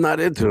 I'm not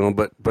into them,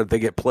 but they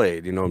get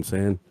played. You know what I'm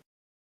saying?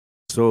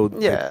 So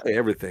they play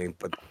everything,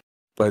 but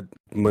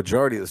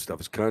majority of the stuff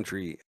is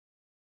country,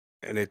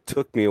 and it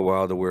took me a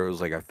while to where it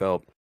was like I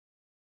felt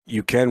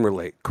you can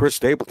relate. Chris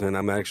Stapleton,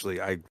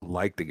 I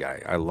like the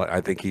guy. I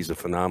think he's a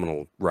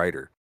phenomenal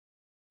writer.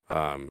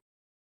 But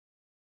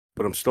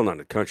I'm still not in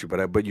the country.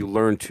 But you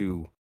learn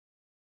to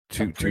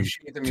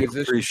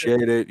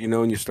appreciate it, you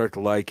know, and you start to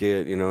like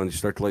it, you know, and you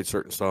start to like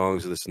certain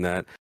songs, this and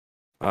that.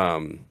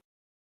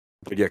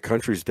 But yeah,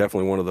 country is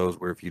definitely one of those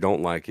where if you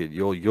don't like it,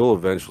 you'll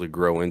eventually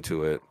grow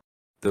into it.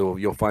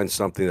 You'll find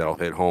something that'll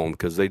hit home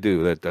because they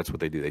do that's what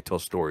they do. They tell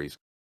stories.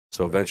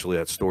 So eventually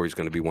that story is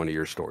going to be one of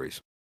your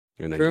stories.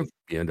 And then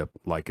you end up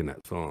liking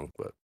that song.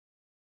 But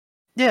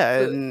yeah,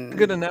 and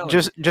good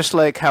analogy. Just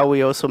like how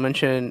we also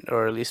mentioned,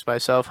 or at least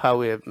myself, how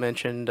we have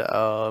mentioned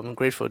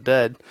Grateful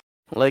Dead.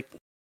 Like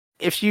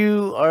if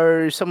you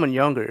are someone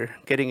younger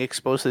getting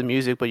exposed to the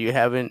music but you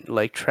haven't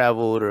like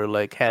traveled or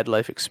like had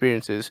life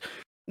experiences,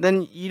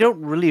 then you don't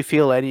really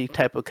feel any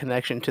type of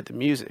connection to the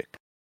music,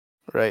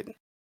 right?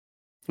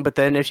 But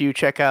then if you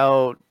check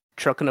out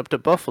Truckin' Up to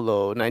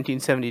Buffalo,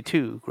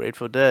 1972,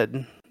 Grateful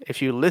Dead,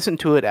 if you listen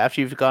to it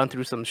after you've gone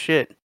through some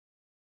shit,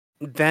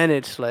 then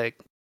it's like,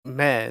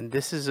 man,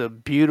 this is a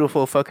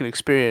beautiful fucking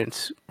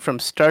experience from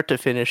start to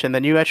finish. And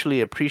then you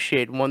actually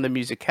appreciate, one, the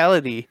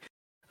musicality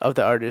of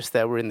the artists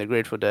that were in the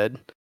Grateful Dead,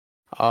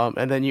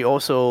 And then you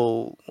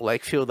also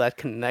like feel that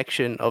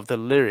connection of the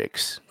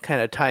lyrics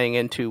kind of tying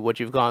into what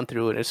you've gone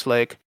through, and it's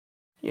like,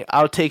 yeah,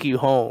 I'll take you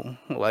home,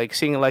 like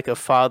singing like a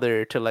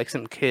father to like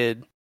some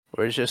kid,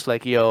 where it's just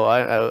like, yo,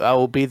 I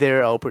will be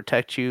there, I'll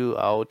protect you,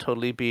 I'll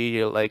totally be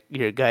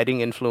your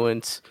guiding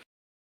influence,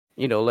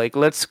 like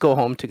let's go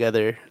home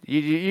together.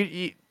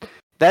 You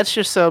that's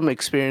just some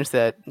experience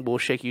that will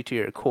shake you to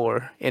your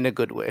core in a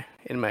good way,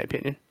 in my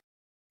opinion.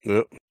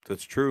 Yep,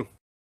 that's true.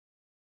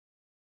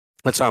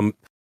 That's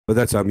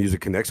how music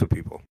connects with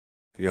people.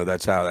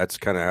 That's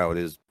kind of how it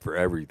is for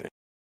everything.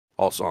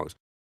 All songs.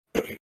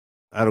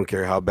 I don't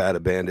care how bad a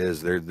band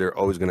is, they're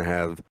always going to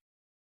have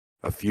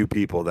a few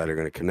people that are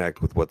going to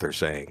connect with what they're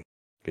saying,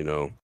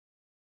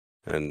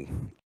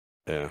 and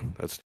yeah,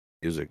 that's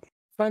music. I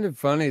find it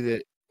funny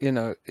that,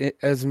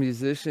 as a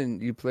musician,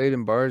 you played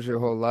in bars your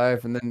whole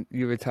life, and then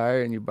you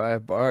retire and you buy a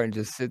bar and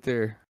just sit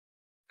there.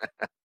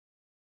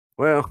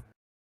 Well,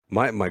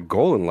 my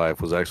goal in life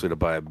was actually to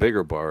buy a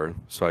bigger bar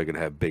so I could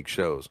have big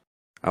shows.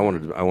 I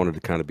wanted to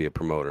kind of be a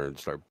promoter and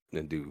start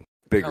and do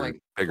bigger.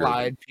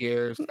 Clyde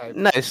Pierce type.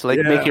 Nice,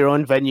 make your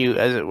own venue,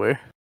 as it were.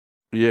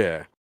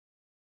 Yeah,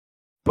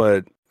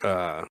 but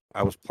I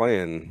was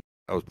playing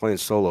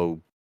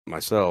solo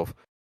myself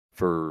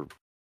for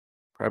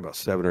probably about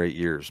 7 or 8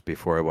 years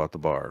before I bought the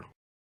bar.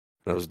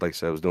 And I was, like I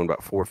said, I was doing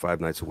about 4 or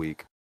 5 nights a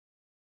week.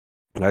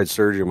 And I had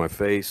surgery on my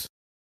face.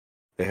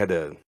 They had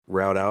to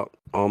route out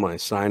all my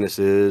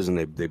sinuses, and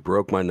they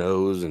broke my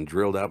nose and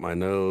drilled out my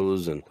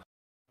nose, and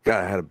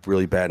God, I had a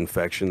really bad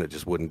infection that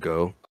just wouldn't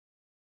go.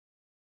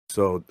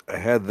 So I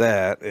had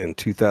that in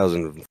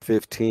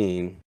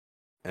 2015,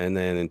 and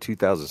then in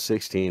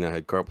 2016 I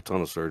had carpal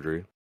tunnel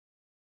surgery,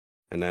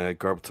 and then I had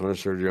carpal tunnel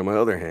surgery on my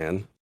other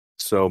hand.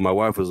 So my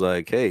wife was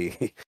like,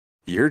 "Hey,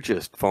 you're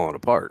just falling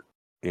apart.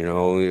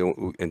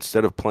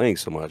 Instead of playing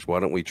so much, why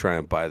don't we try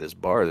and buy this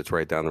bar that's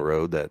right down the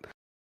road that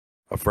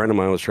a friend of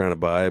mine was trying to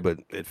buy, but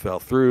it fell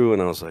through."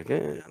 And I was like,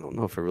 I don't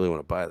know if I really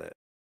want to buy that.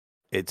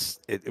 It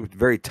was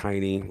very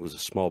tiny. It was a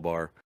small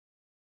bar,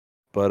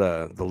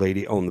 but the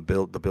lady owned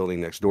the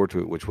building next door to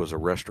it, which was a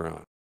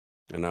restaurant.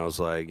 And I was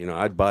like,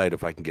 I'd buy it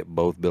if I can get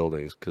both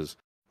buildings, because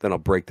then I'll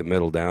break the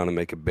middle down and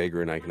make it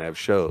bigger, and I can have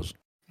shows.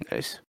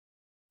 Nice.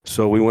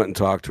 So we went and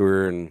talked to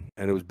her, and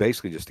it was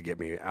basically just to get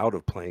me out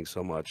of playing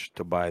so much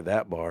to buy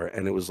that bar.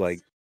 And it was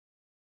like,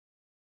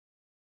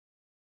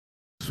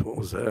 so what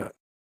was that?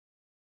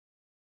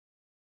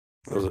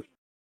 Was it?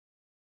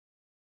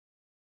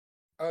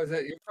 Oh, is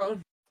that your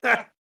phone?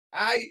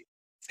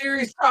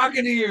 Siri's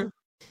talking to you.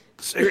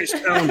 Siri's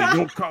telling me,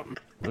 don't call me.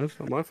 That's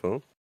not my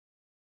phone.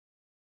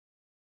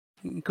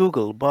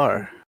 Google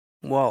bar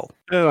wall.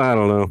 I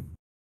don't know.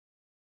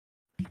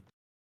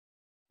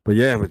 But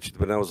yeah,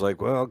 but I was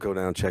like, well, I'll go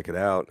down and check it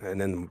out.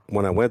 And then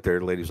when I went there,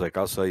 the lady was like,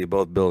 I'll sell you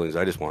both buildings.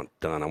 I just want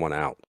done. I want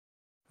out.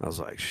 I was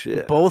like,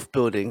 shit. Both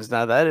buildings.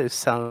 Now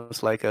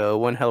sounds like a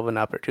one hell of an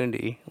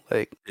opportunity.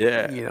 Like,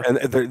 yeah, and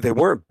they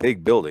weren't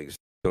big buildings.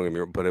 Don't get me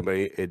wrong, but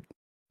it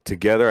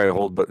together I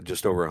hold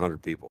just over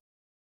 100 people,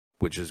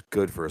 which is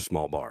good for a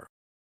small bar.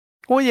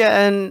 Well,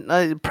 yeah,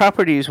 and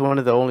property is one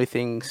of the only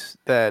things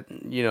that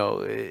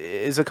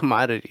is a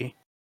commodity.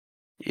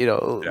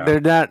 They're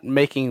not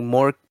making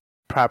more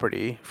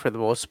property for the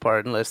most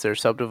part unless they're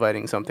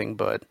subdividing something.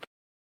 But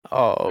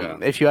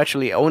if you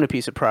actually own a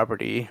piece of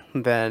property,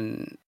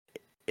 then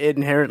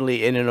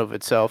inherently in and of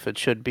itself, it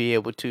should be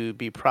able to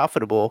be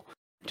profitable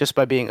just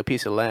by being a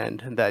piece of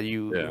land that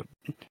you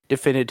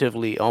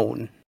definitively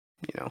own.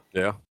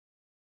 Yeah.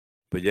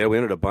 But yeah, we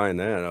ended up buying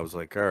that. I was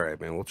like, all right,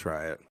 man, we'll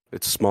try it.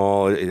 It's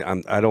small.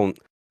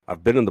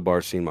 I've been in the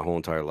bar scene my whole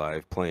entire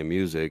life, playing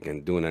music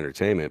and doing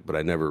entertainment, but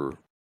I never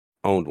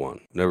owned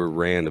one, never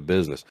ran a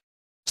business.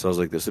 So I was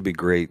like, this would be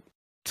great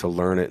to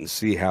learn it and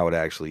see how it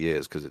actually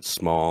is, because it's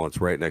small.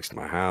 It's right next to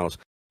my house.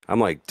 I'm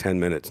like 10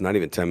 minutes, not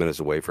even 10 minutes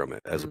away from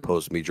it, as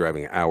opposed to me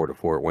driving an hour to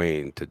Fort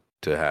Wayne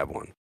to have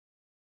one.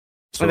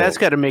 So that's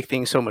got to make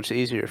things so much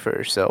easier for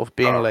yourself.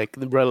 Being like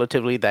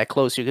relatively that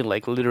close, you can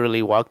like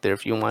literally walk there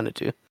if you wanted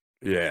to.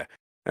 Yeah.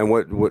 And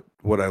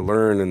what I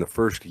learned in the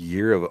first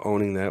year of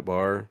owning that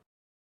bar,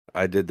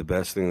 I did the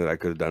best thing that I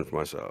could have done for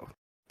myself,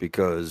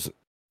 because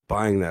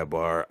buying that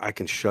bar, I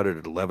can shut it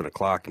at 11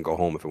 o'clock and go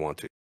home if I want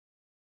to.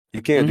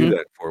 You can't do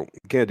that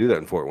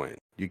in Fort Wayne.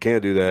 You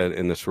can't do that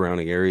in the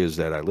surrounding areas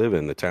that I live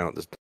in,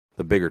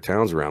 the bigger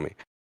towns around me,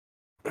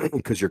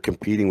 because you're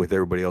competing with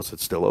everybody else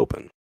that's still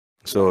open.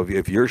 So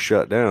if you're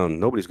shut down,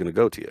 nobody's going to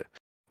go to you,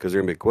 because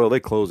they're going to be like, well, they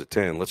close at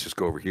 10. Let's just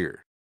go over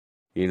here.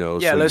 Yeah,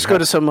 so let's go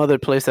to some other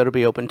place that'll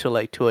be open till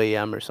like 2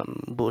 a.m. or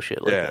some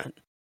bullshit like that.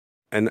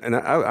 And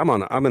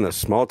I'm in a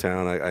small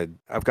town.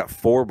 I've got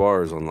 4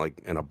 bars on like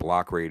in a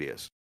block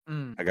radius.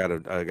 I got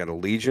a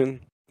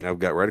Legion. I've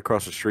got right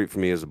across the street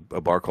from me is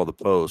a bar called the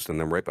Post, and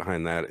then right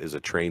behind that is a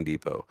Train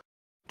Depot.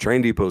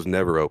 Train Depot's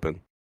never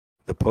open.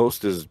 The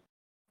Post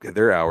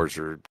their hours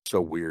are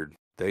so weird.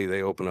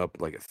 They open up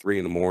like at 3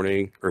 in the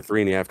morning or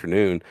 3 in the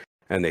afternoon,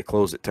 and they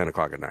close at 10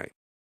 o'clock at night.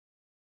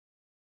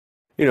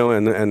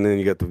 And then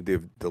you got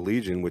the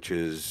Legion, which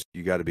is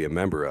you got to be a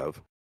member of.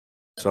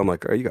 So I'm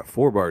like, all right, you got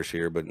 4 bars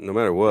here, but no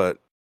matter what,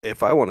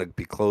 if I want to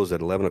be closed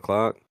at 11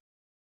 o'clock,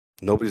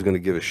 nobody's going to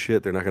give a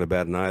shit. They're not going to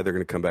bat an eye. They're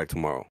going to come back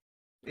tomorrow.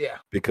 Yeah.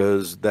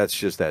 Because that's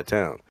just that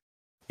town.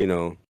 You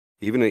know,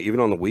 even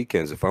on the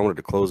weekends, if I wanted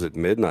to close at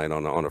midnight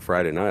on a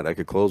Friday night, I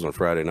could close on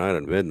Friday night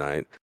at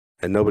midnight,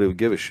 and nobody would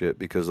give a shit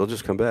because they'll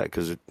just come back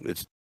because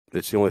it's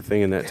the only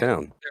thing in that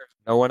town. There's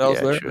no one else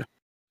there. True.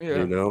 Yeah.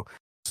 You know,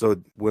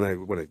 so when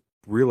I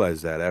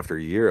realized that after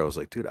a year, I was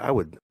like, dude, I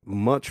would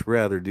much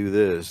rather do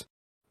this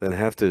than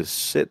have to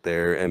sit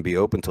there and be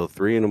open till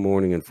 3 a.m.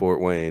 in Fort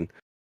Wayne.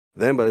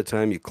 Then by the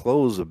time you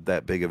close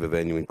that big of a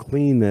venue and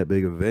clean that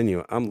big of a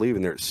venue, I'm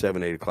leaving there at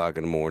 7, 8 o'clock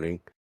in the morning,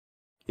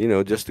 you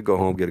know, just to go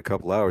home, get a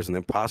couple hours, and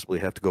then possibly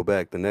have to go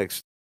back the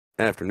next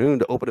afternoon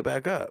to open it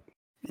back up.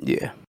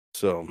 Yeah.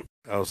 So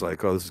I was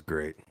like, oh, this is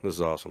great. This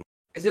is awesome.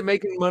 Is it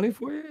making money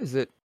for you? Is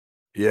it?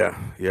 Yeah,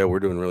 we're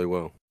doing really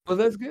well. Well,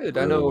 that's good.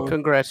 I know.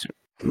 Congrats.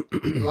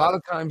 A lot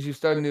of times you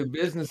start a new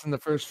business in the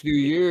first few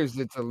years,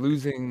 it's a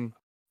losing.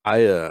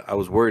 I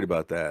was worried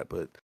about that,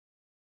 but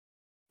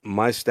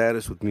my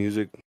status with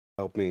music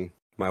helped me.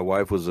 My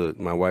wife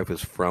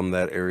is from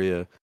that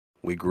area.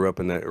 We grew up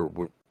in that, or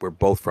we're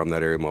both from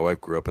that area. My wife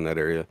grew up in that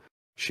area.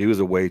 She was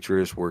a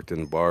waitress, worked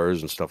in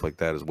bars and stuff like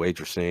that as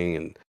waitressing,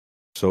 and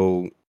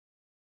so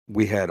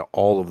we had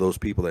all of those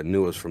people that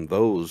knew us from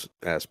those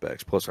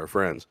aspects, plus our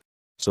friends.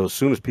 So as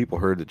soon as people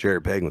heard that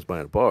Jared Pagan was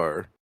buying a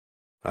bar,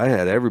 I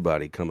had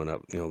everybody coming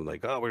up, you know,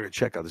 like, oh, we're gonna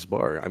check out this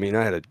bar. I mean,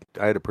 I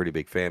had a pretty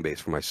big fan base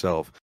for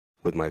myself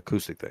with my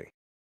acoustic thing.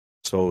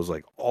 So it was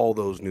like all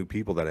those new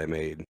people that I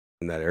made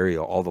in that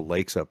area, all the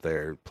lakes up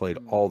there, played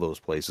all those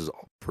places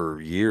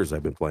for years.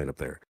 I've been playing up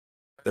there.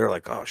 They're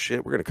like, oh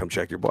shit, we're gonna come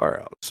check your bar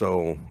out.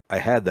 So I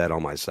had that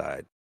on my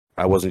side.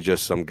 I wasn't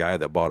just some guy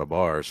that bought a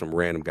bar, some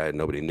random guy that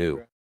nobody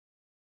knew.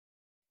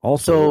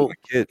 Also, So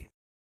kid.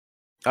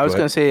 I was Go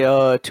gonna say,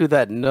 to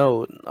that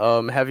note,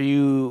 have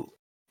you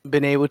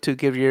been able to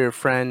give your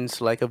friends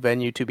like a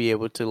venue to be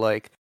able to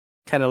like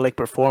kind of like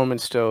perform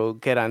and still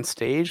get on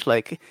stage?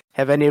 Like,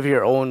 have any of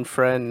your own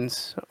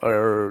friends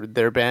or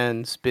their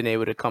bands been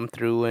able to come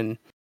through and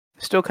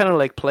still kind of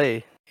like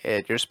play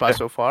at your spot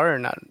so far, or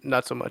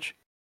not so much?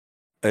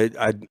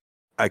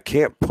 I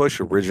can't push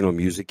original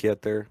music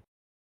yet there.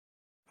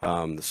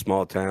 The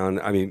small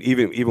town. I mean,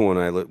 even when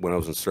I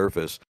was in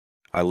Surface,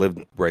 I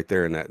lived right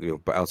there in that, you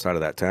know, outside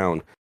of that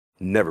town.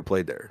 Never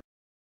played there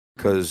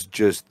because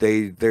just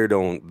they're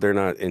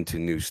not into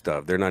new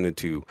stuff. They're not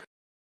into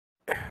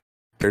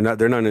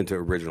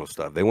original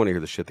stuff. They want to hear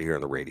the shit they hear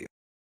on the radio.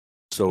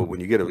 So when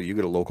you get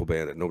a local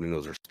band that nobody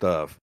knows their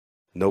stuff,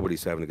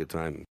 nobody's having a good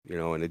time, you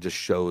know, and it just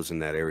shows in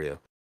that area.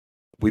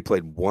 We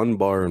played one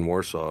bar in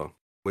Warsaw,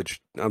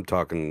 which I'm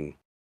talking,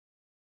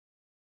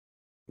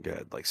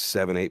 got like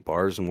 7, 8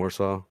 bars in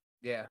Warsaw.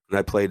 Yeah. And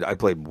I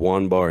played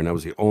one bar, and that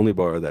was the only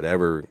bar that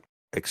ever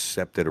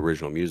accepted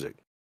original music.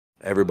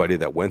 Everybody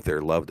that went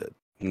there loved it.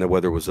 And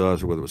whether it was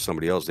us or whether it was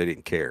somebody else, they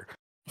didn't care.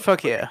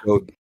 Fuck yeah.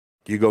 So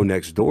you go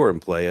next door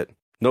and play it,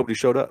 nobody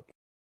showed up.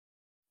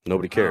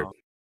 Nobody cared. Wow.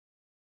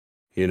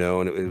 You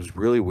know, and it was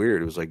really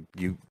weird. It was like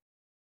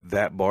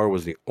that bar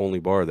was the only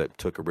bar that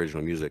took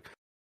original music.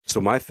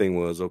 So my thing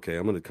was, okay,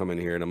 I'm going to come in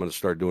here and I'm going to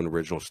start doing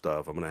original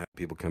stuff. I'm going to have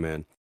people come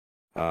in.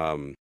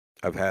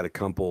 I've had a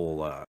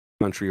couple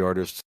country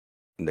artists,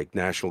 like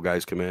national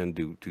guys, come in,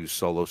 do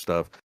solo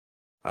stuff.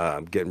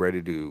 I'm getting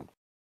ready to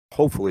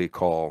hopefully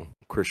call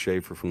Chris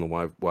Schaefer from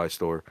the Y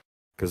Store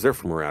because they're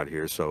from around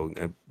here. So,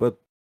 but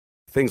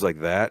things like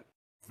that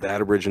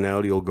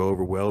originality will go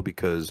over well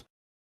because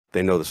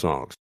they know the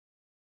songs.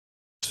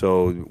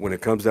 So when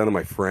it comes down to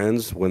my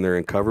friends, when they're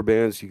in cover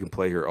bands, you can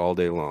play here all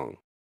day long,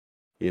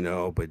 you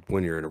know, but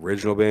when you're an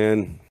original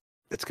band,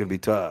 it's going to be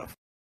tough.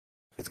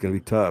 It's going to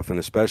be tough. And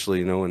especially,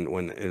 you know,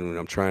 when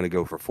I'm trying to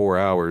go for 4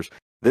 hours,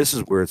 this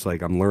is where it's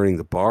like I'm learning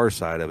the bar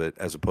side of it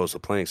as opposed to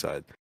the playing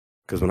side.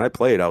 Because when I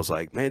played, I was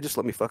like, man, just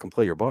let me fucking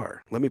play your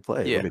bar. Let me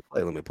play. Yeah.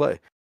 Let me play.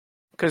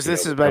 Because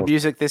this is my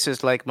music. This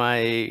is like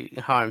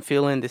how I'm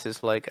feeling. This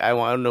is like I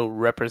want to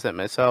represent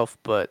myself.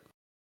 But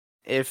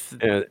if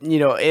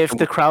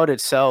the crowd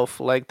itself,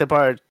 like the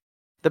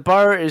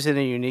bar is in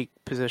a unique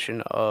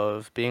position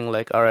of being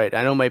like, all right,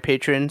 I know my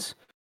patrons,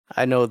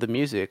 I know the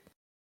music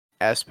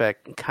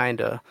aspect,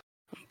 kinda,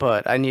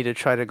 but I need to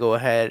try to go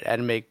ahead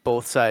and make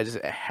both sides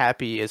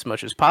happy as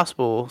much as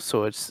possible,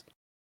 so it's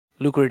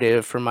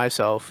lucrative for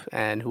myself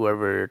and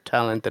whoever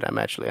talent that I'm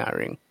actually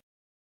hiring.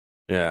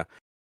 Yeah.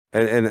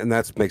 And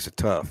that makes it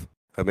tough.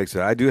 That makes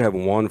it. I do have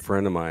one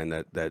friend of mine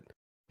that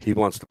he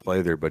wants to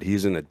play there, but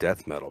he's in a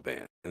death metal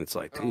band, and it's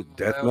like, dude,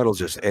 death metal's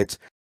just it's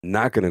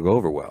not going to go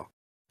over well.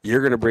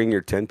 You're going to bring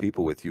your 10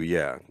 people with you,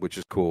 yeah, which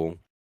is cool,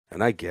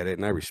 and I get it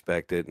and I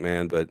respect it,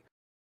 man. But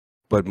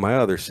my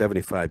other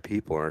 75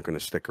 people aren't going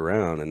to stick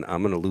around, and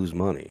I'm going to lose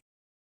money.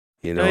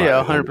 You know,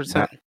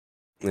 100%.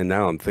 And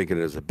now I'm thinking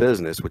it as a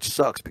business, which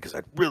sucks because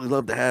I'd really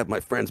love to have my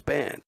friend's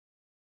band,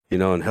 you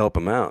know, and help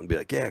them out and be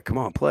like, yeah, come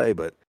on, play,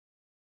 but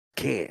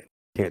can't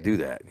do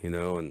that, you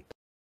know, and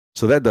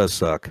so that does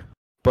suck.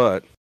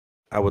 But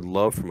I would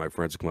love for my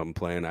friends to come up and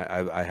play, and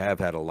I have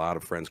had a lot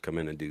of friends come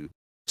in and do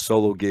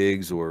solo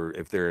gigs, or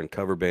if they're in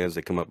cover bands,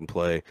 they come up and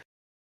play.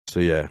 So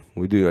yeah,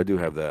 we do. I do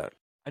have that.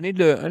 I need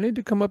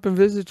to come up and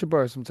visit your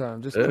bar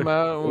sometime. Just come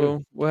out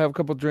and we'll have a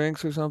couple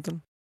drinks or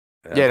something.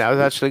 Yeah, and I was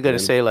actually gonna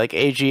say, like,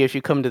 AG, if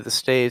you come to the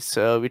States,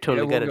 we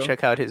totally we'll gotta go.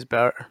 check out his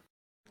bar.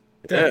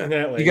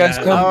 Definitely. You guys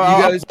come.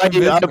 I'll visit buy me.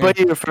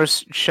 you your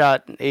first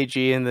shot,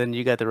 AG, and then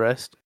you got the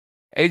rest.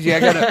 AG, I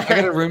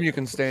got a room you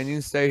can stay in. You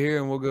can stay here,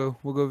 and we'll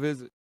go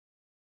visit.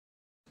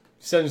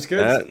 Sounds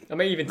good. I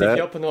might even take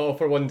you up on the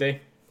offer one day.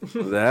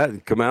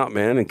 Come out,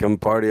 man, and come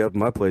party up at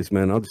my place,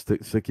 man. I'll just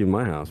stick you in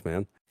my house,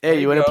 man.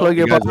 Hey, you want to plug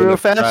your bar real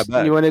fast?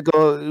 You want to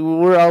go?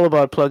 We're all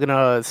about plugging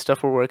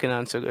stuff we're working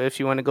on. So if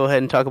you want to go ahead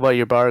and talk about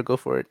your bar, go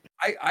for it.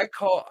 I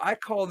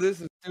call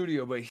this a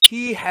studio, but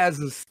he has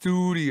a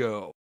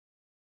studio.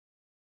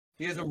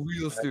 He has a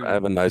real studio. I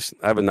have a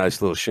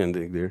nice little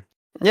shindig there.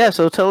 Yeah,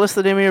 so tell us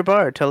the name of your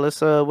bar. Tell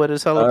us what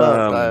it's all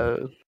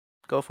about.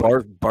 Go for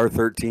it. Bar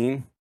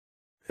 13.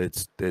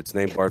 It's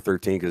named Bar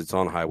 13 because it's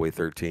on Highway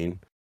 13.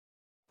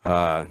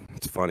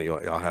 It's funny.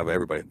 I'll have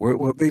everybody.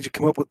 What made you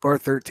come up with Bar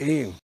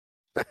 13?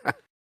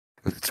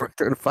 It's right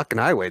there on the fucking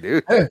highway,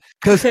 dude.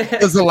 Because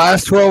the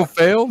last 12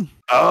 failed.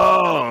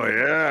 Oh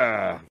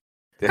yeah.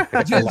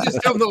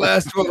 just tell them the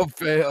last 12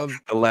 failed.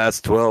 The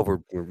last 12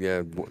 were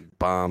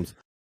bombs.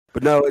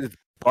 But no, it's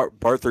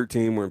Bar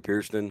 13. We're in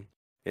Pearson,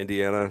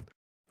 Indiana.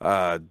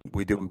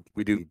 We do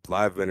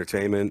live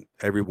entertainment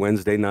every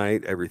Wednesday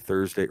night, every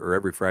Thursday, or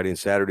every Friday and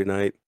Saturday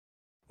night.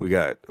 We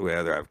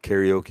either have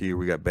karaoke,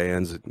 we got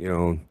bands,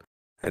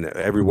 and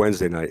every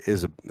Wednesday night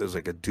there's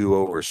like a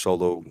duo or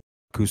solo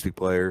acoustic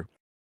player.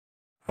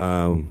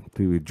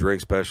 We drink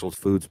specials,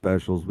 food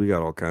specials. We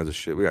got all kinds of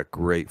shit. We got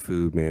great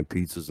food, man.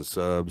 Pizzas and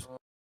subs.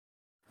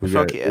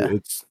 Yeah.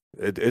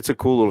 It's a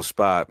cool little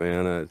spot,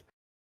 man.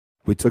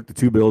 We took the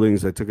two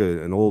buildings. I took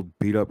an old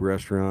beat up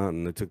restaurant,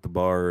 and I took the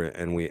bar,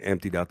 and we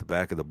emptied out the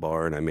back of the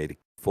bar, and I made a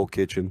full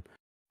kitchen.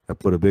 I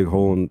put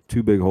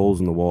two big holes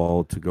in the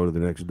wall to go to the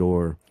next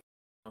door,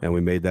 and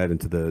we made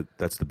that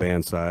that's the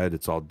band side.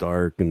 It's all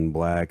dark and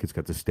black. It's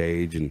got the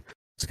stage, and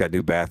it's got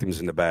new bathrooms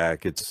in the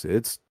back. It's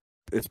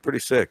pretty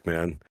sick,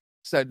 man.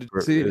 Excited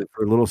to see it.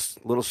 For a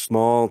little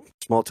small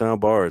town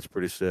bar. It's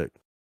pretty sick,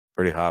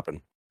 pretty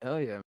hopping.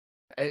 Hell yeah.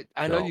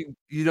 I know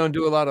you don't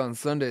do a lot on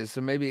Sundays,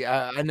 so maybe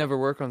I never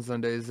work on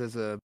Sundays as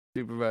a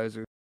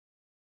supervisor.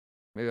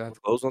 Maybe I have to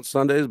close on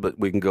Sundays, but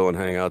we can go and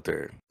hang out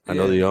there. I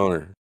know the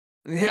owner.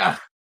 Yeah.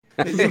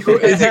 Is he cool?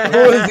 Is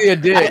he a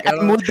dick?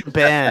 I'm with the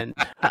band.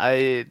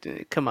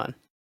 Come on.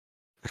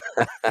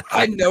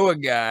 I know a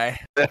guy.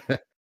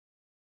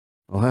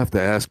 I'll have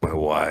to ask my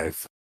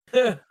wife.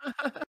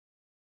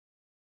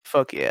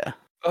 Fuck yeah.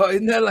 Oh,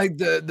 isn't that like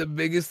the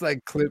biggest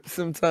like clip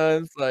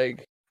sometimes?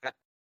 Like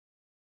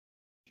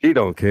he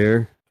don't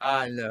care.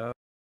 I know.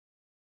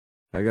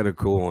 I got a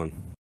cool one.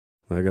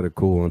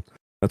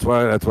 That's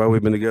why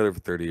we've been together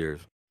for 30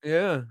 years.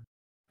 Yeah.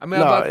 I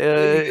mean,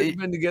 we've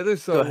been together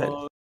so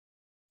long.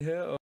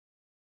 Yeah.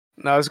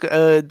 No,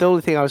 the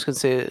only thing I was gonna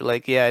say,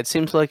 like, yeah, it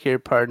seems like your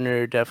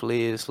partner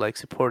definitely is like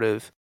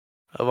supportive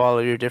of all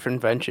of your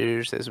different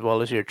ventures, as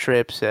well as your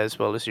trips, as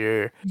well as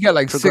your. You got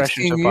like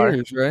 16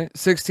 years, right?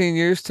 16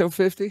 years till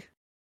 50.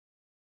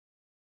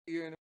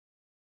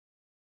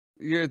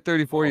 You're at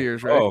 34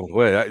 years, right? Oh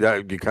wait,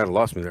 you kind of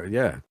lost me there.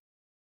 Yeah,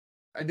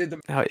 I did the.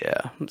 Oh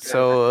yeah,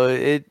 so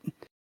it's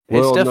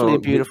definitely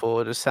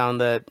beautiful to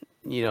sound that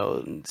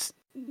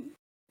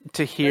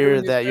to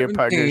hear that your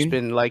partner's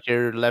been like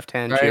your left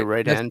hand to your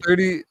right hand.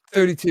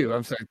 32.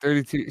 I'm sorry,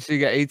 32. So you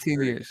got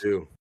 18 years.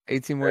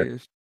 18 more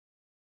years.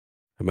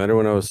 I met her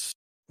when I was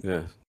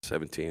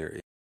 17 or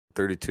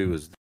 32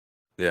 is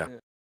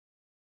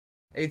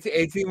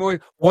 18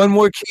 more. One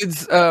more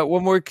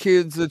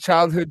kid's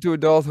childhood to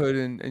adulthood,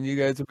 and you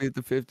guys will be at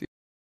the 50.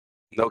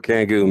 No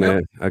Kangoo,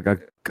 man. I got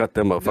cut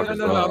them motherfuckers.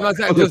 No. I'm not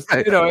saying just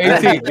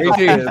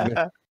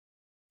 18.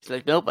 It's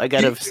like, nope, I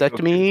got a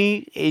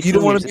vasectomy. You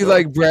don't want to be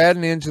like Brad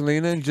and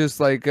Angelina and just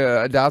like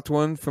adopt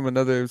one from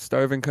another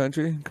starving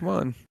country? Come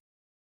on.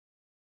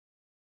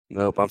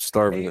 Nope, I'm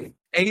starving.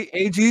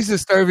 AG's a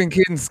starving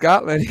kid in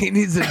Scotland. He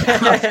needs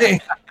adopting.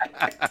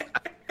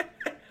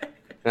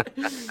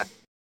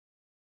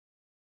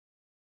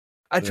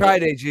 I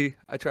tried, AG.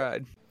 I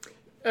tried.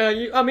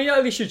 I mean,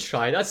 at least you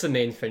tried. That's the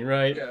main thing,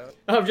 right? Yeah.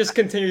 I'll just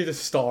continue to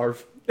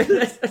starve.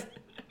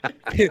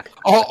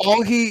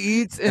 all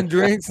he eats and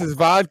drinks is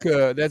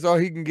vodka. That's all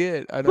he can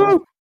get. I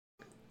don't.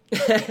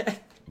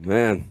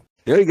 Man,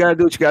 you gotta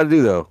do what you gotta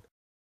do, though.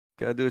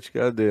 Gotta do what you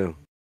gotta do.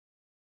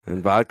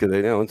 And vodka,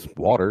 it's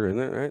water, isn't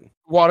it? Right?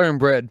 Water and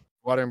bread.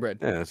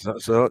 Yeah.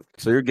 So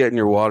you're getting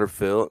your water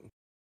filled.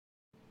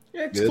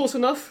 Yeah, it's close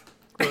enough.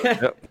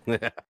 Yep.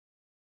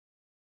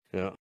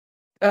 Yeah.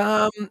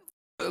 A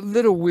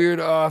little weird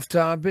off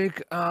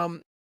topic.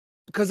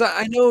 Because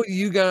I know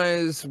you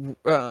guys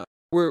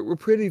we're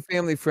pretty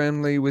family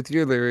friendly with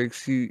your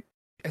lyrics.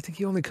 I think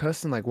you only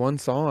cuss in like one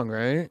song,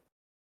 right?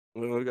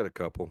 Well, we got a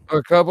couple.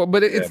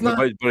 But it's not.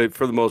 But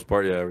for the most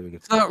part, everything.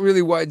 It's not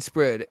really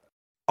widespread.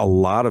 A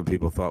lot of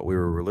people thought we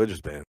were a religious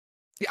band.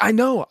 I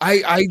know.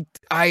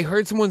 I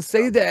heard someone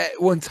say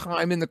that one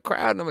time in the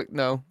crowd, and I'm like,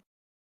 no.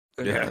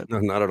 Yeah, no,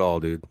 not at all,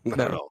 dude. Not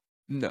at all.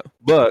 No.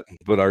 But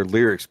our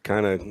lyrics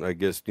kind of, I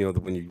guess,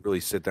 when you really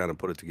sit down and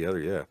put it together,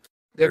 yeah.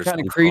 They're kind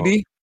of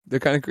creedy. They're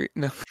kind of creedy.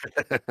 No.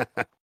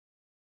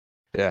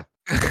 Yeah.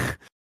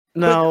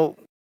 Now,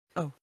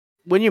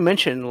 when you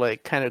mention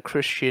like kind of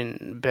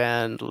Christian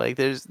band, like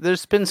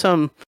there's been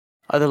some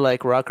other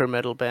like rock or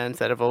metal bands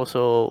that have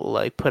also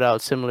like put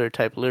out similar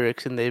type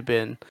lyrics, and they've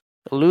been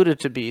alluded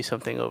to be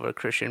something of a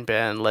Christian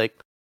band. Like,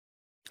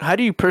 how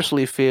do you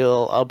personally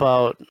feel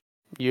about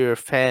your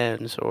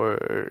fans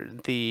or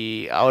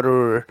the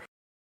outer,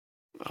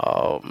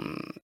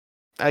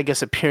 I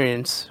guess,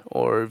 appearance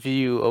or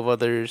view of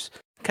others,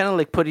 kind of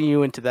like putting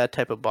you into that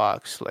type of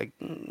box? Like,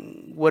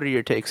 what are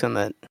your takes on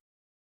that?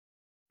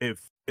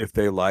 If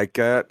they like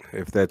that,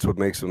 if that's what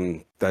makes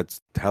them,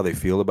 that's how they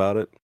feel about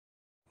it,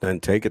 then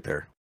take it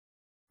there.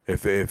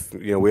 If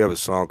we have a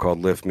song called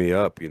 "Lift Me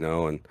Up,"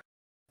 and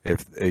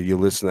if you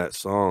listen to that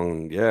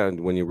song,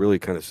 when you really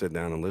kind of sit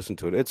down and listen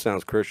to it, it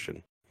sounds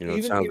Christian.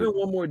 Even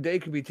One More Day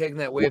could be taken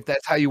that way if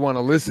that's how you want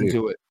to listen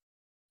to it.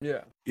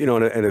 Yeah.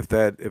 And if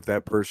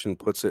that person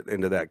puts it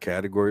into that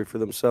category for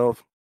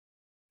themselves,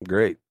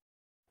 great.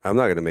 I'm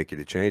not going to make you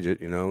to change it.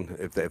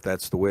 If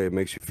that's the way it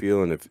makes you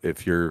feel, and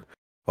if you're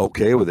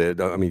okay with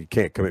it, I mean, you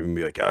can't come at me and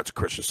be like, "Oh, it's a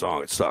Christian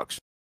song, it sucks."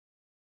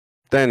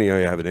 Then you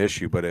have an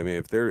issue. But I mean,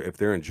 if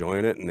they're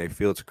enjoying it and they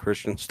feel it's a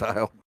Christian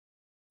style,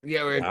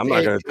 I'm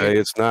not going to tell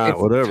you it's not.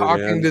 Whatever.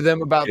 Talking to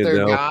them about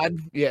their God,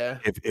 yeah.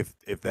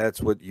 If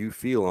that's what you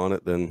feel on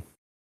it, then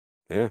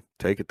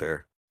take it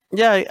there.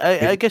 Yeah,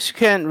 I guess you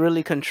can't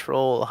really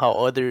control how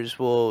others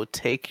will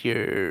take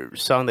your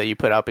song that you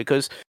put out,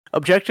 because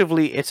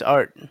objectively, it's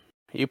art.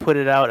 You put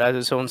it out as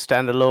its own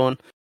standalone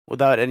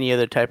without any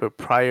other type of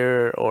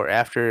prior or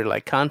after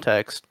like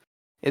context.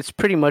 It's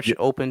pretty much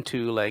open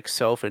to like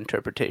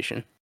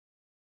self-interpretation.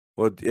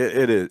 Well,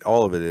 it is.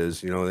 All of it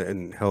is,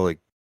 and hell, like,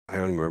 I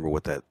don't even remember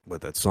what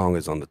that song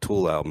is on the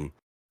Tool album.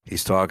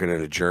 He's talking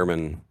in a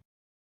German.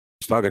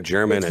 He's talking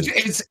German, and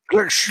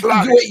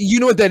you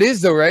know what that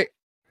is, though, right?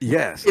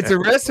 Yes, it's a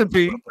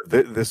recipe.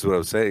 This is what I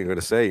was saying. I'm going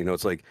to say,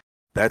 it's like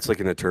that's like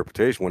an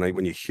interpretation.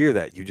 When you hear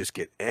that, you just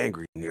get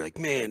angry, and you're like,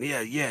 man,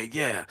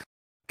 yeah.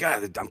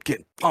 God, I'm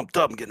getting pumped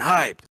up. I'm getting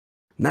hyped.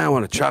 Now I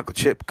want a chocolate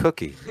chip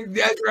cookie.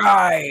 That's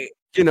right.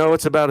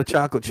 It's about a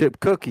chocolate chip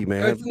cookie,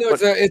 man.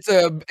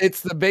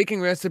 It's the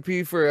baking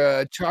recipe for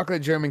a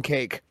chocolate German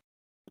cake.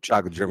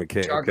 Chocolate German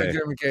cake.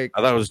 German cake.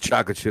 I thought it was a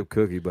chocolate chip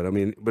cookie, but I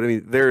mean,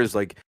 there is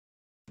like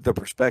the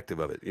perspective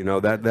of it.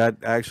 That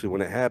actually,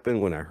 when it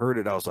happened, when I heard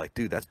it, I was like,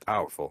 dude, that's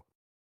powerful.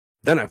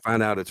 Then I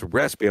found out it's a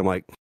recipe. I'm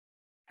like,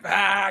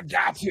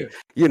 got you.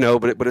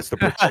 But it's the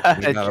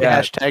perspective.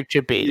 Hashtag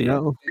chippy.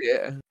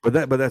 Yeah.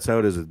 But that's how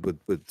it is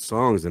with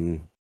songs,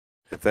 and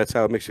if that's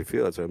how it makes you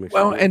feel, that's how it makes you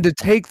feel. And to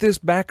take this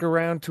back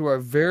around to our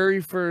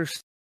very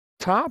first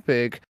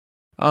topic,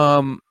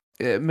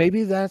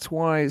 maybe that's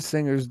why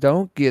singers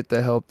don't get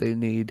the help they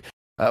need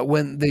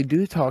when they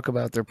do talk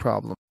about their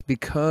problems,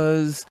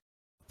 because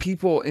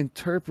people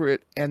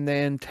interpret and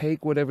then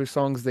take whatever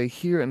songs they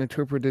hear and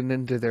interpret it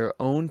into their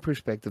own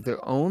perspective,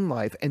 their own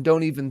life, and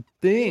don't even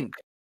think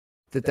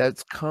that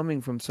that's coming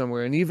from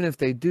somewhere. And even if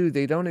they do,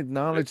 they don't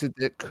acknowledge that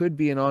it could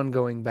be an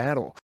ongoing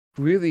battle.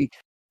 Really,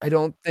 I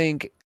don't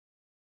think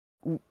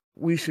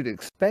we should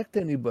expect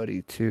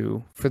anybody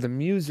to, for the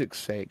music's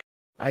sake.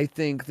 I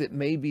think that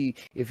maybe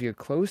if you're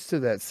close to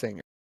that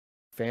singer,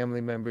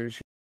 family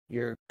members,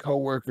 your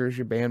coworkers,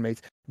 your bandmates,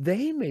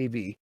 they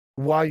maybe,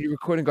 while you're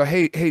recording, go,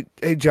 hey,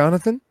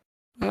 Jonathan,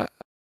 do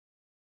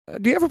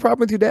you have a problem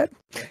with your dad?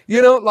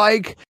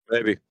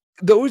 Maybe.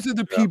 Those are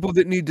the people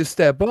that need to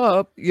step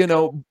up,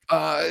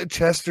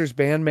 Chester's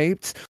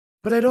bandmates.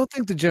 But I don't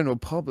think the general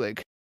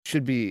public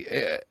should be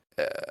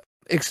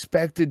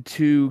expected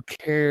to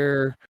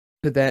care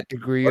to that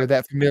degree or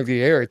that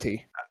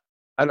familiarity.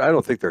 I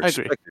don't think they're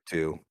expected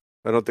to.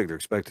 I don't think they're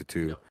expected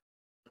to.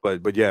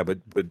 But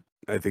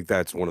I think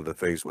that's one of the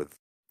things with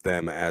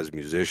them as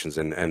musicians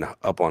and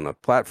up on a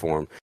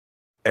platform.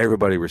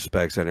 Everybody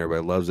respects that, and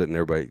everybody loves it, and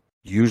everybody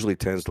usually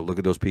tends to look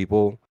at those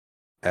people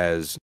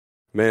as,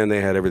 man,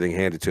 they had everything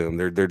handed to them.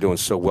 They're doing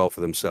so well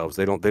for themselves.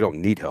 They don't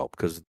need help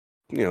because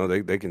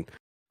they can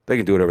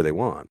do whatever they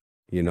want.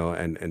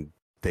 And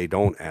they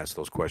don't ask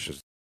those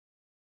questions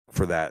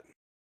for that.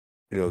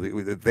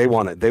 They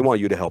want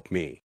you to help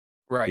me.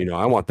 Right.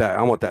 I want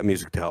that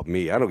music to help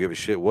me. I don't give a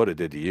shit what it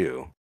did to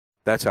you.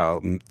 That's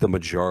how the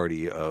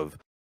majority of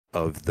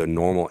the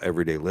normal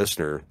everyday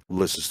listener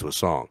listens to a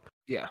song.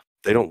 Yeah.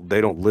 They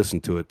don't listen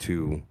to it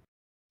to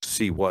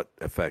see what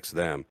affects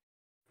them.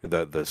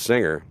 The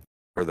singer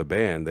or the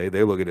band,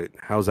 they look at it,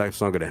 how's that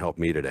song going to help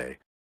me today?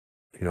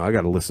 I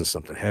got to listen to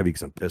something heavy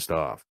because I'm pissed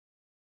off.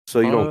 So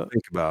you don't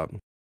think about.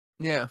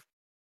 Yeah.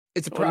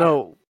 It's a problem.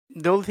 No,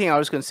 the only thing I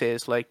was going to say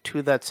is, like,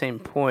 to that same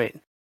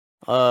point,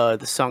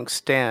 the song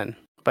Stan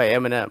by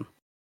Eminem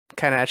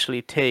kind of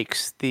actually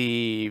takes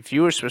the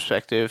viewer's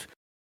perspective,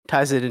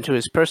 ties it into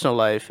his personal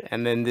life,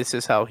 and then this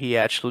is how he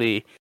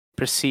actually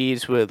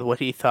proceeds with what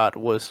he thought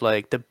was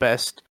like the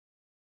best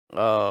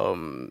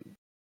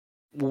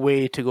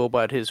way to go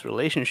about his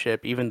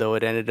relationship, even though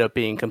it ended up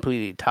being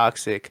completely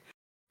toxic,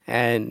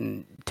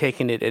 and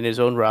taking it in his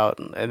own route.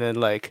 And then,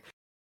 like,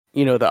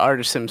 you know, the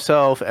artist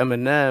himself,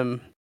 Eminem,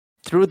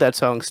 through that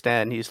song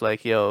Stan, he's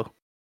like, yo,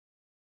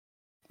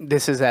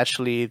 this is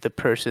actually the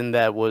person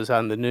that was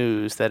on the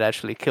news that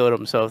actually killed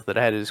himself, that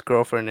had his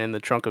girlfriend in the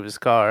trunk of his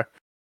car.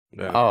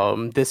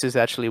 Yeah. This is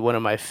actually one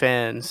of my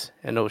fans,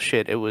 and oh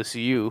shit, it was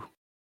you.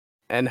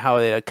 And how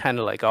it kind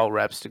of like all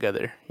wraps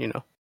together, you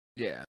know?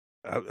 Yeah.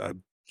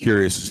 I'm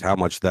curious as how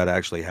much that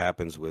actually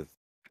happens with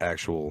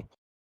actual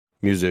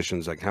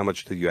musicians. Like, how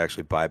much do you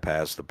actually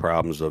bypass the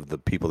problems of the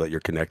people that you're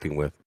connecting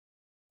with?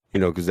 You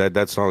know, because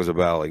that song is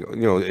about, like, you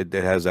know, it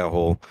has that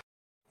whole,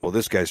 well,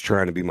 this guy's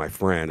trying to be my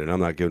friend, and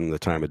I'm not giving him the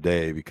time of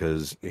day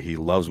because he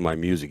loves my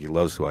music, he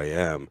loves who I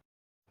am,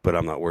 but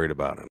I'm not worried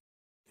about him.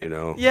 You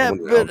know? Yeah,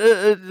 but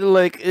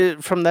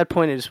from that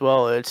point as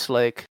well, it's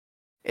like,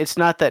 it's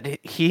not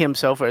that he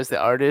himself as the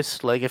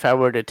artist, like, if I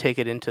were to take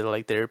it into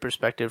like their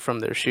perspective from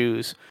their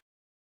shoes,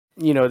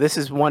 you know, this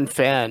is one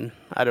fan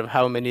out of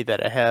how many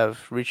that I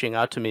have reaching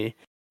out to me,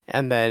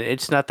 and then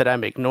it's not that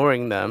I'm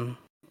ignoring them,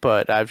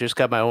 but I've just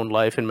got my own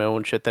life and my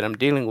own shit that I'm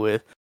dealing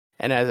with.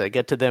 And as I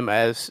get to them,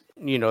 as,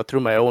 you know, through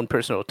my own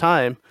personal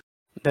time,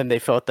 then they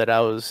felt that I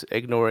was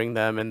ignoring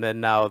them, and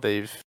then now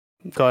they've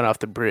gone off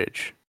the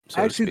bridge.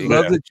 I actually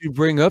love that you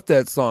bring up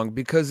that song,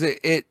 because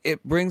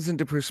it brings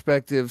into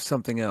perspective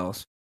something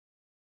else.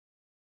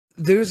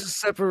 There's a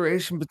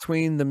separation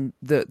between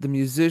the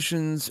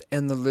musicians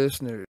and the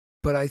listeners,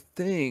 but I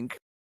think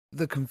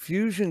the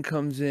confusion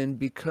comes in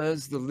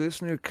because the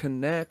listener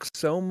connects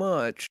so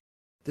much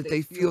that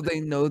they feel they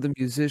know the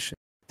musician,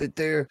 that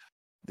they're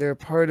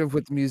part of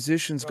what the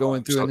musician's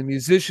going through, and the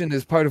musician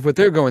is part of what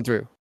they're going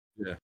through.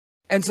 Yeah.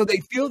 And so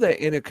they feel that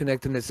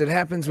interconnectedness. It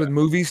happens with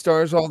movie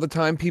stars all the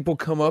time. People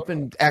come up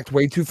and act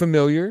way too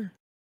familiar.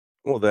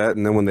 Well, that,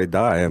 and then when they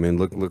die, I mean,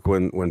 look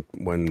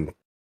when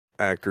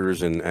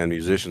actors and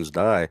musicians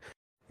die,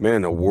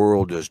 man, the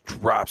world just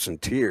drops in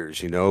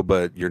tears, you know.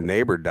 But your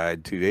neighbor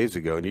died 2 days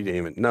ago, and you didn't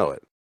even know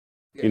it,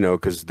 you know,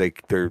 because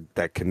they're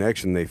that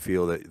connection. They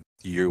feel that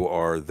you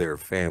are their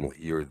family.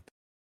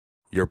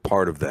 You're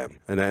part of them,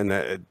 and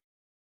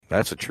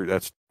that's true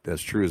as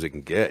it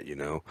can get, you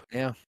know.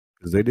 Yeah.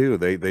 Because they do.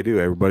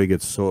 Everybody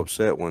gets so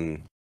upset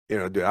when, you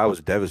know, dude, I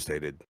was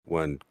devastated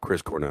when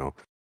Chris Cornell,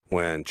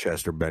 when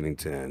Chester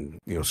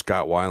Bennington, you know,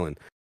 Scott Weiland,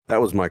 that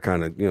was my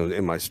kind of, you know,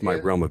 in my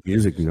realm of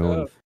music, you know.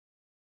 And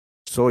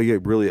so I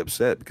get really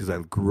upset because I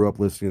grew up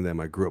listening to them.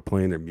 I grew up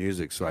playing their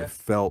music. So I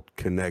felt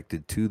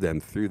connected to them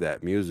through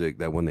that music,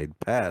 that when they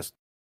passed,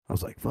 I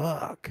was like,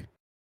 fuck,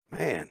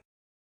 man.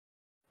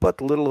 But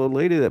the little old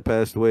lady that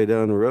passed away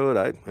down the road,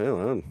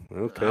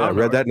 okay. I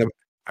read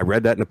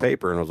that in the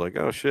paper, and I was like,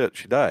 oh shit,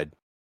 she died.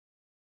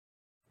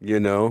 You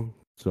know?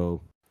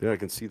 So yeah, I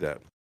can see that.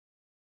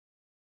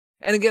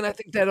 And again, I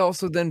think that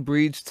also then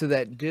breeds to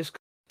that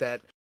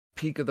that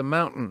peak of the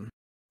mountain.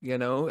 You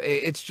know,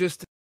 it's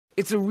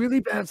a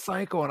really bad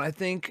cycle. And I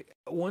think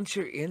once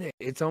you're in it,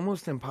 it's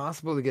almost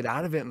impossible to get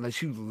out of it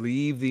unless you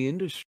leave the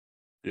industry.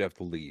 You have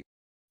to leave.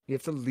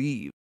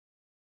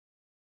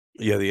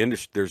 Yeah, the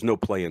industry. There's no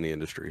play in the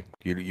industry.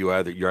 You're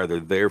either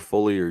there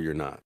fully or you're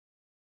not.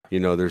 You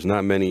know, there's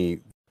not many.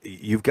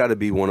 You've got to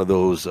be one of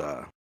those.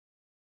 You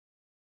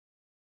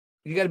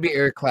got to be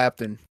Eric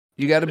Clapton.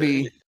 You got to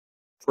be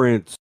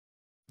Prince.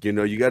 You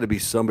know, you got to be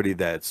somebody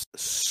that's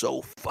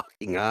so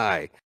fucking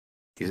high.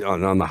 He's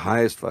on the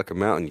highest fucking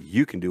mountain.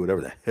 You can do whatever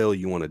the hell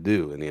you want to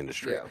do in the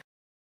industry. Yeah.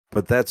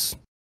 But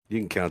you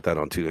can count that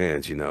on two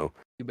hands. You know,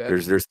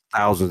 there's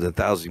thousands and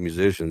thousands of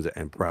musicians,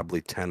 and probably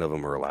 10 of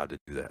them are allowed to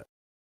do that.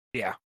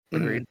 Yeah,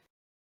 agreed.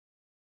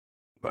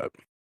 But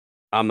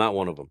I'm not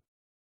one of them.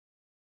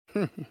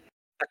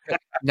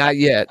 Not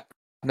yet.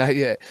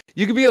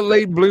 You could be a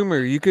late bloomer.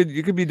 You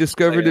could be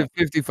discovered at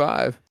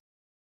 55.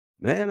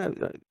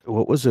 Man,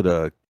 what was it?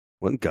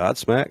 Wasn't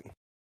Godsmack?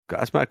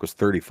 Godsmack was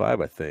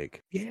 35, I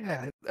think.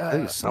 Yeah,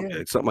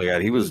 something like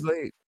that. He was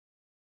late.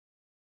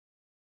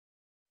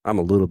 I'm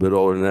a little bit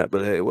older than that,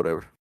 but hey,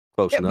 whatever.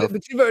 Close enough.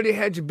 But you've already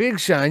had your big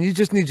shine. You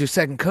just need your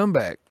second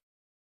comeback.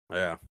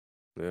 Yeah.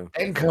 They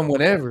can come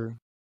whenever.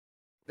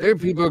 There are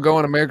people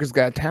going America's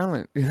Got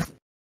Talent. Did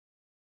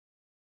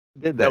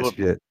that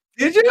shit.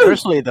 Did you?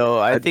 Personally, though,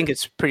 I think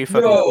it's pretty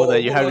fucking cool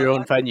that you have your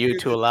own venue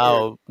to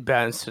allow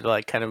bands to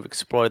like kind of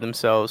explore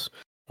themselves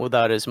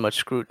without as much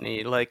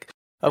scrutiny. Like,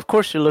 of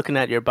course, you're looking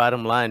at your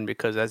bottom line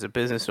because as a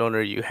business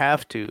owner, you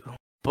have to.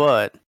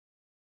 But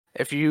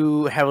if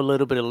you have a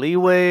little bit of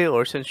leeway,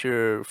 or since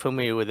you're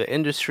familiar with the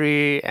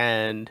industry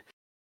and,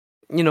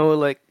 you know,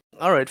 like,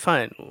 all right,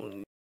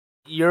 fine.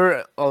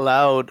 You're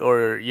allowed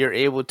or you're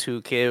able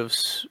to give,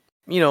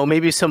 you know,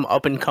 maybe some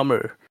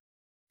up-and-comer.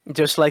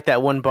 Just like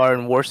that one bar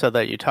in Warsaw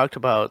that you talked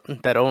about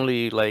that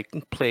only, like,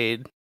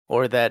 played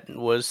or that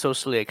was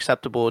socially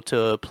acceptable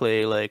to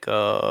play, like,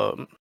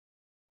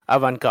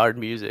 avant-garde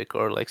music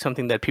or, like,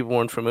 something that people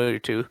weren't familiar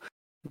to.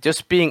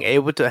 just being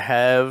able to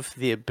have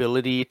the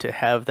ability to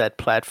have that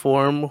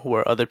platform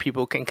where other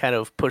people can kind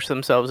of push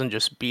themselves and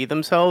just be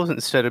themselves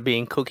instead of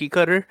being cookie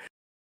cutter,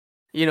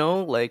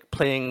 like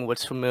playing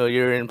what's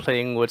familiar and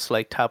playing what's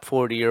like top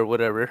 40 or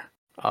whatever.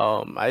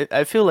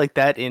 I feel like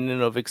that in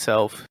and of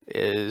itself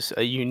is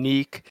a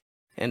unique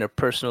and a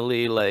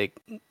personally like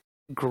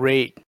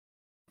great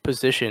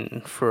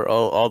position for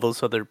all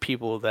those other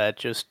people that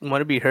just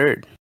want to be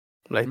heard.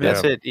 Like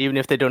that's it. Even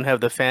if they don't have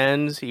the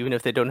fans, even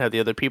if they don't have the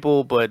other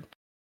people, but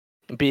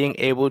being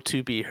able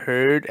to be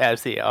heard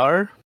as they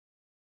are,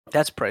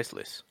 that's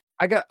priceless.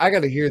 I got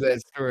to hear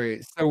that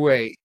story. So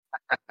wait,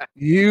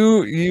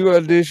 you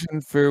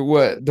auditioned for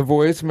what? The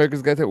Voice,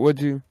 America's Got Talent.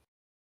 What'd you?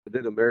 I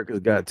did America's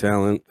Got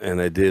Talent, and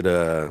I did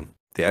the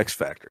X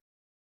Factor.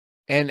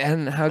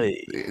 And how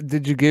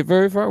did you get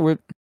very far with?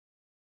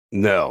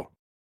 No.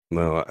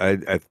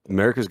 I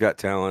America's Got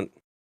Talent.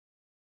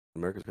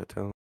 America's Got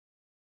Talent.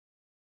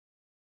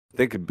 I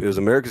think it was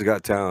America's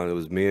Got Talent. It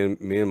was me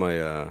and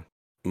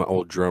my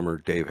old drummer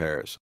Dave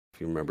Harris,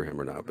 if you remember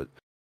him or not. But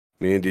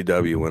me and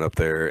DW went up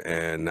there,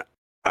 and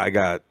I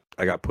got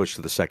pushed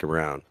to the second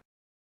round.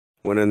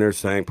 Went in there,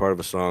 sang part of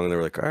a song, and they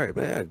were like, "All right,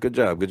 man, good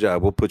job.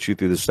 We'll put you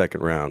through the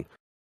second round."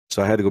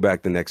 So I had to go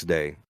back the next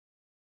day,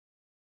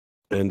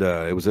 and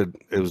it was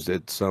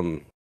at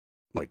some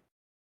like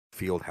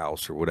field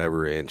house or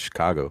whatever in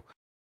Chicago.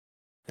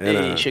 And,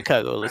 hey,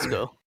 Chicago, let's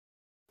go.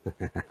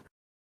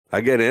 I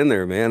get in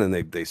there, man, and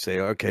they say,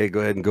 "Okay, go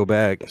ahead and go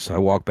back." So I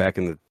walk back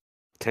in the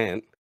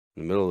tent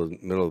in the middle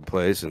of the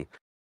place, and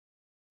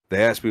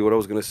they asked me what I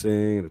was going to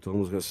sing, and I told them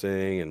I was going to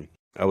sing, and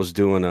I was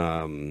doing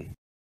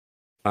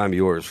 "I'm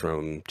Yours"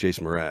 from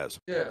Jason Mraz.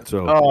 Yeah.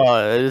 So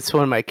it's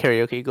one of my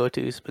karaoke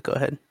go-tos. But go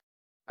ahead.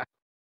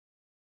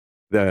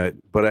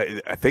 But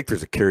I think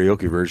there's a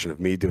karaoke version of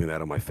me doing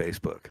that on my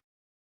Facebook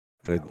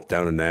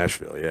down in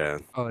Nashville. Yeah.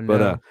 Oh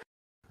no.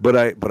 But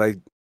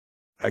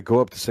I go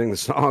up to sing the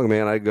song,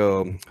 man. I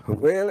go,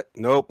 well,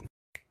 nope,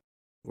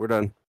 we're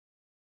done.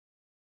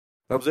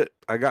 That was it.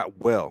 I got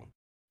the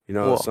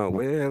song.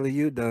 Well,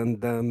 you done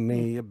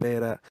me a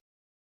better.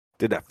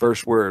 Did that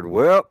first word?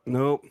 Well,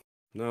 nope,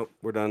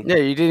 we're done. Yeah,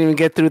 you didn't even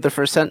get through the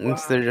first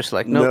sentence. They're just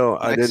like, nope. No,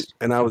 I didn't.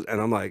 And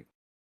I'm like,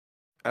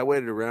 I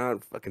waited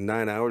around fucking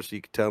 9 hours so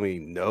you could tell me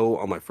no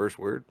on my first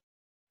word.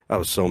 I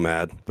was so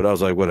mad, but I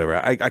was like, whatever.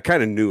 I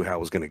kind of knew how it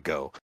was gonna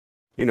go.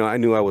 I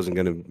knew I wasn't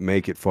going to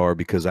make it far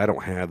because I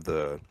don't have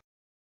the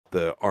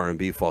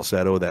R&B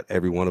falsetto that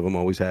every one of them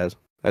always has.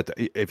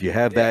 If you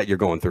have that, you're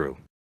going through.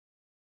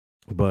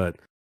 But,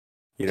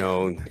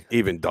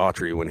 even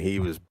Daughtry, when he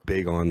was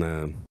big on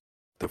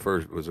the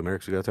first, was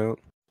America's Got Talent?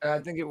 I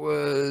think it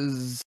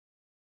was.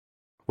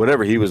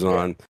 Whatever he was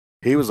on,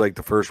 he was like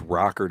the first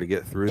rocker to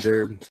get through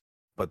there,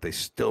 but they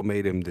still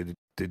made him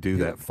to do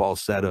that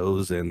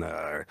falsettos and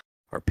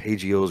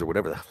arpeggios or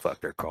whatever the fuck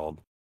they're called.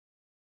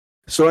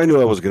 So I knew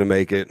I was going to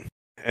make it.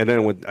 And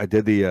then when I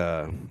did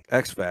the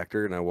X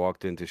Factor and I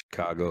walked into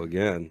Chicago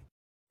again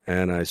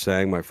and I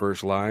sang my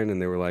first line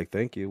and they were like,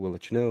 "Thank you, we'll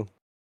let you know."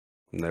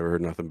 Never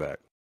heard nothing back.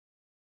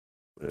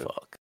 Yeah.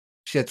 Fuck.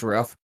 Shit's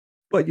rough.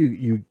 But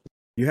you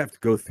have to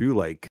go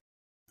through I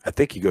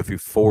think you go through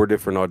 4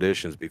 different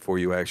auditions before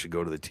you actually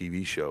go to the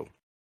TV show.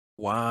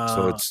 Wow.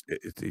 So it's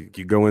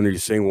you go in there, you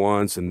sing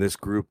once, and this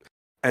group,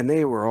 and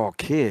they were all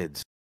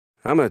kids.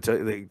 I'm going to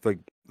tell you,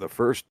 the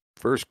first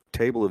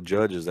table of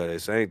judges that I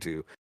sang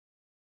to,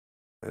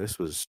 this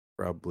was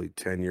probably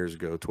 10 years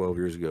ago, 12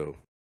 years ago.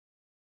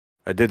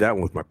 I did that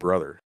one with my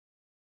brother.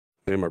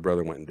 Me and my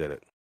brother went and did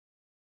it.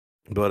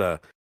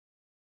 But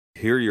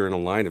here you're in a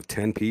line of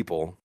 10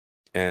 people,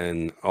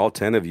 and all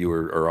 10 of you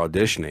are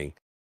auditioning,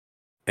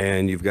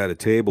 and you've got a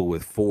table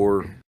with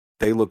 4,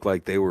 they look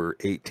like they were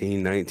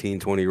 18, 19,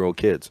 20-year-old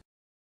kids.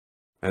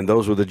 And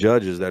those were the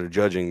judges that are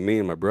judging me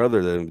and my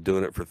brother that have been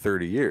doing it for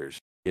 30 years,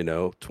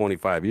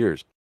 25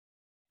 years.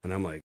 And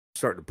I'm like,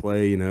 starting to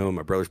play,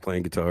 my brother's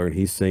playing guitar and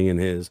he's singing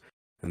his.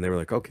 And they were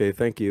like, "Okay,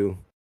 thank you."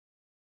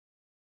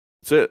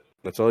 That's it.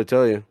 That's all I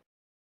tell you.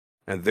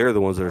 And they're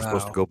the ones that are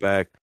supposed to go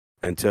back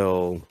and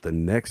tell the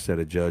next set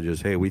of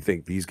judges, "Hey, we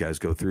think these guys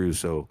go through,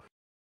 so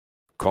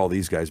call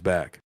these guys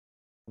back."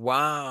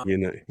 Wow.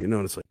 And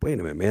it's like, wait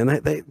a minute,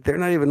 man. They're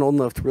not even old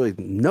enough to really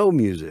know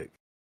music.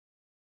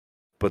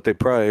 But they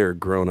probably are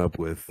grown up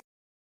with,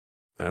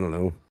 I don't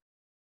know,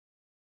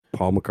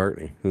 Paul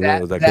McCartney. Who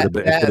knows? That could have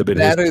been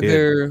his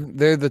kid.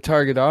 They're the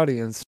target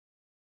audience.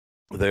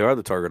 They are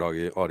the target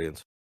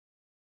audience.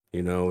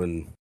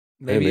 And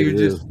maybe you're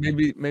just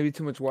maybe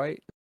too much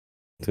white.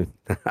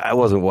 I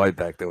wasn't white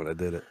back then when I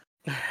did it.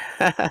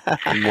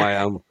 I'm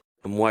white.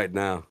 I'm white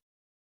now.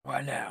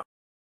 Why now?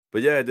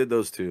 But yeah, I did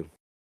those 2,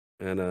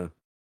 and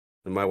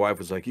my wife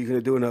was like, "You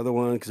gonna do another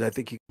one? Because I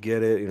think you can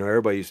get it."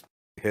 Everybody used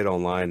to hit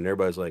online, and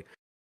everybody's like,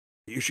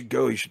 "You should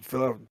go. You should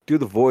fill out, do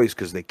the voice,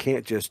 because they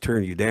can't just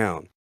turn you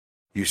down.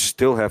 You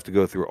still have to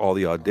go through all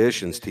the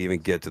auditions to even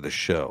get to the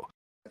show.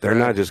 They're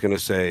not just gonna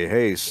say,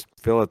 'Hey,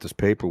 fill out this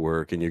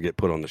paperwork and you get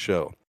put on the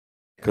show,'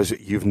 because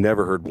you've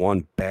never heard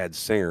one bad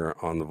singer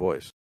on The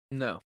Voice."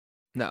 No.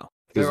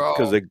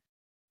 Because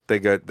they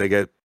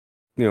get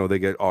they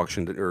get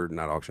auctioned or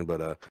not auctioned,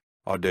 but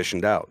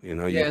auditioned out.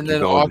 Yeah, and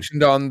then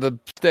auctioned on the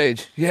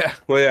stage. Yeah.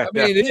 Well, yeah.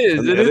 I mean, it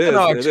is an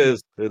auction.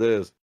 It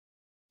is.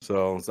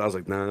 So I was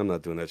like, nah, I'm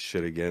not doing that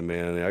shit again,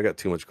 man. I got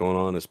too much going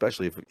on,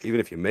 especially even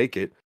if you make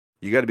it,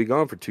 you got to be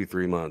gone for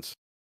 2-3 months.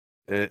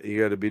 And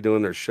you got to be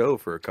doing their show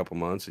for a couple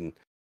months, and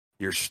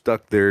you're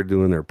stuck there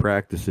doing their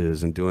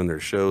practices and doing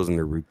their shows and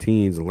their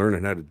routines and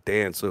learning how to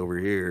dance over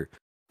here.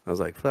 I was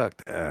like, fuck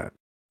that.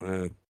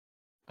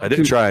 I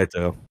didn't try it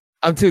though.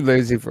 I'm too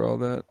lazy for all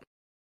that.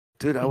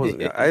 Dude,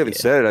 I haven't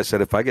said it. I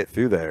said if I get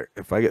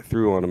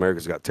through on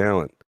America's Got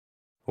Talent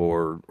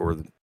or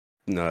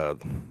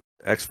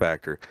X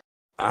Factor,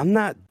 I'm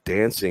not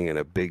dancing in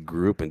a big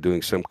group and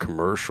doing some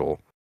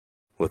commercial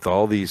with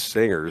all these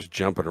singers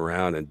jumping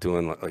around and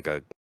doing like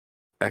a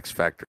X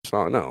Factor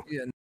song. No,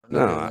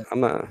 I'm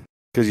not.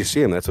 Because you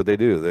see them, that's what they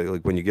do. They,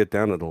 like when you get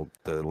down to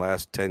the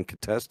last 10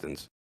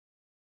 contestants,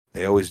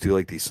 they always do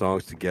like these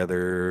songs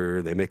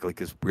together. They make like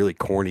this really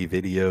corny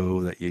video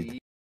that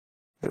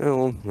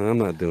I'm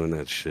not doing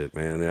that shit,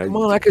 man. Come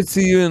on, I could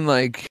see you in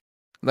like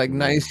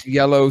nice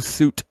yellow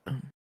suit.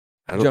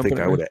 I don't think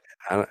I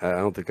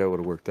would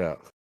have worked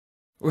out.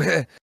 We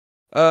had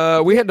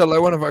to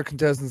let one of our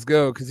contestants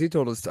go because he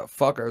told us to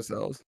fuck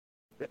ourselves.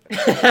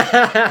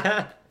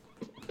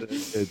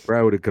 It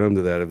probably would have come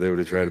to that if they would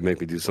have tried to make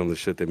me do some of the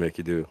shit they make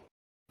you do.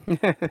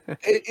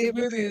 It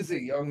really is a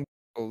young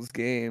people's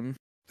game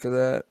for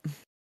that.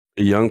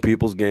 A young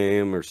people's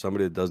game, or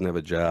somebody that doesn't have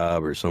a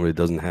job, or somebody that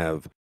doesn't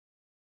have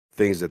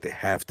things that they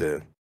have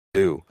to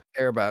do.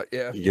 Care about,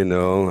 yeah.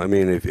 I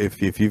mean,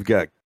 if you've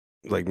got,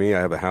 like me, I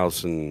have a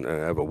house and I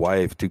have a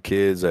wife, 2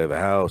 kids, I have a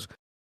house.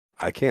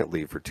 I can't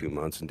leave for 2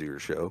 months and do your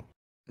show.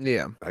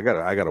 Yeah. I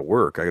gotta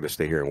work. I gotta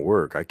stay here and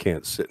work. I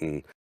can't sit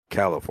in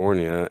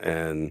California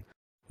and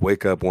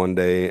wake up one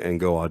day and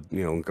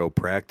go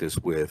practice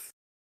with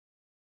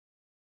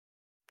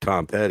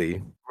Tom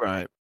Petty.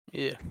 Right.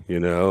 Yeah.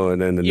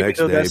 And then the next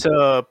day. That's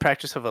a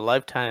practice of a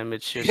lifetime.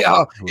 It's just.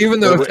 Yeah. Even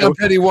though Tom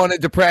Petty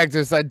wanted to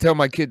practice, I'd tell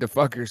my kid to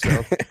fuck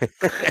herself.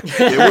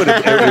 It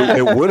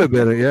would have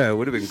been. Yeah, it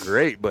would have been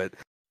great, but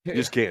you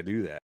just can't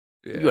do that.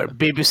 Yeah. You are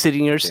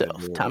babysitting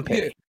yourself, Tom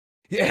Petty.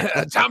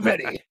 Yeah, Tom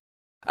Petty.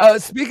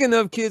 Speaking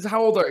of kids,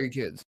 how old are your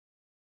kids?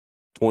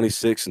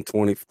 26 and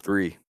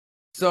 23.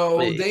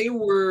 So they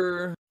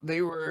were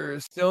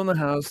still in the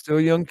house, still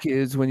young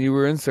kids when you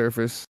were in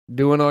Surface,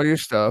 doing all your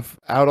stuff,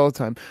 out all the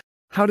time.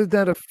 How did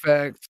that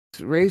affect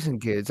raising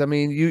kids? I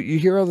mean, you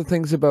hear all the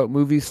things about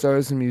movie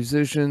stars and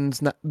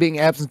musicians not being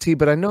absentee,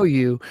 but I know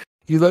you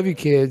love your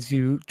kids,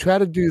 you try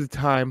to do the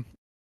time.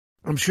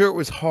 I'm sure it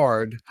was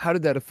hard. How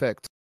did that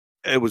affect?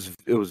 It was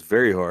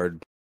very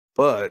hard,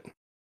 but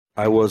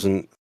I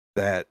wasn't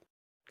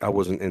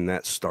in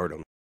that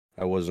stardom.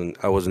 I wasn't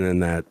in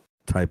that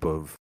type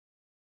of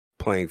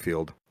playing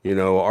field.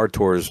 Our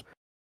tours,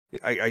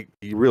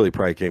 you really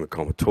probably can't even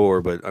call them a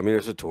tour, but I mean,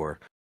 it's a tour.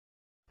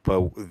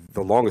 But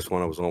the longest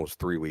one, I was almost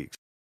 3 weeks.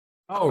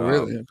 Oh,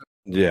 really?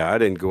 Yeah, I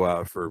didn't go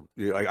out for.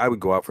 I would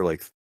go out for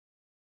like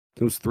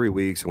it was 3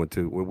 weeks. We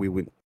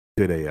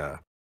did a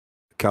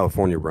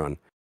California run.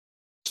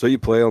 So you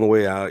play on the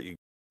way out. You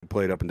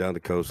played up and down the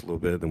coast a little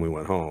bit. Then we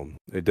went home.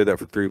 They did that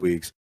for 3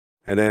 weeks,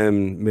 and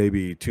then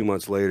maybe 2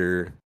 months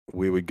later,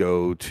 we would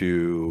go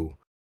to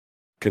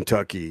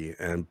Kentucky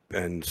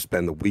and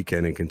spend the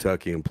weekend in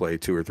Kentucky and play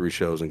 2 or 3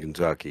 shows in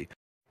Kentucky.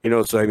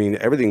 So I mean,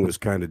 everything was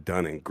kind of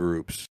done in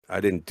groups.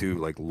 I didn't do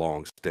like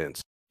long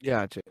stints.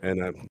 Yeah.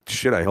 And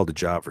I held a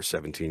job for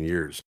 17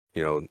 years,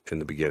 in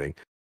the beginning.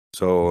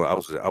 So I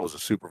was a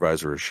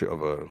supervisor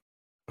of a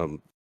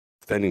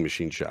vending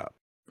machine shop.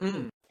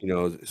 Mm.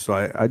 So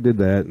I did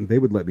that, and they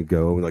would let me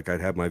go. Like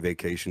I'd have my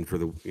vacation for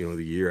the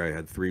year. I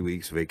had 3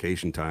 weeks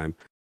vacation time,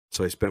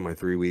 so I spent my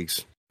 3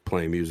 weeks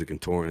playing music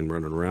and touring and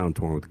running around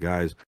touring with the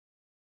guys.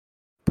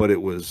 But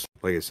it was,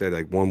 like I said,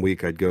 like 1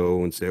 week I'd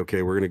go and say,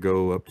 okay, we're going to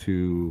go up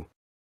to,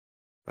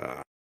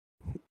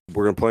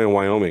 we're going to play in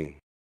Wyoming.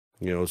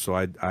 So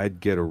I'd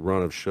get a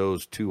run of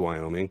shows to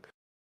Wyoming,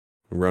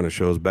 a run of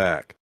shows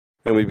back.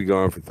 And we'd be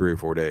gone for 3 or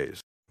 4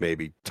 days,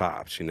 maybe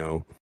tops,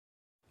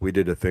 We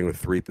did a thing with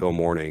 3 Pill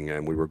Morning,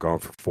 and we were gone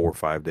for 4 or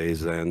 5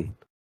 days then.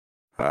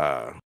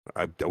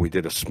 We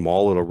did a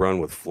small little run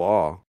with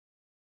Flaw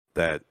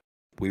that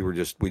we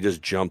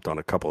just jumped on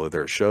a couple of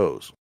their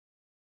shows.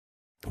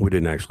 We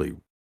didn't actually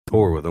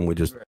tour with them. We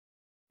just,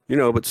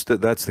 but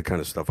that's the kind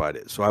of stuff I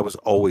did. So I was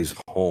always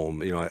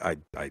home. I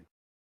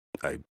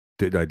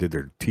did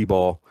their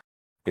T-ball,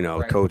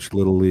 Right. coached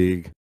Little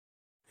League.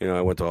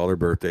 I went to all their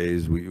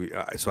birthdays.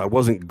 So I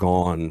wasn't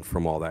gone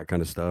from all that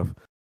kind of stuff.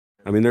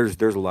 I mean, there's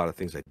a lot of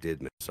things I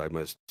did miss. I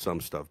missed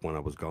some stuff when I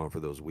was gone for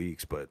those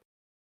weeks, but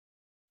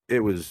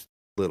it was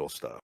little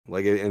stuff.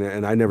 Like,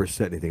 and I never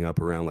set anything up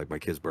around like my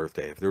kid's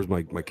birthday. If there was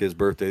my kid's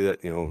birthday,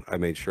 that I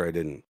made sure I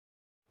didn't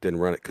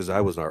run it because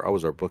I was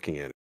our booking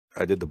in.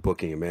 I did the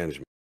booking and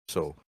management,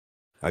 so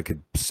I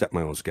could set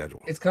my own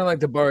schedule. It's kind of like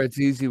the bar. It's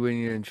easy when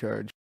you're in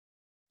charge.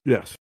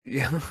 Yes.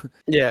 Yeah.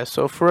 Yeah.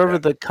 So forever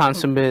the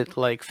consummate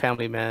like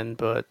family man,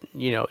 but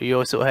you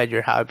also had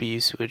your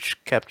hobbies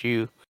which kept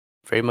you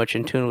very much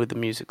in tune with the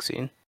music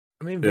scene.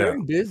 I mean,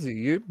 very busy.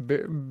 You're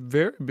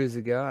very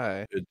busy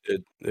guy.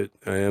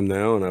 I am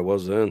now, and I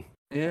was then.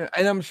 Yeah,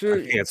 and I'm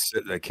sure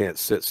I can't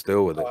sit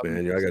still with it,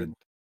 man. I got to.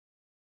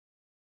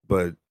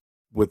 But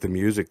with the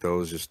music,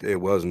 though, it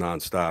was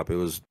nonstop. It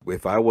was,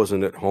 if I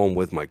wasn't at home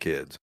with my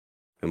kids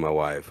and my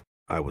wife,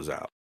 I was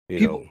out.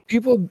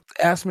 People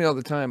ask me all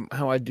the time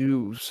how I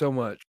do so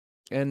much,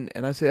 and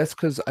I say that's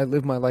because I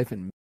live my life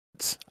in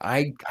minutes.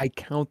 I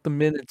count the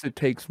minutes it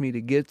takes me to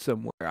get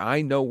somewhere.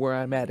 I know where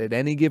I'm at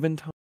any given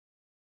time,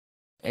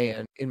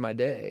 and in my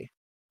day,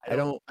 I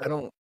don't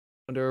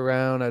wander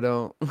around. I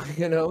don't,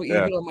 even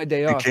on my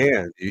day off.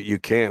 You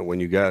can't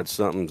when you got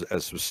something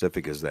as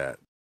specific as that.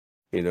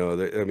 I know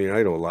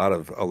a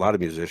lot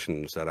of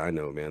musicians that I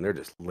know, man, they're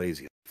just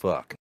lazy as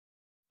fuck.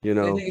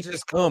 And it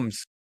just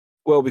comes.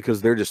 Well,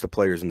 because they're just the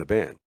players in the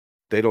band.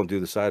 They don't do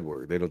the side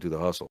work. They don't do the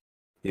hustle.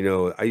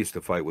 I used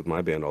to fight with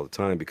my band all the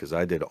time because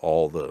I did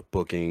all the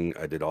booking.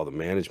 I did all the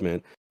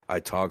management. I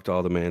talked to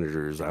all the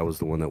managers. I was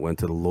the one that went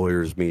to the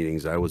lawyers'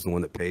 meetings. I was the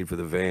one that paid for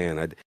the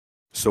van.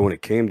 So when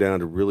it came down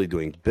to really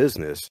doing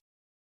business,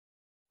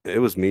 it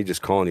was me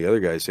just calling the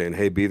other guys saying,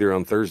 hey, be there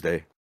on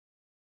Thursday.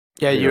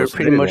 Yeah, you're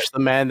pretty much the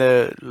man,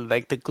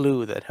 like the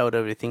glue that held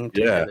everything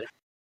together. Yeah.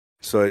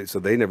 So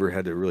they never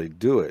had to really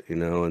do it,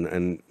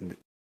 and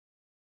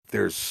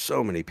there's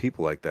so many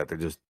people like that.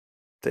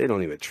 They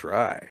don't even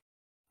try,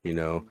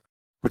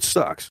 which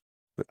sucks.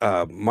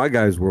 My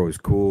guys were always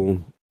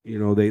cool.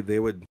 They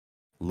would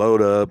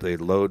load up,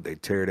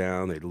 they'd tear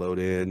down, they'd load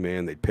in,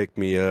 man. They'd pick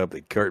me up,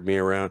 they'd cart me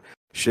around.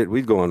 Shit,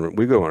 we'd go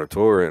on a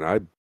tour, and I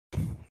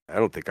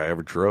don't think I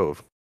ever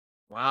drove.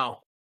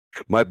 Wow.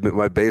 My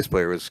bass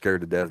player was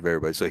scared to death of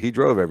everybody, so he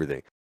drove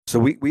everything. So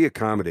we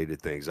accommodated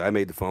things. I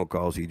made the phone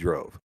calls, he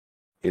drove.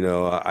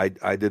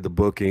 I did the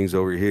bookings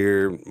over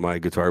here. My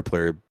guitar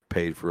player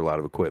paid for a lot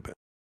of equipment.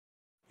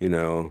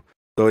 So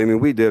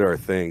we did our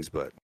things,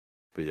 but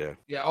yeah.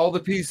 Yeah, all the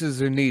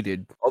pieces are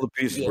needed. All the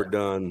pieces were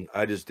done.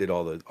 I just did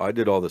all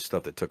the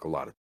stuff that took a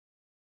lot of,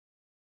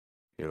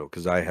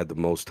 because I had the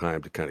most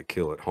time to kind of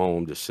kill at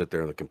home, just sit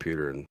there on the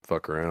computer and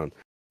fuck around.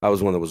 I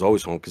was one that was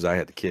always home because I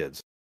had the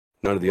kids.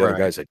 None of the other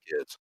guys had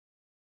kids,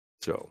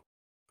 so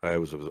I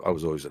was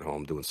always at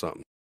home doing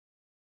something.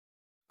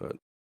 But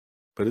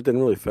it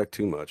didn't really affect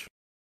too much.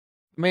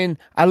 I mean,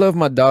 I love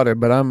my daughter,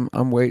 but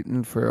I'm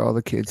waiting for all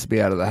the kids to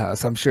be out of the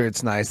house. I'm sure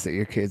it's nice that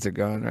your kids are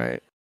gone,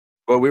 right?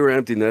 Well, we were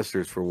empty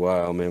nesters for a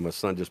while, man. My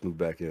son just moved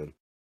back in.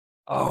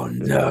 Oh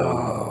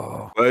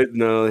no! But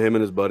no, him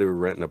and his buddy were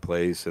renting a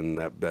place, and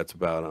that's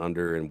about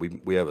under. And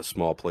we have a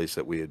small place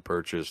that we had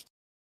purchased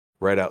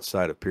right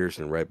outside of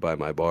Pearson, right by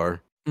my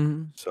bar.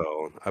 Mm-hmm.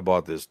 So I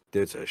bought this.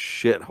 It's a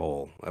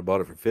shithole. I bought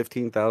it for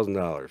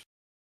 $15,000.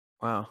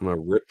 Wow! I'm gonna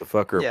rip the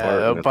fucker apart.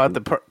 Yeah, about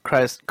the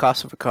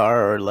cost of a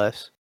car or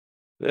less.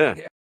 Yeah,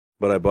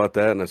 but I bought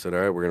that, and I said,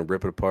 all right, we're gonna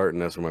rip it apart,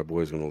 and that's where my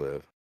boy's gonna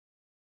live.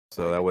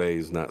 So that way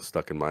he's not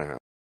stuck in my house.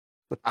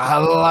 I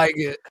like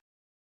it.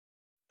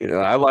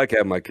 I like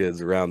having my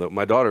kids around.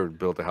 My daughter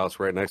built a house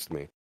right next to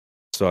me.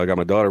 So I got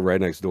my daughter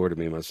right next door to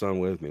me and my son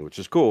with me, which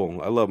is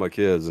cool. I love my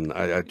kids, and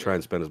I try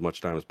and spend as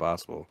much time as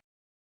possible.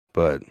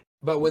 But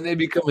when they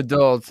become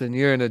adults and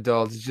you're an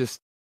adult, it's just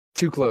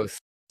too close.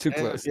 Too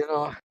close.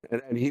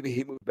 And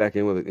he moved back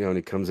in with it, and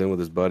he comes in with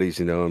his buddies,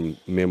 and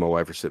me and my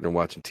wife are sitting there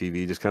watching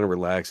TV, just kind of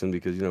relaxing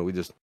because,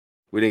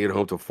 we didn't get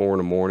home till 4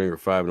 a.m. or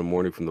 5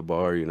 a.m. from the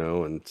bar, and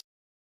all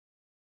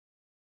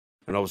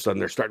of a sudden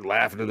they're starting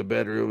laughing in the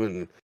bedroom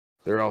and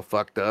they're all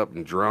fucked up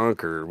and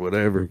drunk or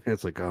whatever.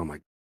 It's like, oh my.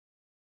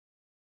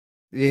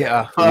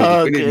 Yeah.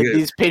 Oh, good.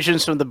 These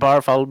patients from the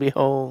bar followed me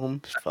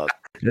home. Fuck.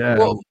 Yeah.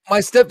 Well, my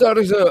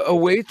stepdaughter's a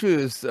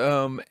waitress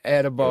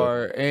at a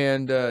bar,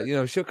 and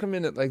she'll come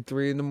in at like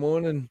 3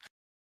 a.m,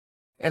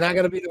 and I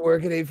gotta be to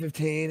work at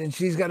 8:15, and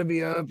she's gotta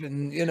be up,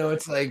 and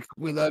it's like,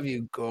 we love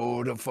you.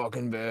 Go to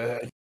fucking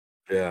bed.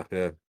 Yeah.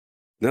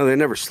 No, they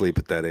never sleep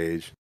at that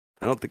age.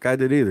 I don't think I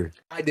did either.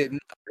 I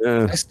didn't.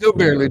 Yeah. I still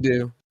barely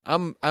do.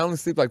 I only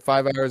sleep like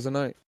 5 hours a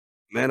night.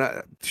 Man,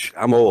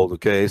 I'm old.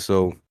 Okay,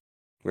 so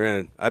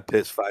I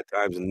piss 5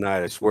 times a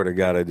night. I swear to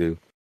God, I do.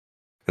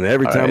 And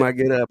every time I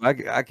get up,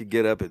 I could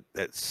get up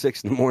at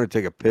 6 a.m, and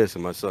take a piss,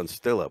 and my son's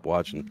still up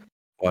watching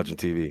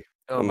TV.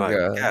 I'm like,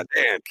 God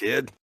damn,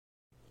 kid.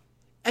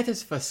 It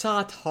is with a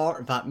sad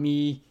heart that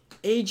me,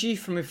 AG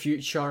from the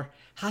future,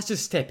 has to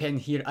step in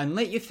here and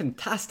let you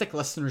fantastic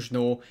listeners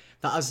know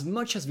that as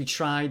much as we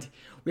tried,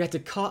 we had to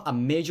cut a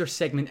major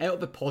segment out of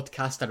the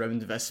podcast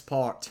around this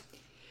part.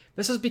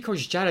 This is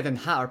because Jared and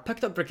Hatter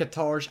picked up their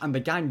guitars and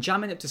began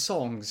jamming it to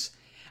songs,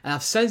 and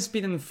I've since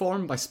been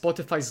informed by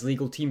Spotify's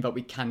legal team that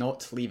we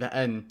cannot leave it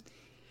in.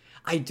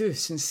 I do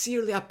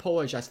sincerely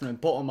apologise from the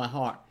bottom of my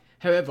heart.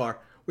 However,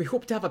 we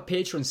hope to have a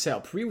Patreon set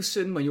up real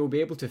soon when you'll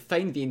be able to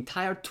find the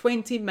entire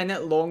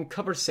 20-minute long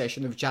cover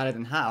session of Jared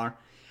and Hatter,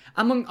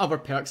 among other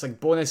perks like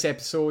bonus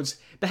episodes,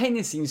 behind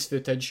the scenes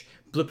footage,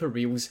 blooper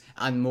reels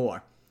and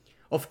more.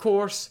 Of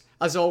course,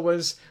 As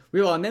always, we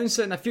will announce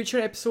it in a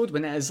future episode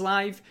when it is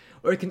live,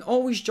 or you can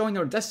always join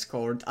our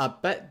Discord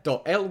at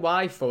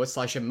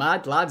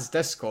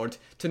bit.ly/MadLadsDiscord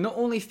to not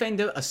only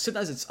find out as soon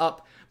as it's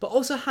up, but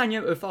also hang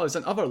out with us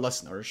and other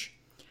listeners.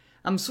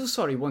 I'm so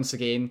sorry once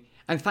again,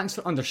 and thanks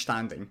for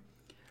understanding.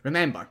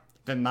 Remember,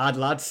 the Mad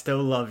Lads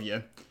still love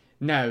you.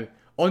 Now,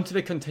 on to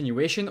the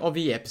continuation of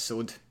the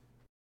episode.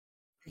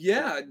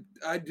 Yeah,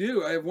 I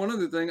do. I have one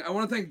other thing. I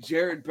want to thank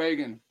Jared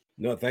Pagan.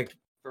 No, thank you.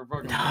 For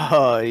fucking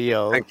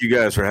yo. Thank you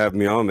guys for having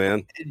me on,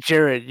 man.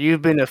 Jared,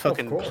 you've been a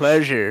fucking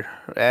pleasure.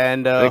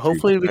 And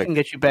hopefully we can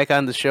get you back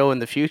on the show in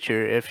the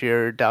future if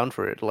you're down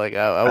for it. Like,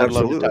 I would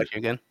love to talk to you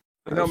again.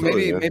 You know,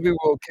 maybe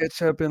we'll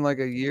catch up in like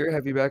a year,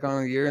 have you back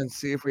on a year, and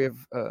see if we have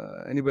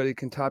anybody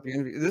can top your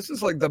interview. This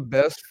is like the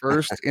best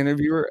first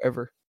interviewer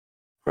ever.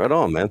 Right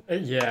on, man.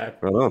 Yeah,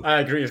 right on.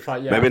 I agree with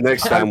that. Yeah, maybe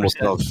next time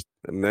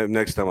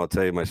next time I'll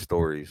tell you my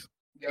stories.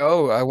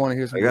 Oh, I want to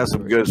hear some. I got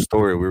some good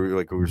story. We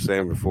were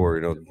saying before,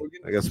 you know,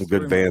 I got some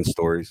good van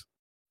stories.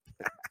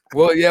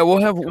 Well, yeah,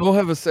 we'll have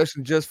a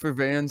session just for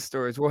van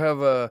stories. We'll have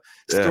a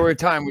story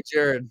time with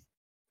Jared.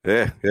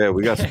 Yeah,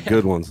 we got some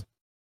good ones.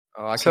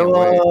 Oh, I can't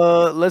wait.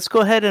 Let's go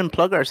ahead and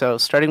plug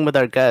ourselves, starting with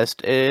our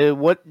guest.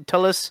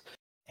 Tell us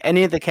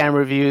any of the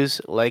camera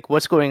views, like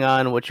what's going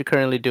on, what you're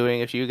currently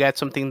doing. If you got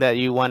something that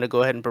you want to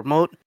go ahead and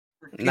promote,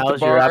 now's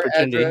your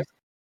opportunity.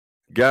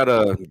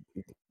 Address.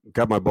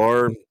 Got my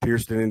bar,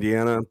 Pierceton,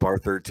 Indiana, Bar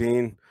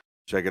 13.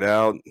 Check it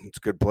out. It's a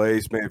good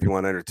place, man. If you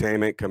want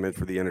entertainment, come in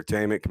for the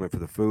entertainment, come in for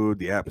the food,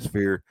 the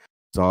atmosphere.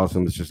 It's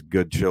awesome. It's just a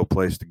good, chill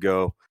place to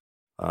go.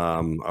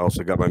 I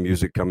also got my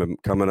music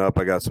coming up.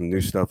 I got some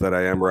new stuff that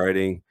I am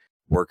writing,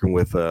 working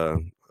with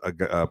a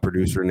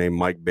producer named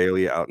Mike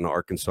Bailey out in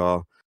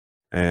Arkansas,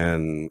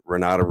 and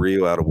Renata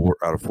Rio out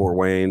of Fort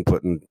Wayne,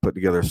 put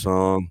together a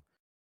song.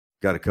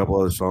 Got a couple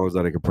other songs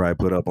that I could probably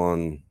put up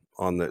on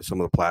some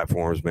of the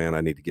platforms, man.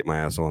 I need to get my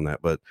ass on that.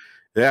 But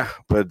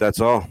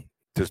that's all.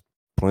 Just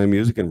playing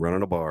music and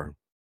running a bar.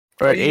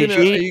 All right, are you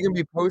gonna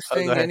be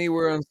posting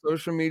anywhere on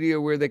social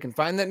media where they can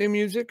find that new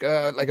music?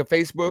 Like a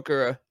Facebook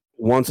or a...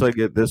 Once I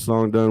get this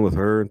song done with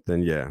her,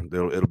 then yeah,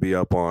 it'll be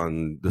up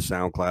on the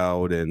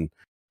SoundCloud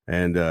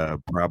and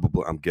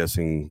probably, I'm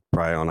guessing,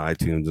 probably on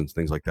iTunes and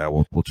things like that.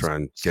 We'll try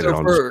and get it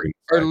on the screen.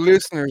 For our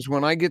listeners,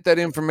 when I get that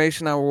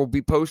information, I will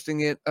be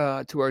posting it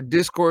to our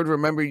Discord.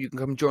 Remember, you can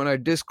come join our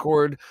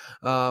Discord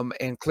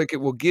and click it.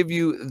 We'll give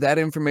you that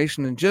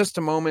information in just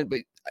a moment. But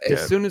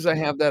as soon as I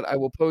have that, I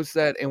will post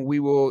that, and we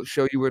will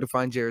show you where to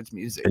find Jared's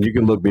music. And you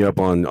can look me up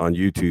on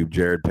YouTube,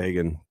 Jared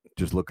Pagan.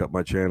 Just look up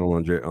my channel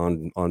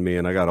on me,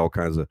 and I got all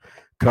kinds of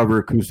cover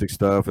acoustic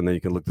stuff, and then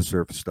you can look the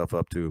surface stuff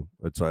up too.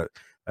 It's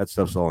that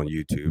stuff's all on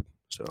YouTube.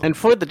 So. And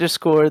for the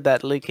Discord,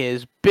 that link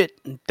is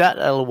bit.ly/the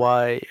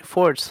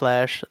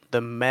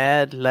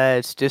Mad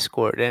Lads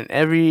Discord, and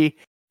every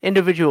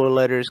individual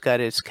letter's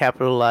got its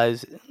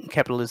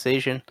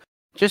capitalization,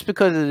 just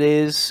because it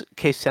is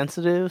case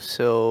sensitive.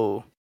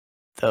 So,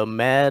 the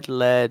Mad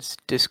Lads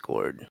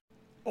Discord.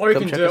 Or you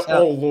can do it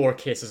all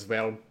lowercase as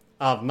well.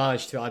 I've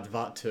managed to add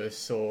that too.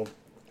 So.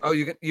 Oh,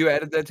 you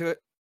added that to it?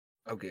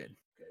 Oh, good.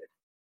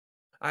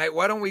 All right,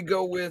 why don't we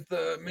go with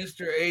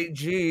Mr.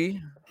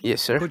 AG?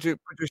 Yes, sir. Put your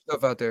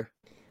stuff out there.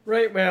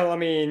 Right, well, I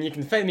mean, you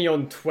can find me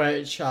on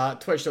Twitch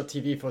at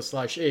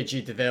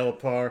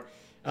twitch.tv/AGDeveloper.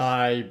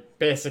 I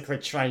basically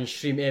try and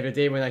stream every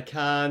day when I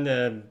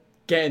can,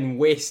 getting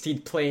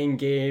wasted playing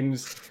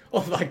games,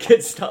 all that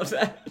good stuff.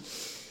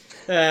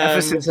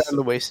 Emphasis on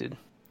the wasted.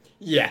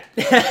 Yeah.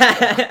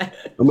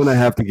 I'm going to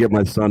have to get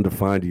my son to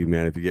find you,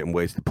 man, if you're getting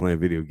wasted playing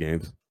video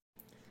games.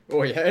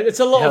 Oh, yeah, it's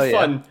a lot of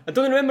fun. I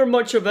don't remember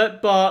much of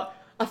it, but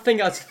I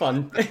think that's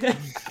fun.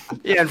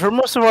 Yeah, and for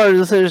most of our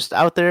listeners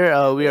out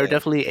there, we are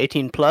definitely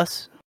 18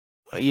 plus.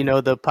 You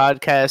know, the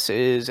podcast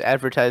is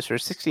advertised for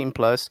 16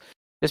 plus,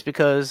 just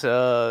because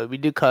we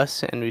do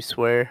cuss and we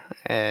swear,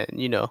 and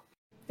you know,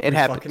 it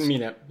happens. Fucking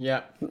mean it,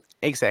 yeah.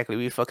 Exactly,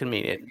 we fucking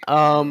mean it.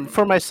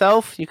 For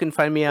myself, you can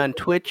find me on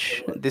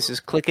Twitch. This is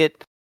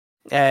ClickIt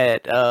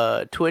at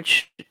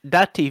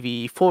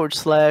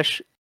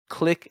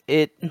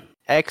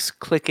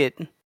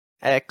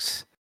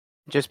twitch.tv/ClickItX,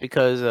 just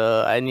because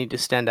I need to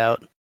stand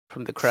out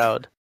from the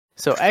crowd.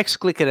 So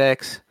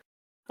XClickItX,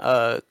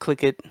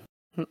 click it.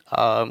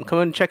 Come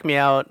and check me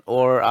out.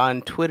 Or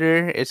on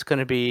Twitter, it's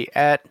gonna be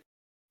at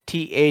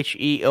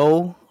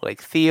THEO,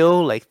 like Theo,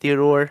 like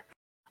Theodore,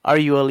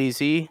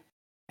 RULEZ,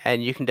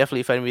 and you can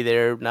definitely find me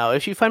there. Now,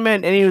 if you find me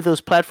on any of those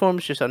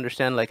platforms, just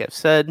understand, like I've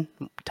said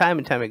time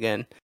and time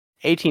again,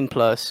 18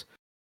 plus,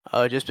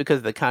 just because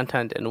of the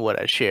content and what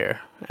I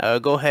share.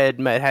 Go ahead,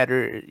 Matt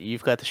Hatter,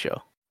 you've got the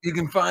show. You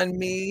can find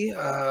me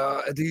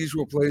at the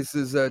usual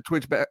places,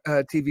 Twitch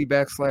TV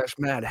 /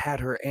 Mad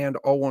Hatter, and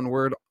all one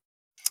word.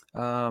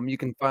 You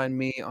can find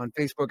me on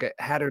Facebook at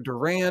Hatter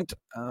Durant.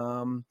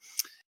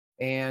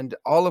 And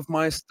all of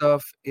my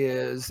stuff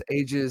is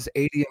ages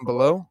 80 and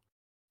below.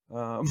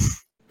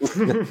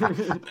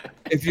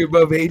 If you're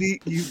above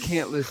 80, you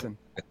can't listen.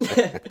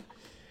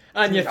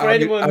 And your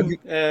friend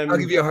I'll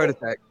give you a heart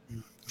attack.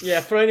 Yeah,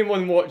 for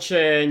anyone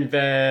watching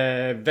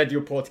the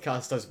video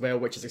podcast as well,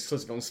 which is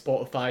exclusive on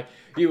Spotify,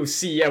 you'll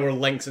see our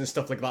links and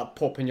stuff like that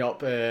popping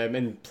up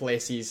in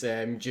places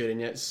during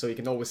it, so you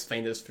can always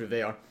find us through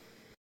there.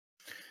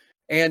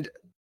 And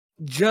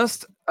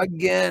just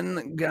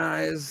again,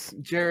 guys,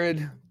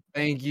 Jared,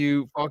 thank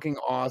you. Fucking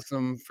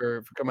awesome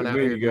for coming out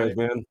here. You guys,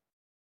 man.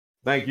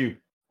 Thank you.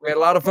 We had a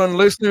lot of fun.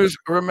 Listeners,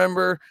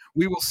 remember,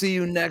 we will see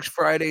you next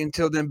Friday.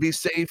 Until then, be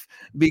safe,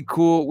 be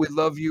cool. We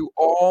love you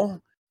all.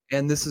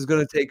 And this is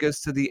going to take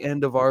us to the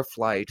end of our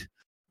flight.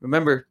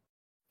 Remember,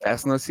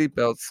 fasten those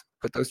seatbelts.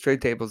 Put those tray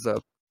tables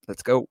up.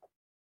 Let's go.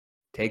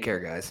 Take care,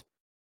 guys.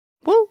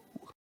 Woo!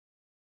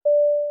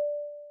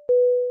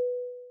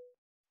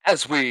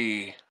 As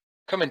we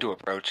come into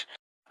approach,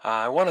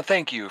 I want to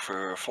thank you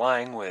for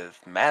flying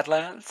with Mad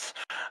Lads.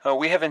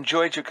 We have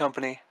enjoyed your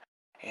company,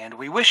 and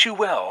we wish you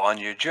well on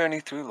your journey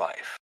through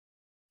life.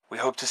 We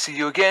hope to see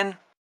you again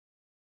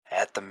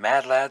at the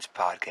Mad Lads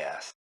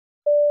Podcast.